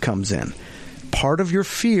cadence comes in. Part of your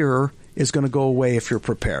fear is going to go away if you're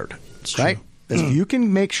prepared, right? If you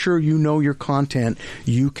can make sure you know your content,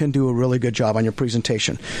 you can do a really good job on your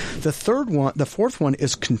presentation. The fourth one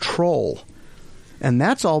is control. And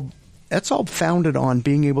that's all founded on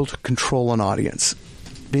being able to control an audience.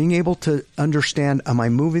 Being able to understand, am I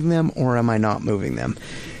moving them or am I not moving them?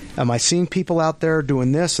 Am I seeing people out there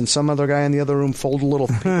doing this and some other guy in the other room fold a little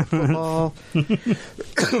paper football?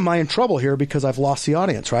 Am I in trouble here because I've lost the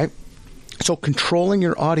audience, right? So controlling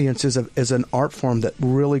your audience is an art form that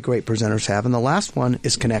really great presenters have. And the last one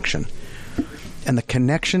is connection. And the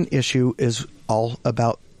connection issue is all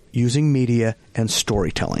about using media and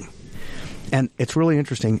storytelling. And it's really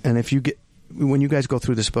interesting. And when you guys go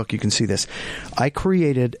through this book, you can see this. I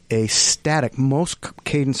created a static. Most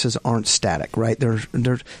cadences aren't static, right?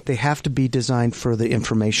 They have to be designed for the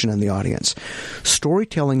information and the audience.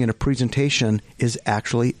 Storytelling in a presentation is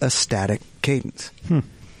actually a static cadence.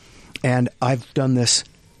 And I've done this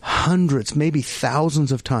hundreds, maybe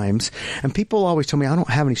thousands of times. And people always tell me, I don't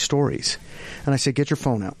have any stories. And I say, get your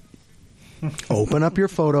phone out. Open up your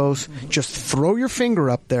photos. Just throw your finger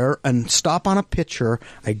up there and stop on a picture.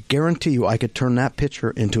 I guarantee you I could turn that picture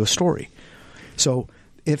into a story. So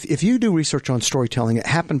if you do research on storytelling, it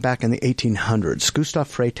happened back in the 1800s. Gustav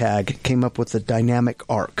Freytag came up with the dynamic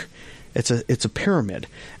arc. It's a pyramid.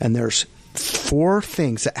 And there's 4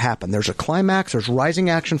 things that happen. There's a climax, there's rising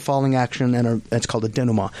action, falling action, and it's called a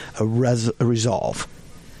denouement, a resolve.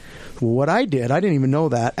 What I did, I didn't even know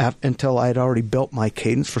that until I had already built my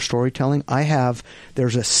cadence for storytelling.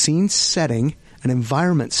 There's a scene setting, an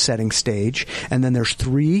environment setting stage, and then there's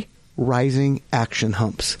 3 rising action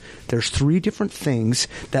humps. There's 3 different things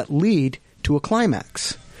that lead to a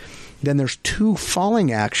climax. Then there's 2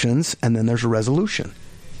 falling actions, and then there's a resolution.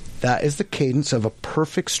 That is the cadence of a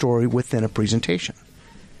perfect story within a presentation.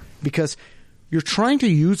 Because you're trying to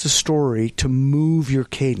use a story to move your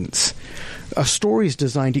cadence. A story is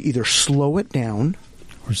designed to either slow it down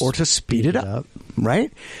or to speed it up,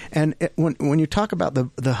 right? And when you talk about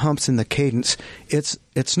the humps in the cadence,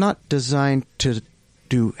 it's not designed to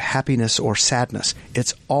do happiness or sadness.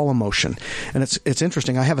 It's all emotion. And it's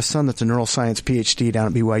interesting. I have a son that's a neuroscience PhD down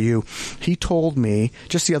at BYU. He told me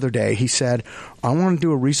just the other day, he said, I want to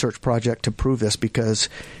do a research project to prove this because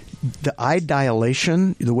the eye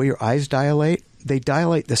dilation, the way your eyes dilate, they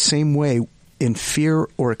dilate the same way in fear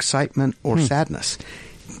or excitement or sadness.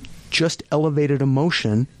 Just elevated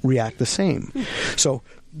emotion react the same. So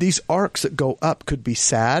these arcs that go up could be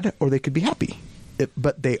sad or they could be happy.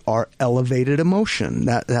 But they are elevated emotion.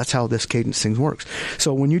 That's how this cadence thing works.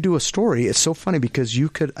 So when you do a story, it's so funny because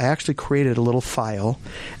I actually created a little file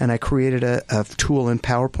and I created a tool in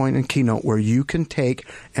PowerPoint and Keynote where you can take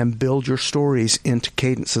and build your stories into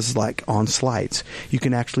cadences like on slides. You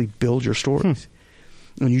can actually build your stories.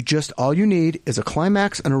 And all you need is a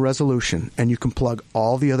climax and a resolution, and you can plug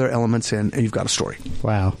all the other elements in, and you've got a story.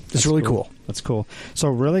 Wow. It's really cool. That's cool. So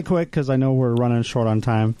really quick, because I know we're running short on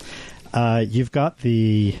time, you've got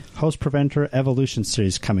the Host Preventer Evolution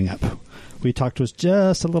Series coming up. We talked to us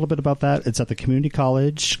just a little bit about that. It's at the community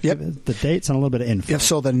college. Yep. The dates and a little bit of info. Yeah,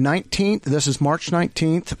 so the 19th, this is March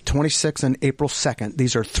 19th, 26th, and April 2nd.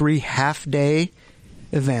 These are 3 half-day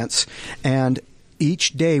events, and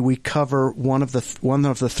each day we cover one of the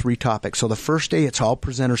 3 topics. So the first day, it's all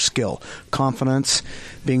presenter skill, confidence,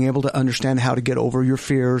 being able to understand how to get over your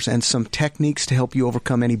fears, and some techniques to help you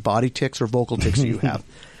overcome any body tics or vocal tics that you have.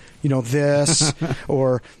 this,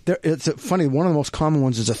 or it's funny. One of the most common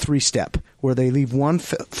ones is a 3-step where they leave one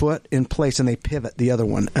foot in place and they pivot the other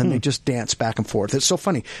one and they just dance back and forth. It's so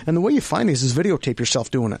funny. And the way you find these is videotape yourself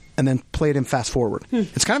doing it and then play it in fast forward.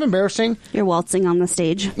 It's kind of embarrassing. You're waltzing on the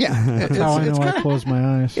stage. Yeah. That's how I know I close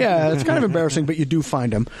my eyes. Yeah, it's kind of embarrassing, but you do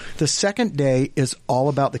find them. The second day is all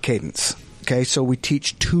about the cadence. Okay, so we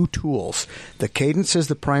teach 2 tools. The cadence is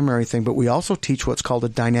the primary thing, but we also teach what's called a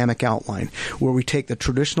dynamic outline, where we take the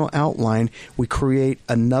traditional outline, we create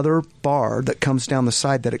another bar that comes down the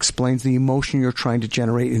side that explains the emotion you're trying to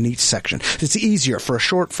generate in each section. It's easier. For a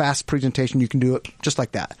short, fast presentation, you can do it just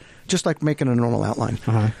like that. Just like making a normal outline.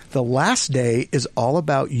 The last day is all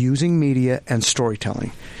about using media and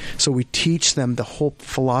storytelling. So we teach them the whole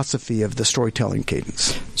philosophy of the storytelling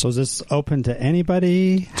cadence. So is this open to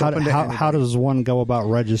anybody? How does one go about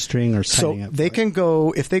registering or signing up? So they can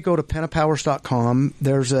go, if they go to penofpowers.com,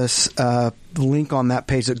 there's a link on that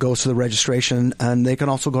page that goes to the registration, and they can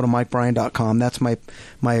also go to mikebryan.com. That's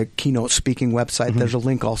my keynote speaking website. There's a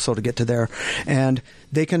link also to get to there. And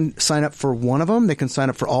they can sign up for one of them. They can sign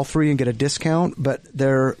up for all 3 and get a discount, but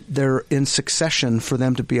they're in succession for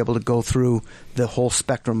them to be able to go through the whole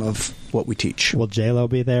spectrum of what we teach. Will J-Lo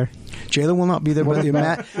be there? J-Lo will not be there, but the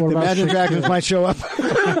Imagine Dragons might show up.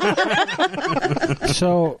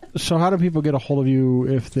 So how do people get a hold of you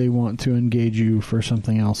if they want to engage you for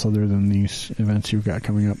something else other than these events you've got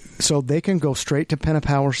coming up? So they can go straight to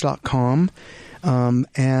penofpowers.com.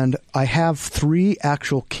 And I have 3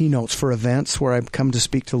 actual keynotes for events where I've come to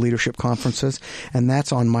speak to leadership conferences, and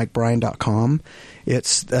that's on mikebryan.com.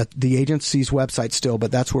 It's the agency's website still,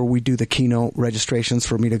 but that's where we do the keynote registrations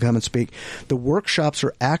for me to come and speak. The workshops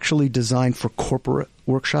are actually designed for corporate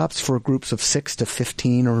workshops for groups of 6 to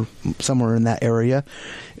 15 or somewhere in that area,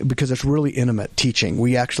 because it's really intimate teaching.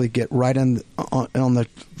 We actually get right on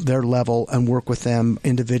their level and work with them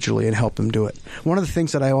individually and help them do it. One of the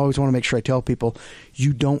things that I always want to make sure I tell people,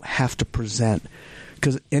 you don't have to present.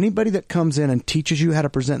 Because anybody that comes in and teaches you how to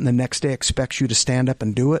present and the next day expects you to stand up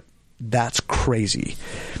and do it, that's crazy.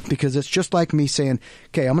 Because it's just like me saying,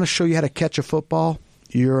 okay, I'm going to show you how to catch a football.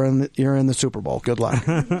 You're in the Super Bowl. Good luck.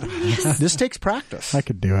 This takes practice. I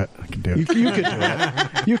could do it. You could do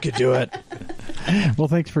it. You could do it. Well,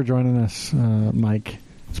 thanks for joining us, Mike.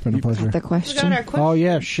 It's been a pleasure. The question. Oh,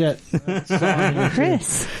 yeah, shit.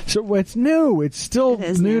 Chris. So it's new. It's still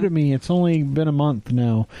new to me. It's only been a month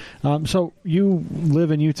now. So you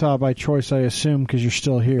live in Utah by choice, I assume, because you're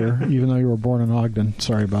still here, even though you were born in Ogden.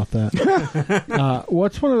 Sorry about that.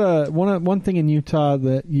 What's one thing in Utah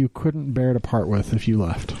that you couldn't bear to part with if you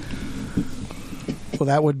left? Well,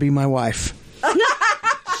 that would be my wife.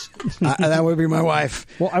 That would be my wife.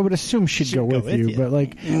 Well, I would assume she'd go with you, but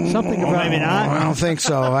like something about maybe not. I don't think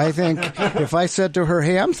so. I think if I said to her,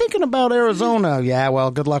 "Hey, I'm thinking about Arizona," yeah,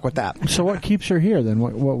 well, good luck with that. So, what keeps her here then?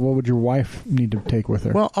 What would your wife need to take with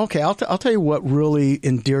her? Well, okay, I'll tell you what really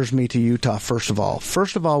endears me to Utah. First of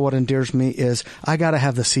all, what endears me is I got to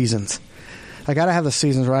have the seasons. I got to have the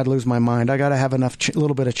seasons or I'd lose my mind. I got to have enough,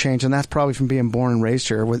 little bit of change, and that's probably from being born and raised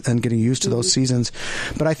here and getting used to those seasons.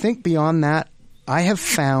 But I think beyond that, I have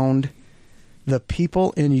found the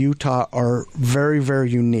people in Utah are very, very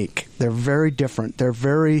unique. They're very different. They're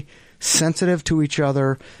very sensitive to each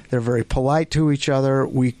other. They're very polite to each other.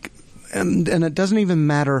 And it doesn't even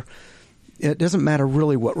matter. It doesn't matter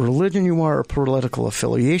really what religion you are or political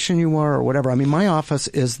affiliation you are or whatever. I mean, my office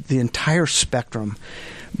is the entire spectrum,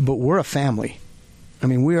 but we're a family. I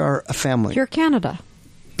mean, we are a family. You're Canada.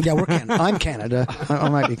 Yeah, we're Canada. I'm Canada. I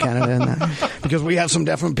might be Canada in that because we have some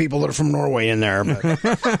different people that are from Norway in there.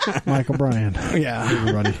 But Michael Bryan. Yeah,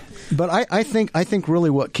 everybody. But I think really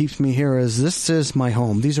what keeps me here is this is my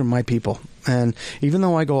home. These are my people. And even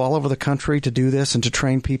though I go all over the country to do this and to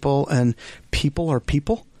train people, and people are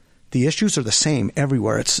people, the issues are the same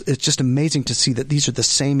everywhere. It's just amazing to see that these are the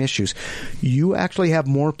same issues. You actually have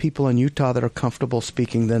more people in Utah that are comfortable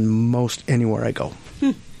speaking than most anywhere I go.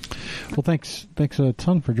 Well, thanks a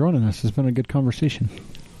ton for joining us. It's been a good conversation.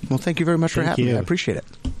 Well, thank you very much for having me. I appreciate it.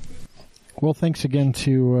 Well, thanks again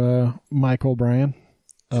to Michael Bryan,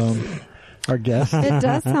 our guest. It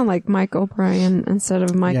does sound like Mike O'Brien instead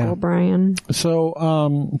of Michael Bryan.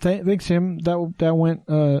 So, thanks him. That went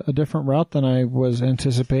a different route than I was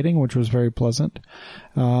anticipating, which was very pleasant.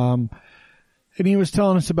 And he was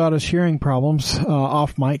telling us about his hearing problems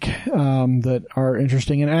off mic that are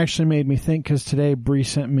interesting, and it actually made me think because today Bree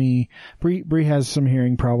sent me. Bree has some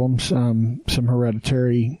hearing problems, some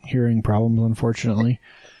hereditary hearing problems, unfortunately.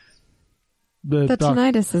 The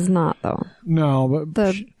tinnitus is not, though. No, but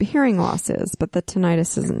the hearing loss is, but the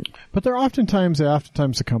tinnitus isn't. But they oftentimes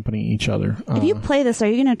accompany each other. If you play this, are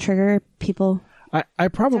you going to trigger people? I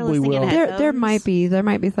probably listening will. in There might be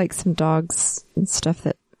like some dogs and stuff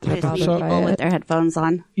that are There's bothered people by with it. their headphones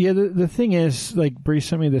on. Yeah, the thing is, like, Bree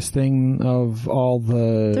sent me this thing of all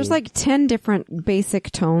the... There's like 10 different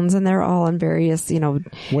basic tones, and they're all on various,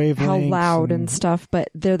 wavelengths how loud and stuff, but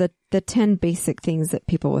they're the 10 basic things that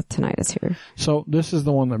people with tinnitus hear. So this is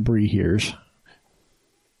the one that Bree hears.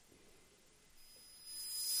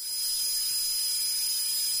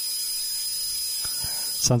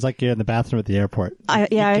 Sounds like you're in the bathroom at the airport. I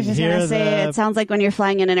was just hear going to say, the- it sounds like when you're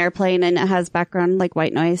flying in an airplane and it has background, like,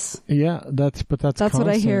 white noise. Yeah, that's what I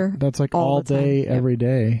constant. hear That's like all all the time. day, Yep. every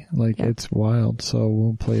day. Like, Yep. it's wild. So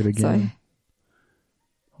we'll play it again.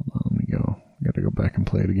 Hold on, let me go. Gotta go back and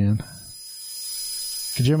play it again.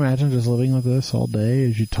 Could you imagine just living with this all day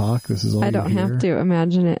as you talk? This is all I you don't hear? have to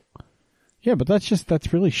imagine it. Yeah, but that's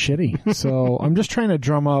really shitty. So I'm just trying to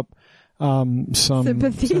drum up some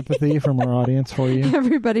sympathy from our audience for you.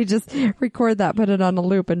 Everybody just record that, put it on a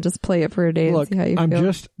loop, and just play it for a day Look, and see how you I'm feel.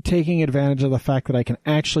 just taking advantage of the fact that I can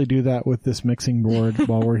actually do that with this mixing board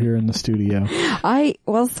while we're here in the studio.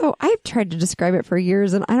 So I've tried to describe it for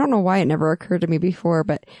years, and I don't know why it never occurred to me before,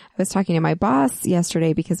 but I was talking to my boss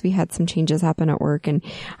yesterday because we had some changes happen at work, and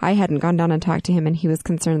I hadn't gone down and talked to him, and he was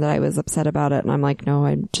concerned that I was upset about it, and I'm like, no,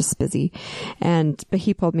 I'm just busy. But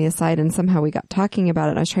he pulled me aside, and somehow we got talking about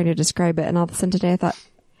it, and I was trying to describe it, and all of a sudden today I thought,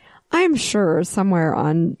 I'm sure somewhere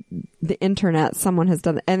on the internet someone has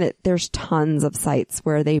done it, and there's tons of sites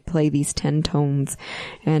where they play these 10 tones,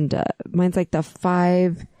 and mine's like the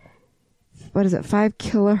 5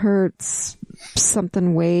 kilohertz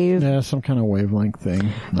something wave. Yeah, some kind of wavelength thing.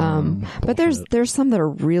 But there's some that are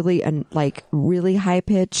really really high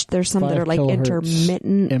pitched. There's some that 5 are like kilohertz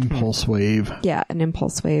intermittent. impulse wave. Yeah, an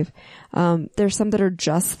impulse wave. There's some that are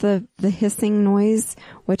just the hissing noise,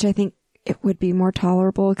 which I think it would be more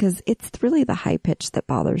tolerable because it's really the high pitch that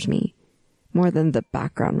bothers me more than the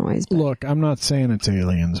background noise. But Look, I'm not saying it's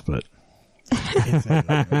aliens, but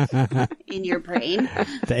In your brain.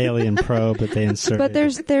 The alien probe that they inserted. But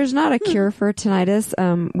there's not a cure for tinnitus.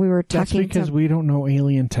 We were that's talking because we don't know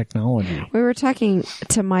alien technology. We were talking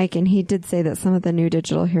to Mike, and he did say that some of the new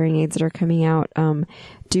digital hearing aids that are coming out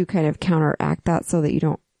do kind of counteract that, so that you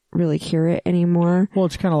don't really hear it anymore. Well,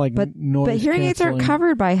 it's kind of like noise But hearing aids aren't canceling.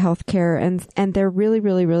 covered by healthcare, and they're really,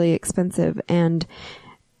 really, really expensive. And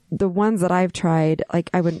the ones that I've tried, like,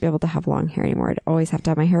 I wouldn't be able to have long hair anymore. I'd always have to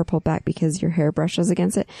have my hair pulled back because your hair brushes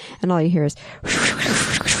against it, and all you hear is.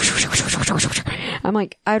 I'm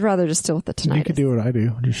like, I'd rather just deal with the tinnitus. You could do what I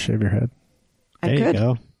do. Just shave your head. there you could.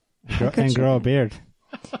 go. And grow a beard.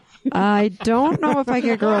 I don't know if I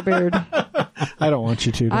could grow a beard. I don't want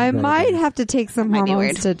you to. Don't I grow a might beard. have to take some Might be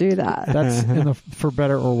hormones to do that. That's in the for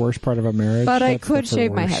better or worse part of a marriage. But I That's the could for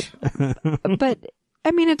shave my worse. head. But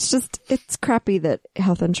I mean, it's crappy that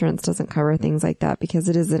health insurance doesn't cover things like that because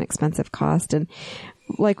it is an expensive cost. And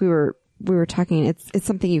like we were talking, it's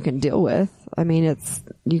something you can deal with. I mean,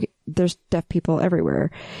 there's deaf people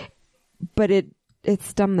everywhere, but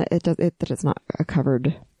it's dumb that that it's not a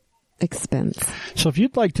covered expense. So if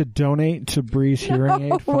you'd like to donate to Bree's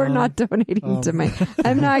hearing aid fund, We're not donating to my.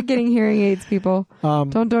 I'm not getting hearing aids, people.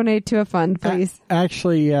 Don't donate to a fund, please.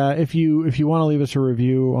 Actually, if you want to leave us a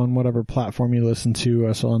review on whatever platform you listen to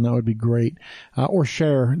us on, that would be great. Or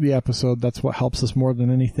share the episode. That's what helps us more than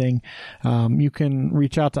anything. You can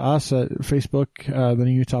reach out to us at Facebook, the New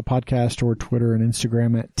Utah Podcast, or Twitter and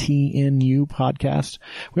Instagram at TNU Podcast.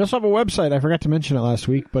 We also have a website. I forgot to mention it last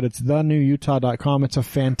week, but it's thenewutah.com. It's a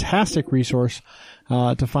fantastic resource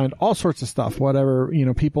to find all sorts of stuff, whatever,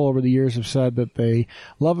 people over the years have said that they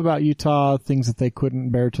love about Utah, things that they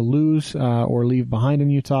couldn't bear to lose or leave behind in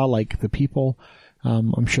Utah, like the people.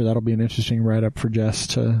 I'm sure that'll be an interesting write-up for Jess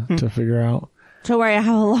to figure out. Don't worry, I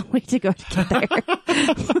have a long way to go to get there.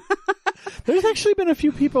 There's actually been a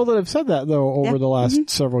few people that have said that, though, over the last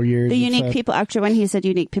several years. The Have unique said- people, actually, when he said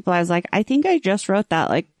unique people, I was like, I think I just wrote that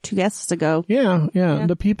like 2 guests ago. Yeah.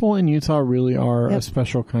 The people in Utah really are a Yep.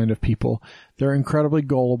 special kind of people. They're incredibly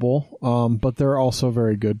gullible, but they're also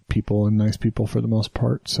very good people and nice people for the most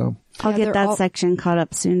part. So I'll Yeah, get they're that all- section caught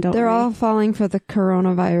up soon, don't They're worry. all falling for the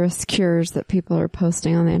coronavirus cures that people are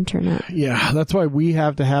posting on the internet. yeah, that's why we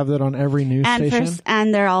have to have that on every news station.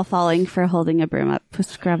 And they're all falling for holding a broom up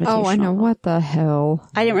gravitational. Oh, I know. What the hell?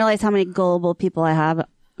 I didn't realize how many gullible people I have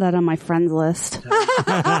that on my friends list.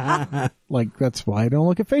 Like, that's why I don't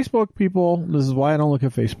look at Facebook, people. This is why I don't look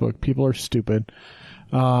at Facebook. People are stupid.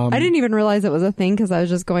 I didn't even realize it was a thing because I was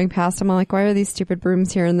just going past them. I'm like, why are these stupid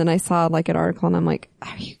brooms here? And then I saw like an article and I'm like,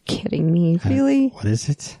 are you kidding me? Really? What is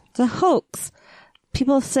it? It's a hoax.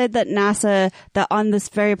 people have said that NASA, that on this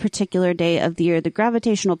very particular day of the year, the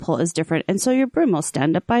gravitational pull is different, and so your broom will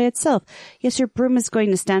stand up by itself. Yes, your broom is going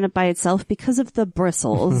to stand up by itself because of the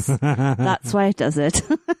bristles. That's why it does it.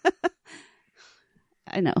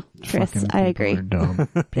 I know, Chris, Fucking I people agree. are dumb.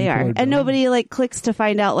 They People are. dumb. And nobody like clicks to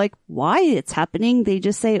find out like why it's happening. They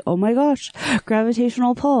just say, oh my gosh,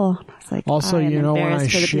 gravitational pull. It's like, Also, I am you know, when I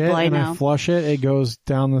embarrassed for the shit people I and I know. flush it, it goes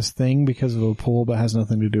down this thing because of the pull, but has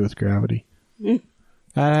nothing to do with gravity.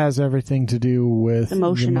 That has everything to do with The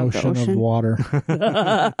motion of the ocean. water.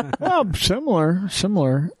 Well, similar.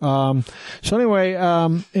 So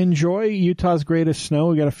anyway, enjoy Utah's greatest snow.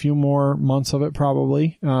 We got a few more months of it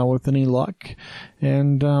probably, with any luck.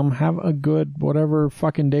 And have a good whatever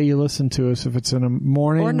fucking day you listen to us. If it's in the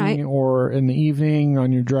morning Or night. or in the evening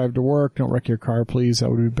on your drive to work, don't wreck your car, please.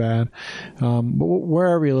 That would be bad. But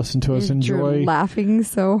wherever you listen to us, You're enjoy. laughing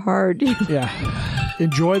so hard. Yeah.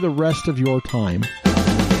 Enjoy the rest of your time.